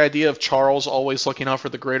 the idea of Charles always looking out for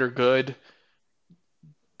the greater good,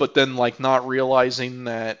 but then, like, not realizing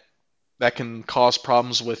that can cause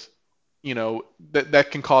problems with,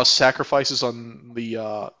 that can cause sacrifices on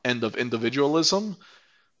the end of individualism.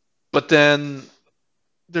 But then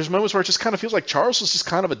there's moments where it just kind of feels like Charles was just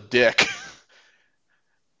kind of a dick.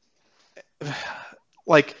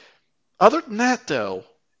 Like, other than that, though,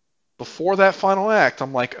 before that final act,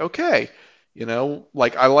 I'm like, okay,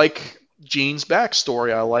 like, I like Jean's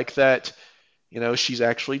backstory. I like that, she's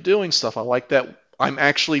actually doing stuff. I like that I'm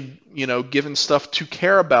actually, given stuff to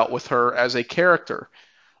care about with her as a character.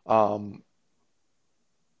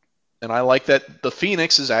 And I like that the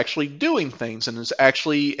Phoenix is actually doing things and is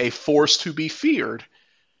actually a force to be feared.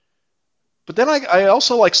 But then I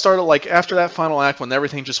also, like, started, like, after that final act when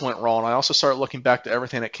everything just went wrong, I also started looking back to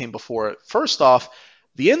everything that came before it. First off,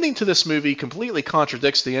 the ending to this movie completely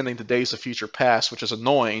contradicts the ending to Days of Future Past, which is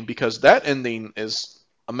annoying because that ending is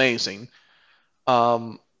amazing.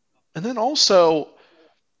 And then also,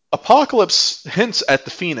 Apocalypse hints at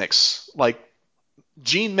the Phoenix. Like,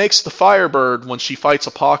 Jean makes the Firebird when she fights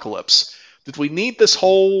Apocalypse. Did we need this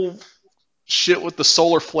whole shit with the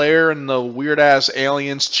solar flare and the weird-ass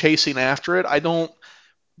aliens chasing after it?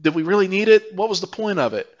 Did we really need it? What was the point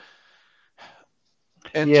of it?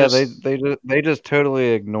 And yeah, they just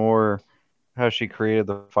totally ignore how she created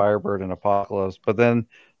the Firebird in Apocalypse. But then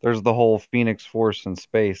there's the whole Phoenix Force in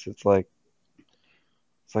space. It's like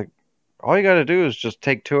all you got to do is just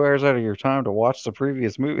take 2 hours out of your time to watch the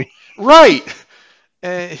previous movie. Right.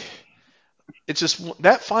 It's just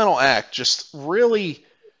that final act just really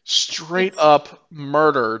straight up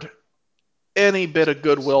murdered any bit of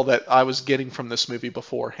goodwill that I was getting from this movie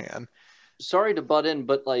beforehand. Sorry to butt in,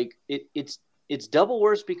 but, like, it's double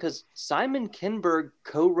worse because Simon Kinberg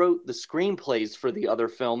co-wrote the screenplays for the other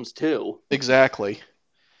films too. Exactly.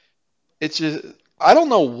 It's just, I don't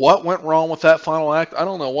know what went wrong with that final act. I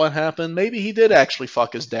don't know what happened. Maybe he did actually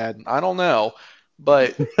fuck his dad. I don't know.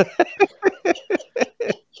 But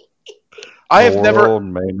I have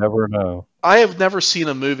may never know. I have never seen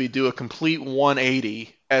a movie do a complete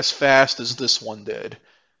 180 as fast as this one did.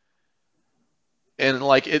 And,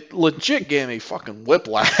 like, it legit gave me fucking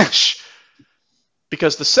whiplash.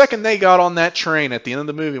 Because the second they got on that train at the end of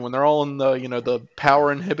the movie, when they're all in the, the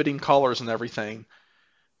power inhibiting colors and everything,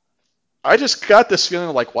 I just got this feeling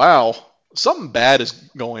of, like, wow, something bad is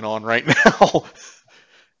going on right now.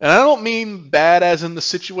 And I don't mean bad as in the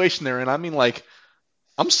situation they're in. I mean, like,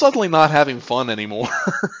 I'm suddenly not having fun anymore.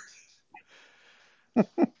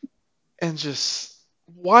 And just,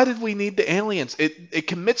 why did we need the aliens? It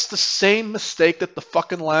commits the same mistake that the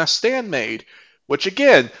fucking Last Stand made. Which,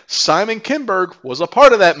 again, Simon Kinberg was a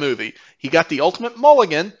part of that movie. He got the ultimate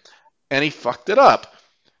mulligan, and he fucked it up.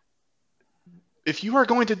 If you are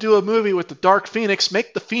going to do a movie with the Dark Phoenix,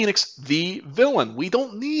 make the Phoenix the villain. We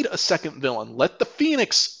don't need a second villain. Let the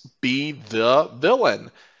Phoenix be the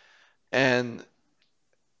villain. And,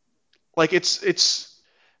 like, it's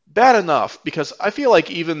bad enough, because I feel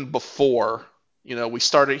like even before we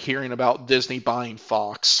started hearing about Disney buying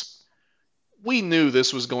Fox. We knew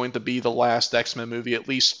this was going to be the last X-Men movie, at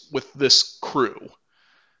least with this crew.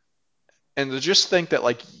 And to just think that,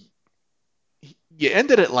 like, you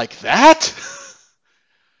ended it like that?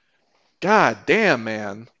 God damn,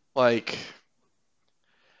 man. Like,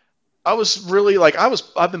 I was really, like,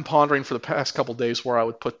 I've been pondering for the past couple days where I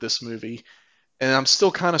would put this movie, and I'm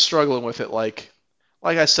still kind of struggling with it. Like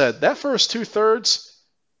I said, that first two-thirds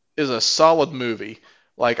is a solid movie.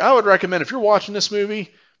 Like, I would recommend if you're watching this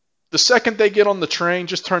movie, the second they get on the train,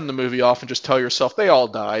 just turn the movie off and just tell yourself they all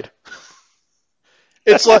died.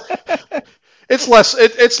 It's like it's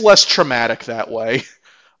less traumatic that way.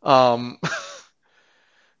 Um,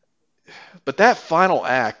 but that final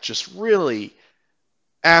act just really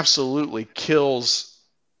absolutely kills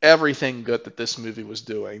everything good that this movie was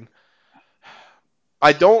doing.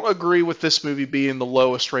 I don't agree with this movie being the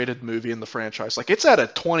lowest rated movie in the franchise. Like, it's at a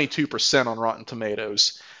 22% on Rotten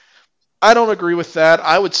Tomatoes. I don't agree with that.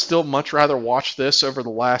 I would still much rather watch this over The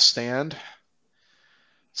Last Stand.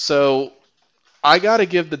 So I got to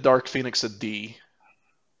give the Dark Phoenix a D.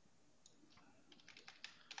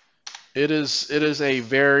 It is a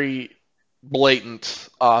very blatant,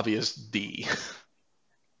 obvious D.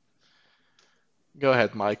 Go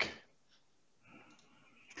ahead, Mike.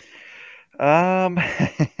 Um,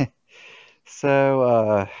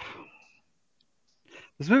 so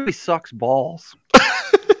this movie sucks balls.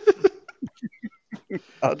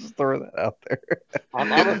 I'll just throw that out there.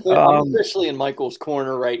 I'm officially in Michael's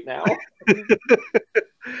corner right now.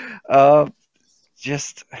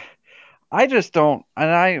 Just I just don't,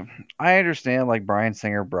 and I understand like Bryan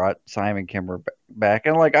Singer brought Simon Kimber back,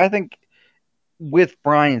 and like I think with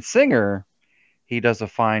Bryan Singer, he does a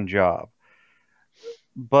fine job.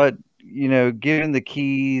 But giving the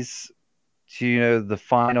keys to the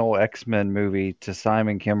final X-Men movie to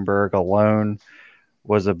Simon Kinberg alone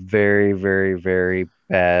was a very, very, very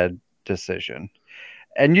bad decision.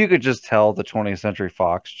 And you could just tell the 20th Century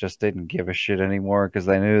Fox just didn't give a shit anymore because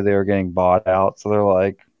they knew they were getting bought out. So they're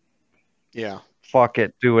like, yeah, fuck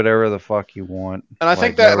it, do whatever the fuck you want. And I like,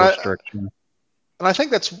 think that, no restriction. And I think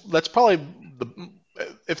that's probably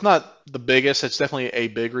if not the biggest, it's definitely a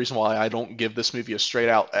big reason why I don't give this movie a straight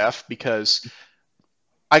out F, because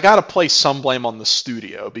I gotta place some blame on the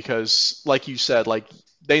studio, because like you said, like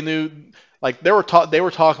they knew, like they were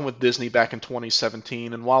talking with Disney back in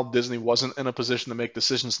 2017, and while Disney wasn't in a position to make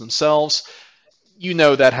decisions themselves,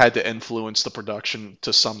 that had to influence the production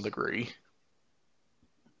to some degree.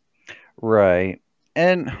 Right.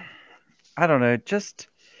 And I don't know, just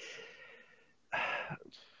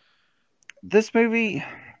this movie,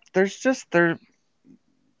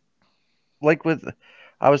 like with,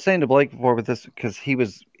 I was saying to Blake before with this, because he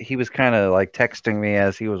was kind of like texting me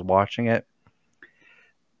as he was watching it.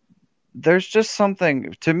 There's just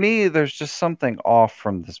something off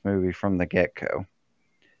from this movie from the get-go.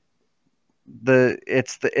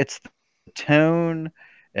 It's the tone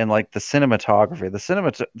and like the cinematography.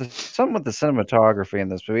 Something with the cinematography in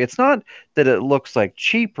this movie. It's not that it looks like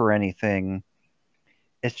cheap or anything.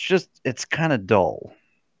 It's just it's kind of dull.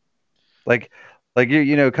 Like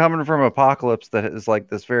coming from Apocalypse, that is like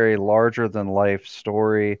this very larger than life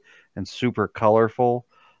story and super colorful.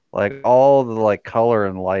 Like all the like color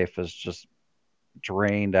and life is just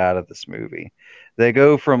drained out of this movie. They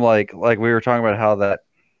go from like we were talking about how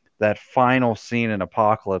that final scene in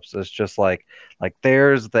Apocalypse is just like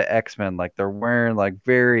there's the X-Men, like they're wearing like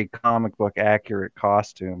very comic book accurate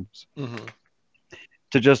costumes, mm-hmm.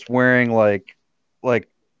 to just wearing like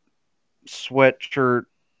sweatshirt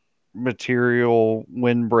material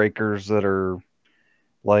windbreakers that are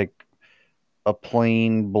like a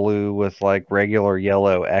plain blue with like regular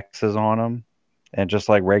yellow X's on them, and just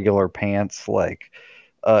like regular pants. Like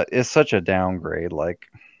it's such a downgrade. Like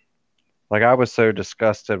I was so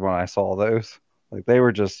disgusted when I saw those. Like they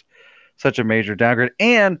were just such a major downgrade.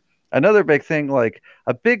 And another big thing, like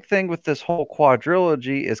a big thing with this whole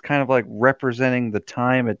quadrilogy, is kind of like representing the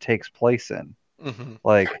time it takes place in. Mm-hmm.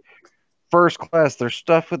 Like First Class, there's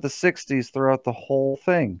stuff with the 60s throughout the whole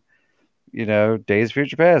thing. Days of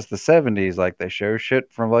Future Past, the 70s, like they show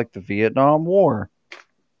shit from like the Vietnam War.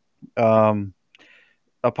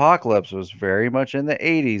 Apocalypse was very much in the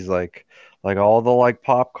 80s, like all the like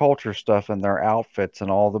pop culture stuff and their outfits and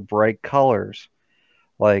all the bright colors.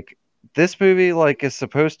 Like this movie like is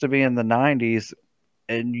supposed to be in the 90s,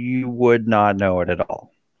 and you would not know it at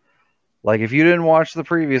all. Like if you didn't watch the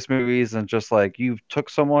previous movies and just like you took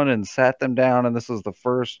someone and sat them down and this is the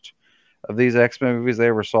first of these X-Men movies they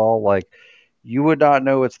ever saw, like you would not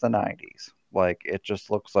know it's the 90s. Like it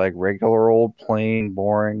just looks like regular old plain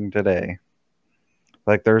boring today.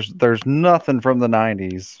 Like there's nothing from the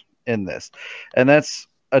 90s in this. And that's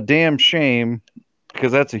a damn shame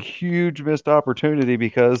because that's a huge missed opportunity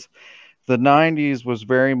because the 90s was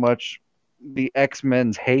very much the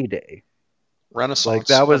X-Men's heyday. Like Renaissance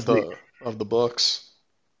that was the of the books.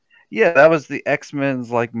 yeah, that was the X-Men's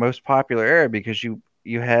like most popular era because you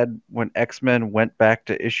had when X-Men went back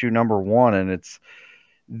to issue number 1 and it's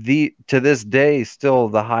the to this day still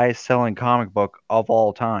the highest selling comic book of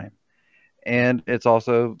all time. And it's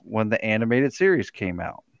also when the animated series came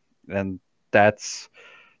out. And that's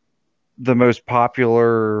the most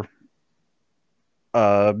popular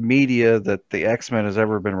media that the X-Men has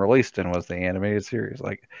ever been released in was the animated series.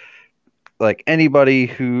 Like anybody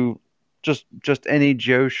who just any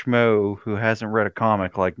Joe Schmo who hasn't read a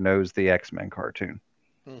comic like knows the X-Men cartoon.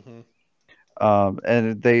 Mm-hmm.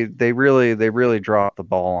 And they really dropped the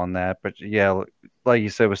ball on that. But yeah, like you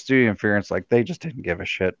said with studio interference, like they just didn't give a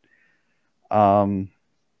shit. Um,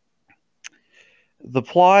 the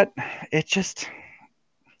plot, it just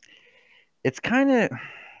it's kind of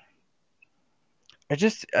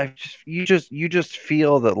you just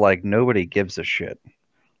feel that like nobody gives a shit.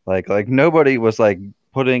 Like nobody was like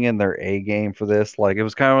putting in their A game for this. Like it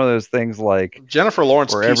was kind of one of those things like Jennifer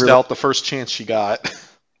Lawrence where pieced everybody out the first chance she got.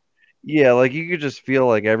 yeah, like you could just feel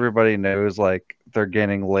like everybody knows like they're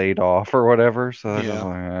getting laid off or whatever. So they're just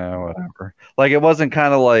Yeah. like, whatever. Like it wasn't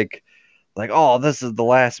kind of like, oh, this is the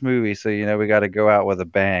last movie, so we got to go out with a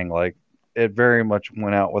bang. Like it very much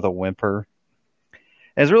went out with a whimper.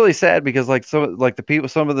 And it's really sad because some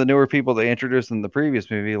of the newer people they introduced in the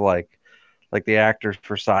previous movie, like the actors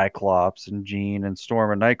for Cyclops and Jean and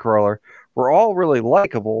Storm and Nightcrawler, were all really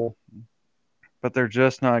likable, but they're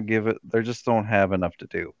just not given. They just don't have enough to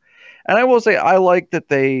do. And I will say I like that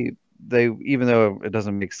they even though it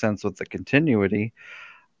doesn't make sense with the continuity,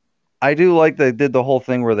 I do like they did the whole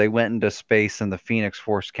thing where they went into space and the Phoenix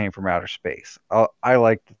Force came from outer space. I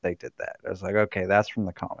like that they did that. I was like, okay, that's from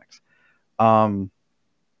the comics. Um,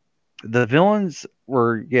 the villains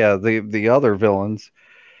were the other villains,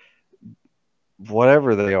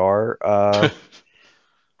 whatever they are.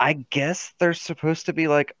 I guess they're supposed to be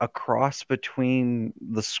like a cross between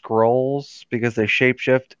the Skrulls because they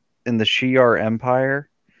shapeshift in the Shi'ar Empire.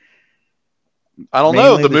 I don't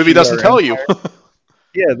know. Mainly The the movie doesn't Shi'ar tell you. Empire.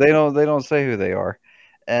 Yeah, they don't say who they are,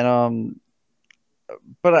 and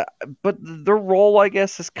but their role I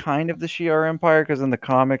guess is kind of the Shi'ar Empire because in the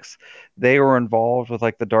comics they were involved with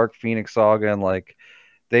like the Dark Phoenix saga and like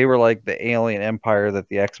they were like the alien empire that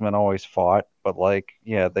the X-Men always fought. But like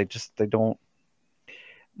yeah, they don't.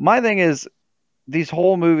 My thing is these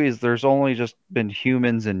whole movies there's only just been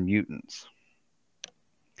humans and mutants.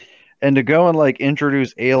 And to go and like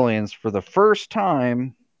introduce aliens for the first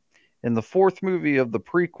time in the fourth movie of the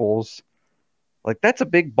prequels, like that's a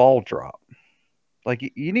big ball drop. Like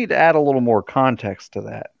you need to add a little more context to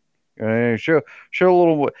that. Show a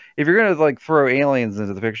little more. If you're gonna like throw aliens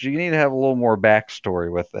into the picture, you need to have a little more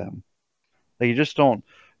backstory with them. Like you just don't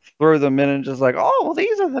throw them in and just like, oh, well,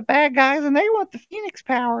 these are the bad guys and they want the Phoenix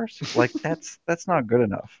powers. Like that's not good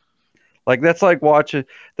enough. Like that's like watching.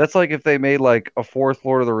 That's like if they made like a fourth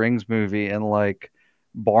Lord of the Rings movie and like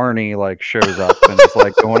Barney like shows up and is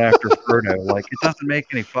like going after Frodo. Like it doesn't make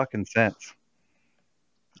any fucking sense.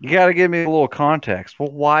 You got to give me a little context.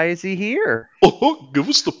 Well, why is he here? Oh, give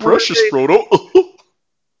us the Where precious, Frodo.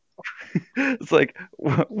 It's like,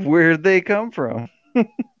 where'd they come from?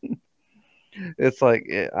 It's like,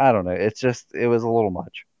 I don't know. It was a little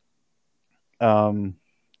much. Um,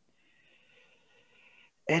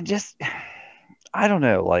 and just, I don't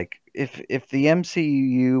know. Like, if the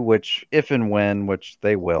MCU, which if and when, which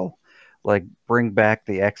they will, like bring back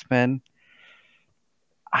the X-Men,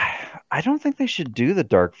 I don't think they should do the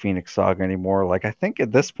Dark Phoenix saga anymore. Like, I think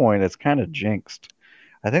at this point it's kind of jinxed.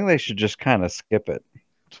 I think they should just kind of skip it.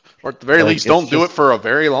 Or at the very Like, least, it's don't do it just, for a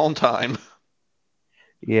very long time.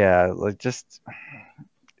 yeah, like just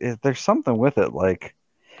there's something with it. Like,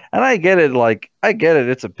 and I get it. Like, I get it.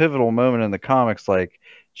 It's a pivotal moment in the comics. Like,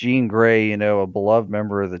 Jean Grey, a beloved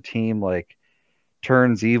member of the team, like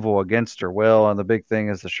turns evil against her will, and the big thing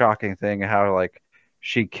is the shocking thing how like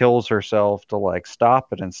she kills herself to like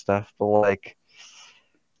stop it and stuff. But like,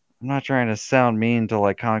 I'm not trying to sound mean to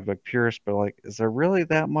like comic book purists, but like, is there really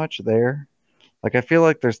that much there? Like, I feel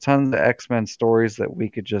like there's tons of X-Men stories that we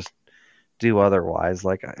could just do otherwise.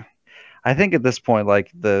 Like, I think at this point, like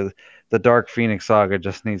the Dark Phoenix saga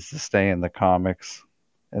just needs to stay in the comics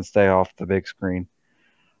and stay off the big screen.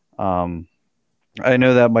 Um, I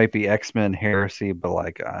know that might be X-Men heresy, but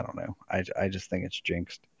like, I don't know. I just think it's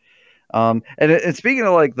jinxed. And speaking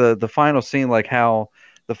of like the final scene, like how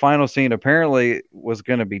the final scene apparently was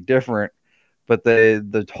going to be different but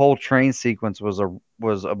the whole train sequence was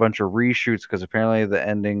a bunch of reshoots because apparently the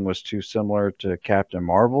ending was too similar to Captain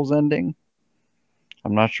Marvel's ending.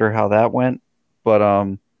 I'm not sure how that went,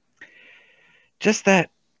 but just that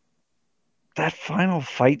final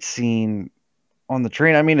fight scene on the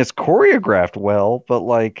train. I mean, it's choreographed well, but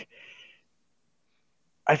like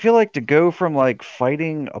I feel like to go from like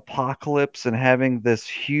fighting Apocalypse and having this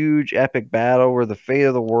huge epic battle where the fate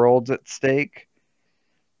of the world's at stake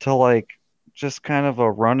to like just kind of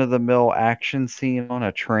a run of the mill action scene on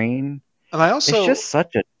a train. And I It's also, just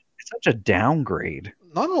such a downgrade.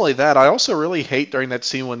 not only that, I also really hate during that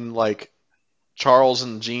scene when like Charles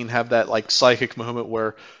and Jean have that like psychic moment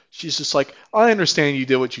where she's just like, I understand you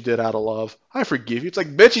did what you did out of love. I forgive you. It's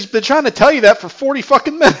like, bitch, he's been trying to tell you that for 40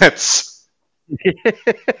 fucking minutes.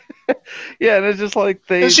 Yeah, and it's just like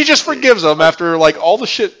And she just forgives him after like all the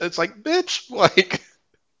shit. It's like, bitch, like.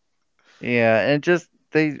 yeah, and just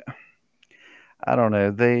they I don't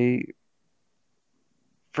know, they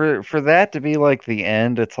for that to be like the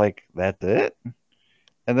end, it's like that's it.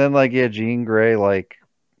 And then like yeah, Jean Grey like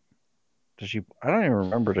does she I don't even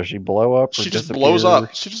remember, does she blow up or She just blows disappear?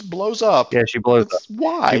 up. She just blows up. Yeah, she blows up. It's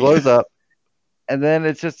She why? blows up. And then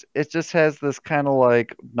it just has this kind of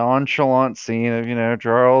like nonchalant scene of,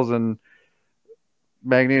 Charles and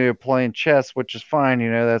Magneto playing chess, which is fine,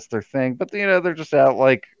 that's their thing. But they're just out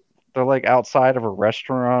like they're like outside of a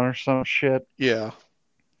restaurant or some shit. Yeah.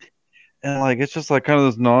 And like it's just like kind of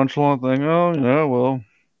this nonchalant thing. Oh, well,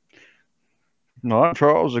 no, I'm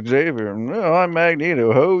Charles Xavier. No, I'm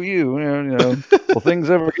Magneto. Ho, you. Will things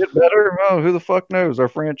ever get better? Oh, who the fuck knows? Our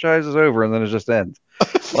franchise is over, and then it just ends.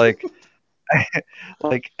 Like,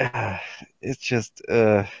 like it's just,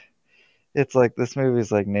 it's like this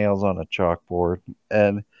movie's like nails on a chalkboard,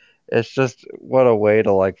 and it's just what a way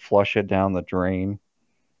to like flush it down the drain.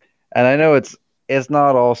 And I know it's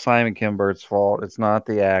not all Simon Kimbert's fault. It's not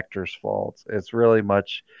the actor's fault. It's really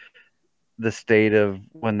much the state of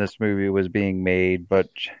when this movie was being made. Yeah,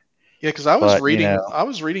 because I was But reading, I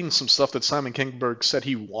was reading some stuff that Simon Kinberg said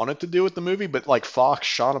he wanted to do with the movie, but like Fox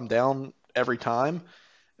shot him down every time.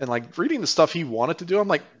 And like reading the stuff he wanted to do, I'm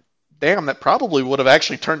like, damn, that probably would have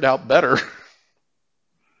actually turned out better.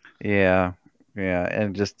 yeah, yeah,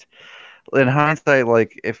 and just in hindsight,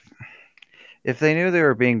 like if they knew they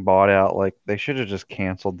were being bought out, like they should have just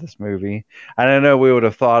canceled this movie. I don't know, we would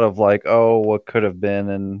have thought of like, oh, what could have been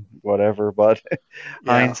and whatever, but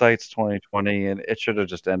Yeah. hindsight's 2020, and it should have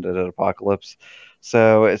just ended at Apocalypse.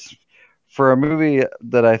 So it's for a movie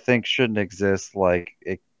that I think shouldn't exist, like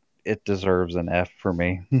it deserves an F for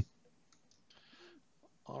me.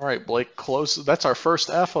 All right, Blake, close. That's our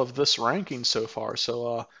first F of this ranking so far.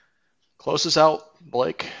 So close us out,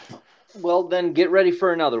 Blake. Well, then get ready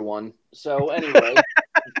for another one. So anyway,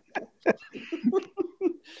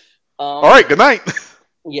 All right, good night.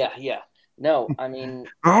 yeah. No, I mean,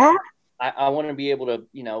 I want to be able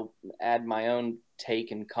to, add my own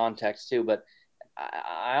take and context too, but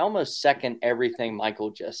I almost second everything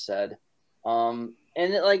Michael just said. And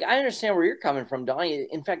like, I understand where you're coming from, Donnie.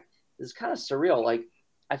 In fact, it's kind of surreal. Like,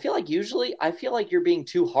 I feel like usually I feel like you're being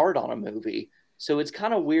too hard on a movie. So it's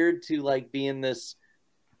kind of weird to like be in this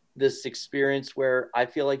experience where I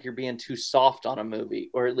feel like you're being too soft on a movie,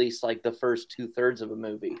 or at least like the first 2/3 of a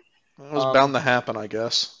movie. It was bound to happen, I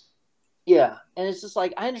guess. Yeah, and it's just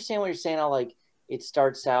like I understand what you're saying. How like it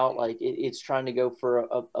starts out like it's trying to go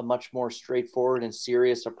for a much more straightforward and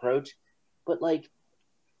serious approach, but like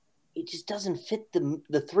it just doesn't fit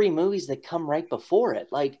the three movies that come right before it.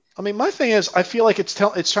 Like, I mean, my thing is, I feel like it's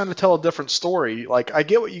trying to tell a different story. Like, I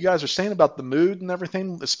get what you guys are saying about the mood and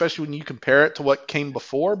everything, especially when you compare it to what came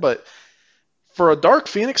before. But for a Dark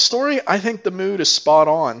Phoenix story, I think the mood is spot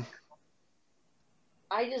on.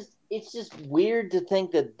 it's just weird to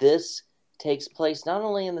think that this takes place not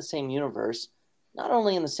only in the same universe, not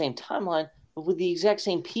only in the same timeline, but with the exact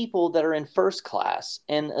same people that are in First Class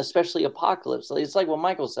and especially Apocalypse. Like, it's like what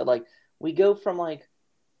Michael said. Like, we go from like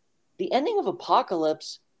the ending of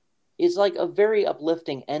Apocalypse is like a very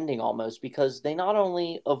uplifting ending almost, because they not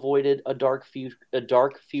only avoided a dark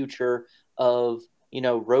future of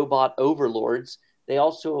robot overlords, they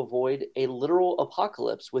also avoid a literal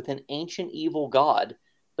apocalypse with an ancient evil god.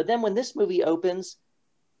 But then when this movie opens,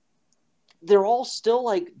 they're all still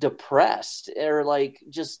like depressed or like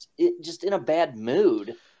just in a bad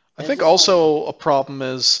mood. I And it's think just like, also a problem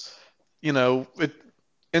is, in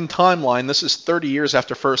timeline, this is 30 years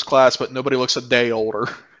after First Class, but nobody looks a day older.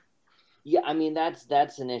 yeah, I mean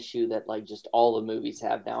that's an issue that like just all the movies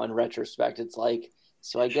have now in retrospect. It's like,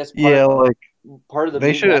 so I guess Yeah, like part of the they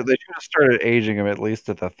movie should have started aging him at least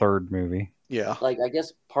at the third movie. Yeah. Like, I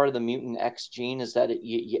guess part of the mutant X gene is that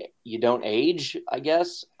you don't age, I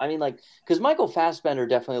guess. I mean, like, because Michael Fassbender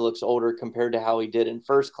definitely looks older compared to how he did in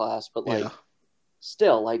First Class, but Yeah. like,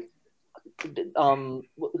 still, like,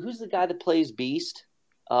 who's the guy that plays Beast?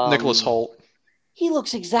 Nicholas Holt. He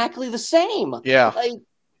looks exactly the same. Yeah. Like,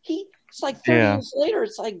 it's like 30 Yeah. years later.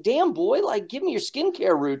 It's like, damn, boy, like, give me your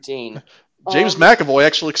skincare routine. James McAvoy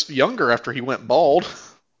actually looks younger after he went bald.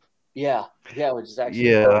 Yeah, which is actually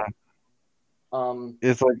Yeah. fun.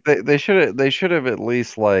 It's like they should have at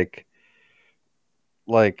least gave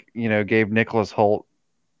Nicholas Holt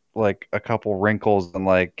like a couple wrinkles and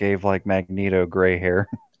like gave like Magneto gray hair.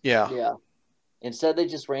 Yeah. Yeah. Instead, they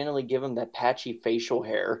just randomly give him that patchy facial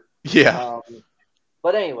hair. Yeah.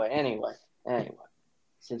 But anyway,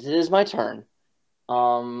 since it is my turn,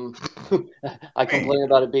 I complain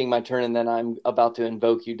about it being my turn, and then I'm about to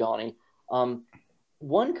invoke you, Donnie.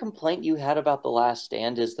 One complaint you had about The Last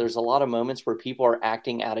Stand is there's a lot of moments where people are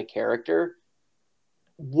acting out of character.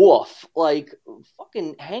 Woof. Like,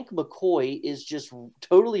 fucking Hank McCoy is just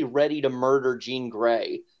totally ready to murder Jean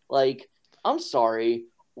Grey. Like, I'm sorry.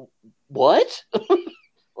 What?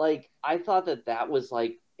 Like, I thought that was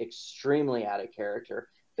like extremely out of character.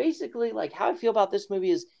 Basically, like, how I feel about this movie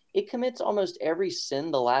is it commits almost every sin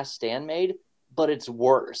The Last Stand made, but it's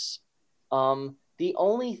worse. The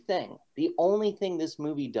only thing this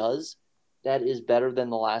movie does that is better than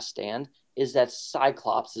The Last Stand is that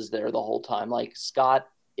Cyclops is there the whole time. Like, Scott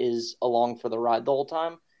is along for the ride the whole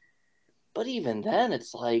time. But even then,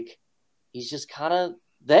 it's like he's just kind of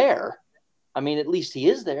there. I mean, at least he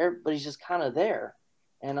is there, but he's just kind of there.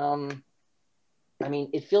 And I mean,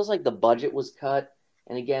 it feels like the budget was cut.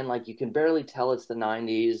 And again, like, you can barely tell it's the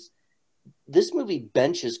 90s. This movie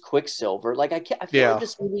benches Quicksilver. Like, I feel Yeah.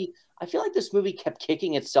 like this movie kept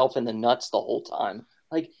kicking itself in the nuts the whole time.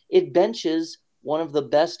 Like, it benches one of the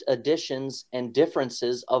best additions and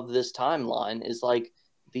differences of this timeline is like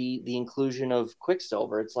the inclusion of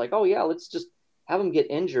Quicksilver. It's like, oh yeah, let's just have him get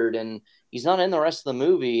injured and he's not in the rest of the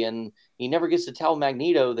movie and he never gets to tell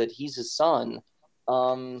Magneto that he's his son.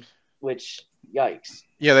 Which, yikes.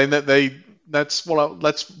 Yeah, that's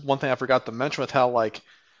one thing I forgot to mention with how, like,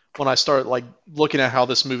 when I started like looking at how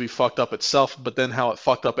this movie fucked up itself, but then how it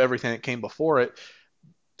fucked up everything that came before it.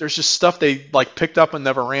 There's just stuff they like picked up and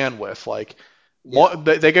never ran with. Like, Yeah.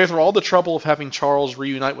 they go through all the trouble of having Charles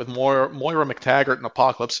reunite with Moira McTaggart in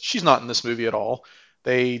Apocalypse. She's not in this movie at all.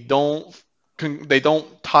 They don't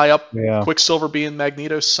tie up Yeah. Quicksilver being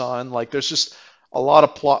Magneto's son. Like, there's just a lot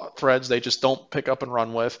of plot threads they just don't pick up and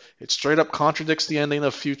run with. It straight up contradicts the ending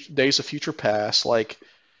of Days of Future Past.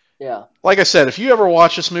 Yeah. Like I said, if you ever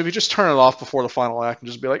watch this movie, just turn it off before the final act and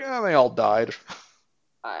just be like, oh, they all died.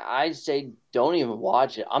 I'd say don't even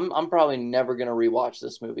watch it. I'm probably never gonna rewatch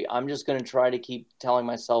this movie. I'm just gonna try to keep telling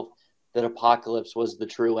myself that Apocalypse was the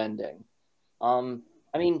true ending. I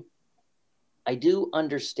mean, I do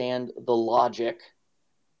understand the logic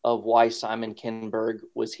of why Simon Kinberg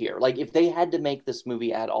was here. Like, if they had to make this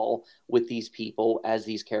movie at all with these people as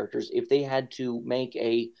these characters, if they had to make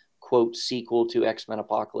a quote sequel to X-Men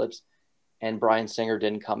Apocalypse and Bryan Singer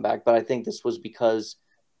didn't come back, but I think this was because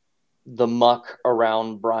the muck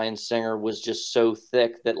around Bryan Singer was just so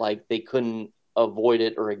thick that like they couldn't avoid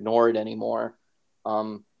it or ignore it anymore.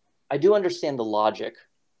 I do understand the logic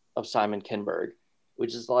of Simon Kinberg,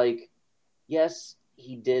 which is like, yes,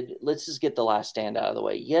 he did. Let's just get The Last Stand out of the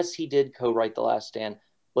way. Yes, he did co-write The Last Stand,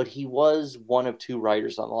 but he was one of two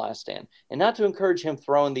writers on The Last Stand. And not to encourage him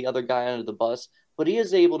throwing the other guy under the bus, but he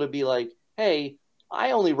is able to be like, hey,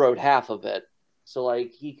 I only wrote half of it. So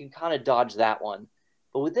like he can kind of dodge that one.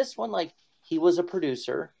 But with this one, like, he was a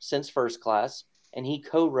producer since First Class, and he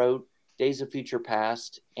co-wrote Days of Future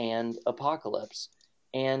Past and Apocalypse.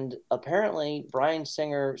 And apparently, Bryan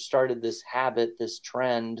Singer started this habit, this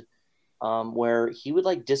trend, where he would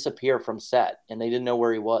like disappear from set, and they didn't know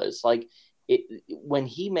where he was. Like, when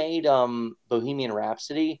he made Bohemian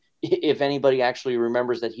Rhapsody, if anybody actually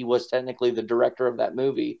remembers that he was technically the director of that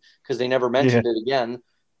movie, because they never mentioned it again,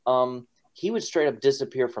 he would straight up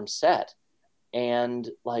disappear from set. And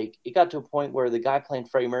like it got to a point where the guy playing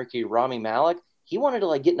Freddie Mercury, Rami Malek, he wanted to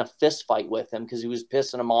like get in a fist fight with him because he was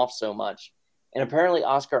pissing him off so much. And apparently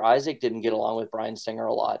Oscar Isaac didn't get along with Bryan Singer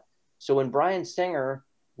a lot. So when Bryan Singer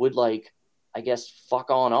would like, I guess, fuck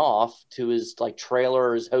on off to his like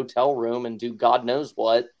trailer or his hotel room and do God knows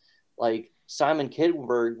what, like Simon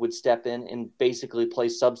Kinberg would step in and basically play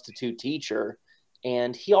substitute teacher.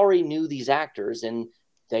 And he already knew these actors and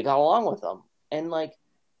they got along with them. And like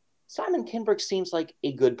Simon Kinberg seems like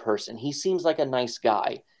a good person. He seems like a nice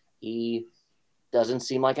guy. He doesn't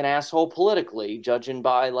seem like an asshole politically, judging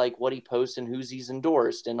by like what he posts and who's he's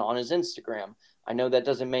endorsed and on his Instagram. I know that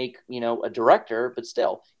doesn't make, a director, but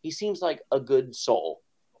still, he seems like a good soul.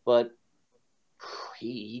 But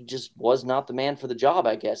he just was not the man for the job,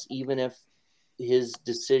 I guess, even if the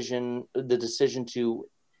decision to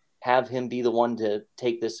have him be the one to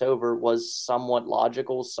take this over was somewhat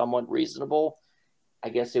logical, somewhat reasonable. I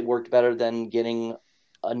guess it worked better than getting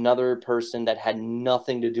another person that had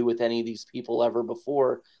nothing to do with any of these people ever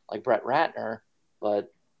before, like Brett Ratner.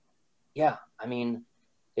 But yeah, I mean,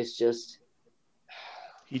 it's just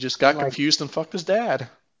He just got confused and fucked his dad.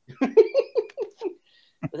 But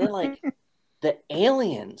then, like, the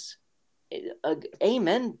aliens,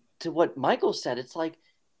 amen to what Michael said. It's like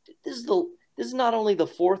this is not only the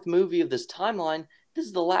fourth movie of this timeline. This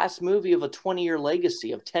is the last movie of a 20-year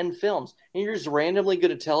legacy of 10 films, and you're just randomly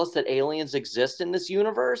going to tell us that aliens exist in this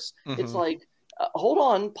universe. Mm-hmm. It's like, hold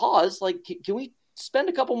on, pause. Like, can we spend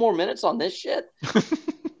a couple more minutes on this shit?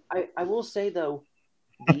 I will say though,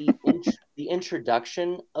 the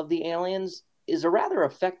introduction of the aliens is a rather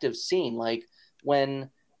effective scene. Like when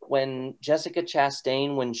Jessica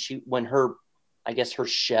Chastain, when her, I guess her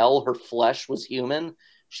shell, her flesh was human,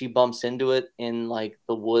 she bumps into it in like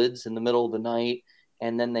the woods in the middle of the night,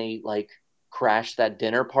 and then they like crash that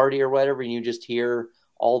dinner party or whatever, and you just hear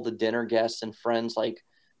all the dinner guests and friends like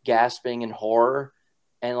gasping in horror.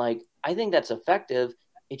 And like, I think that's effective.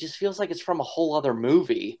 It just feels like it's from a whole other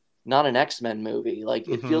movie, not an X-Men movie. Like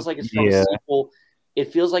it feels like it's from a sequel.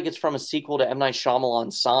 It feels like it's from a sequel to M. Night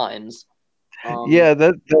Shyamalan's Signs.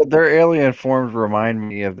 Their alien forms remind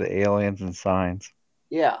me of the aliens and Signs.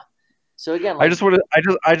 Yeah. So again, like, I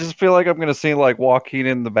just feel like I'm gonna see like Joaquin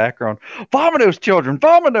in the background. Vominos, children,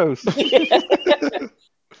 vominos. Yeah,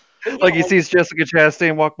 like he sees Jessica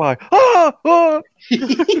Chastain walk by. Ah! Ah!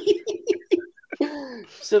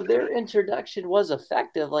 So their introduction was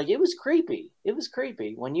effective. Like it was creepy. It was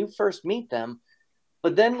creepy when you first meet them,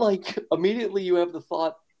 but then like immediately you have the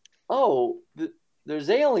thought, oh,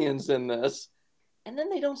 there's aliens in this, and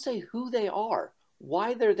then they don't say who they are,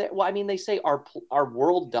 why they're there. Well, I mean, they say our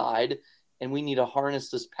world died, and we need to harness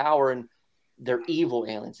this power, and they're evil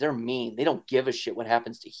aliens. They're mean. They don't give a shit what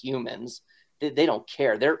happens to humans. They don't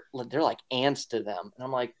care. They're like ants to them, and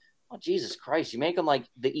I'm like, oh, Jesus Christ, you make them like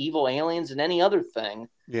the evil aliens in any other thing.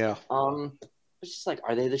 Yeah. It's just like,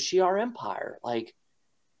 are they the Shi'ar Empire? Like,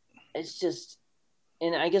 it's just,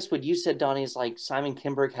 and I guess what you said, Donnie, is like Simon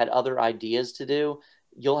Kinberg had other ideas to do.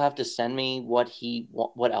 You'll have to send me what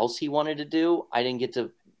else he wanted to do. I didn't get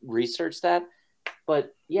to research that,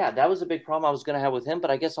 but yeah, that was a big problem I was going to have with him.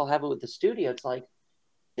 But I guess I'll have it with the studio. It's like,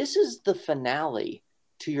 this is the finale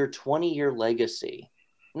to your 20-year legacy,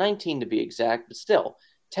 19 to be exact, but still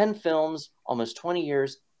 10 films, almost 20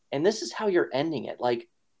 years. And this is how you're ending it. Like,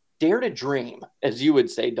 dare to dream, as you would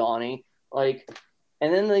say, Donnie. Like,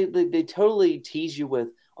 and then they totally tease you with,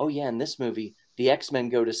 oh yeah, in this movie, the X-Men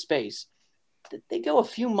go to space. They go a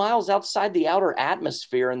few miles outside the outer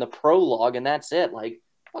atmosphere in the prologue, and that's it. Like,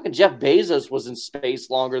 fucking Jeff Bezos was in space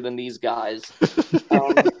longer than these guys.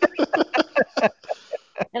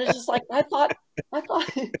 And it's just like, I thought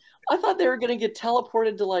they were going to get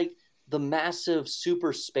teleported to like the massive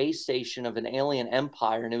super space station of an alien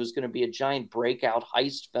empire, and it was going to be a giant breakout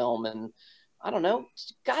heist film. And I don't know,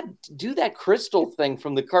 God, do that crystal thing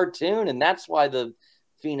from the cartoon, and that's why the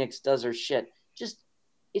Phoenix does her shit.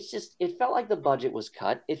 It felt like the budget was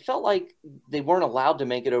cut. It felt like they weren't allowed to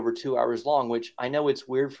make it over 2 hours long, which I know it's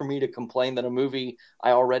weird for me to complain that a movie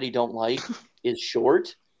I already don't like is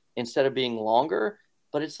short instead of being longer.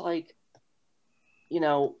 But it's like,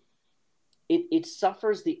 it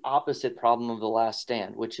suffers the opposite problem of The Last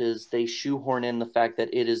Stand, which is they shoehorn in the fact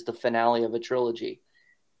that it is the finale of a trilogy.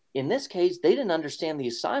 In this case, they didn't understand the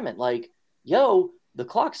assignment. Like, yo, the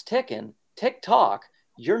clock's ticking, tick tock.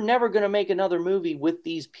 You're never going to make another movie with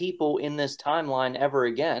these people in this timeline ever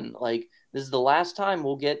again. Like, this is the last time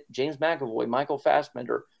we'll get James McAvoy, Michael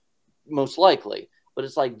Fassbender, most likely. But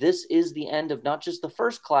it's like, this is the end of not just the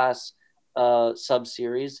First Class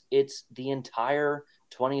sub-series, it's the entire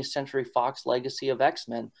 20th Century Fox legacy of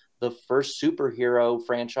X-Men, the first superhero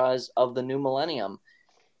franchise of the new millennium.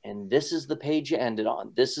 And this is the page you end it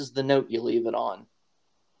on. This is the note you leave it on.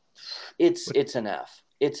 It's an F.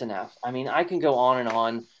 It's an F. I mean, I can go on and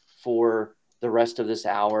on for the rest of this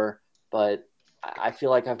hour, but I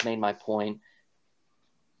feel like I've made my point.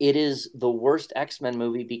 It is the worst X-Men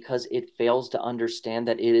movie because it fails to understand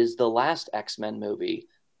that it is the last X-Men movie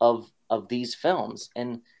of these films.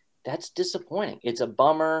 And that's disappointing. It's a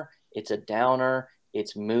bummer. It's a downer.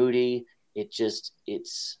 It's moody.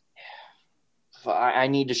 I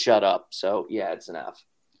need to shut up. So yeah, it's an F.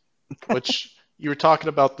 Which you were talking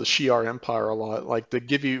about the Shi'ar Empire a lot. Like to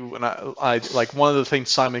give you, and I like one of the things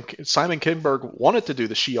Simon Kinberg wanted to do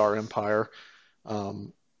the Shi'ar Empire.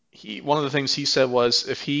 One of the things he said was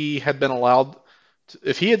if he had been allowed,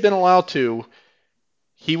 to,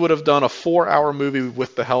 he would have done a 4-hour movie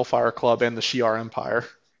with the Hellfire Club and the Shi'ar Empire.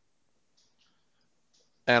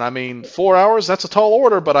 And I mean, 4 hours, that's a tall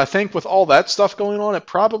order, but I think with all that stuff going on, it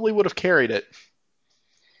probably would have carried it.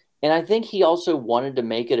 And I think he also wanted to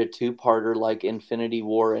make it a two-parter like Infinity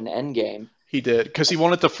War and Endgame. He did, because he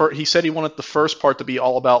said he wanted the first part to be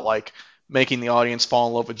all about like making the audience fall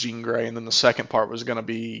in love with Jean Grey, and then the second part was going to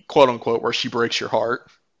be quote unquote where she breaks your heart.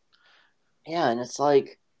 Yeah, and it's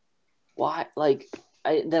like, why? Like,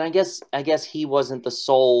 I guess he wasn't the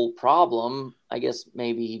sole problem. I guess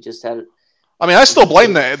maybe he just had. I mean, I still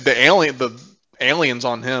blame the aliens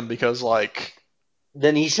on him because like.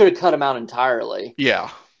 Then he should have cut him out entirely.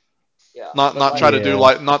 Yeah. Yeah. Not try to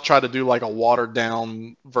do like a watered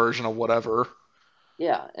down version of whatever.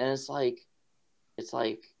 Yeah, and it's like,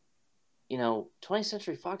 20th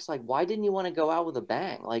Century Fox, like, why didn't you want to go out with a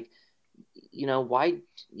bang? Like, why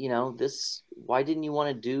didn't you want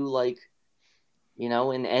to do like,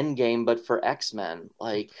 an Endgame but for X-Men?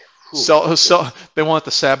 Like, so they want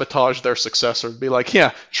to sabotage their successor. Be like,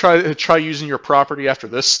 yeah, try using your property after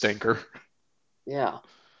this stinker. Yeah,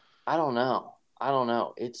 I don't know.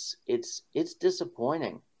 It's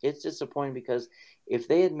disappointing. It's disappointing because if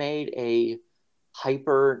they had made a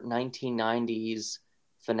hyper 1990s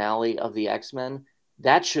finale of the X-Men,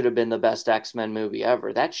 that should have been the best X-Men movie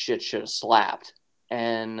ever. That shit should have slapped.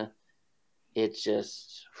 And it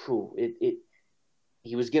just,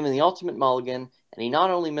 he was given the ultimate mulligan, and he not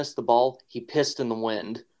only missed the ball, he pissed in the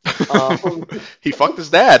wind. He fucked his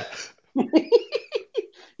dad.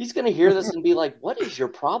 He's going to hear this and be like, what is your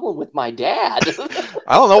problem with my dad?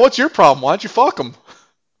 I don't know. What's your problem? Why'd you fuck him?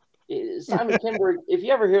 Simon Kinberg, if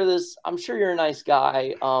you ever hear this, I'm sure you're a nice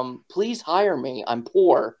guy. Please hire me. I'm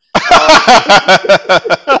poor.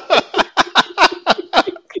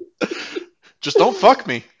 Just don't fuck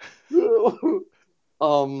me.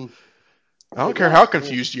 I don't care how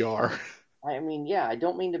confused you are. I mean, yeah, I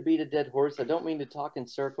don't mean to beat a dead horse. I don't mean to talk in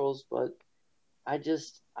circles, but I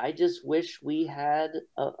just wish we had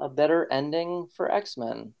a better ending for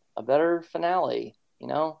X-Men, a better finale.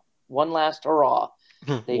 One last hurrah.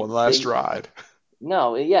 One last ride.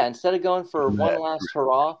 No, yeah. Instead of going for one last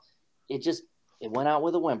hurrah, it went out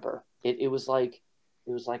with a whimper. It was like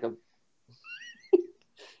a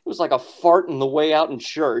fart in the way out in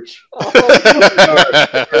church.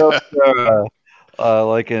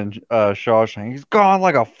 Like in Shawshank, he's gone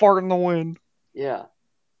like a fart in the wind. Yeah,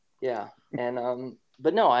 and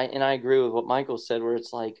but no, I agree with what Michael said, where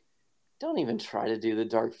it's like, don't even try to do the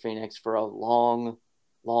Dark Phoenix for a long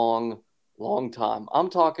time. I'm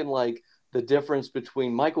talking like the difference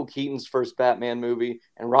between Michael Keaton's first Batman movie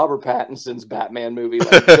and Robert Pattinson's Batman movie.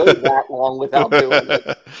 Like, go that long without doing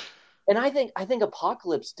it. And I think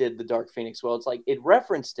Apocalypse did the Dark Phoenix well. It's like it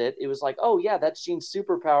referenced it. It was like, oh yeah, that's Jean's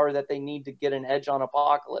superpower that they need to get an edge on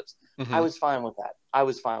Apocalypse. Mm-hmm. I was fine with that.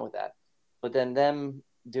 But then them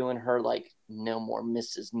doing her like no more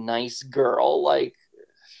Mrs. Nice Girl, like,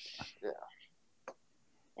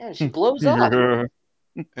 yeah, she blows up.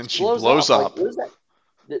 And she blows up. Like, what is that?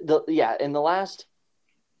 In the last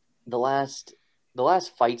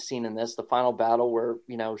fight scene in this, the final battle where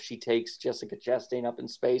she takes Jessica Chastain up in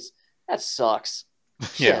space, that sucks.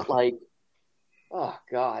 Yeah. Shit, like, oh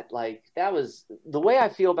god, like that was the way I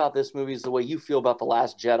feel about this movie is the way you feel about The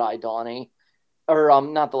Last Jedi, Donnie. Or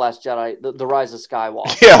not The Last Jedi, the Rise of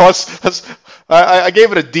Skywalker. Yeah, I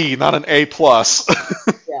gave it a D, not an A+.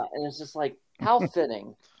 Yeah, and it's just like how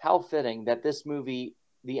fitting that this movie,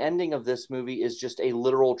 the ending of this movie is just a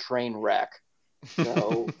literal train wreck.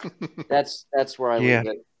 So that's where I leave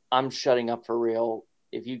it. I'm shutting up for real.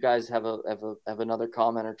 If you guys have another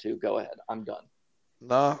comment or two, go ahead. I'm done.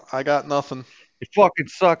 No, I got nothing. It fucking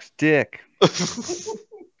sucks dick.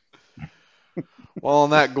 Well, on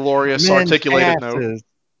that glorious articulated note.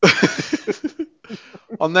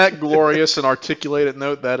 On that glorious and articulated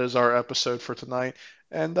note, that is our episode for tonight.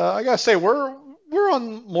 And I gotta say, we're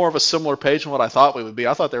on more of a similar page than what I thought we would be.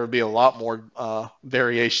 I thought there would be a lot more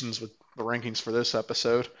variations with the rankings for this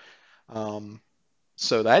episode.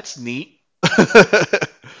 So that's neat.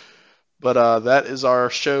 But that is our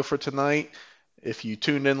show for tonight. If you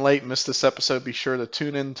tuned in late, missed this episode, be sure to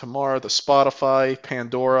tune in tomorrow. The Spotify,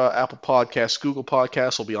 Pandora, Apple Podcasts, Google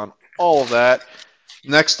Podcasts will be on all of that.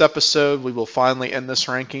 Next episode, we will finally end this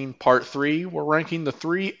ranking. Part 3, we're ranking the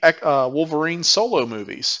 3 Wolverine solo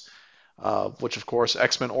movies, which, of course,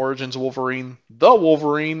 X-Men Origins Wolverine, The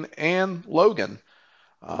Wolverine, and Logan.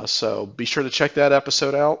 So be sure to check that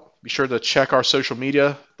episode out. Be sure to check our social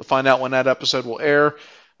media to find out when that episode will air.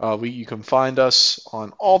 You can find us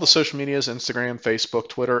on all the social medias, Instagram, Facebook,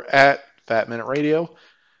 Twitter, at Fat Minute Radio.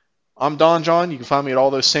 I'm Don John. You can find me at all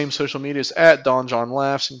those same social medias at Don John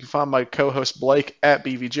Laughs. And you can find my co-host Blake at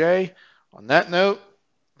BVJ. On that note,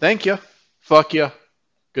 thank you. Fuck you.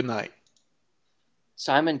 Good night.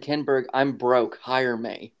 Simon Kinberg, I'm broke. Hire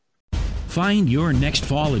me. Find your next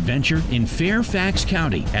fall adventure in Fairfax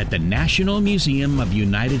County at the National Museum of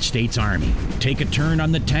United States Army. Take a turn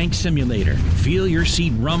on the tank simulator. Feel your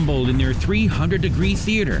seat rumble in their 300-degree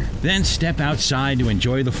theater. Then step outside to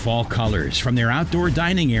enjoy the fall colors from their outdoor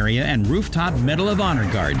dining area and rooftop Medal of Honor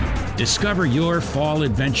garden. Discover your fall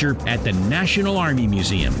adventure at the National Army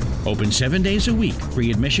Museum. Open 7 days a week,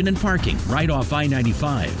 free admission and parking right off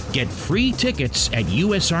I-95. Get free tickets at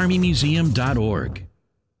usarmymuseum.org.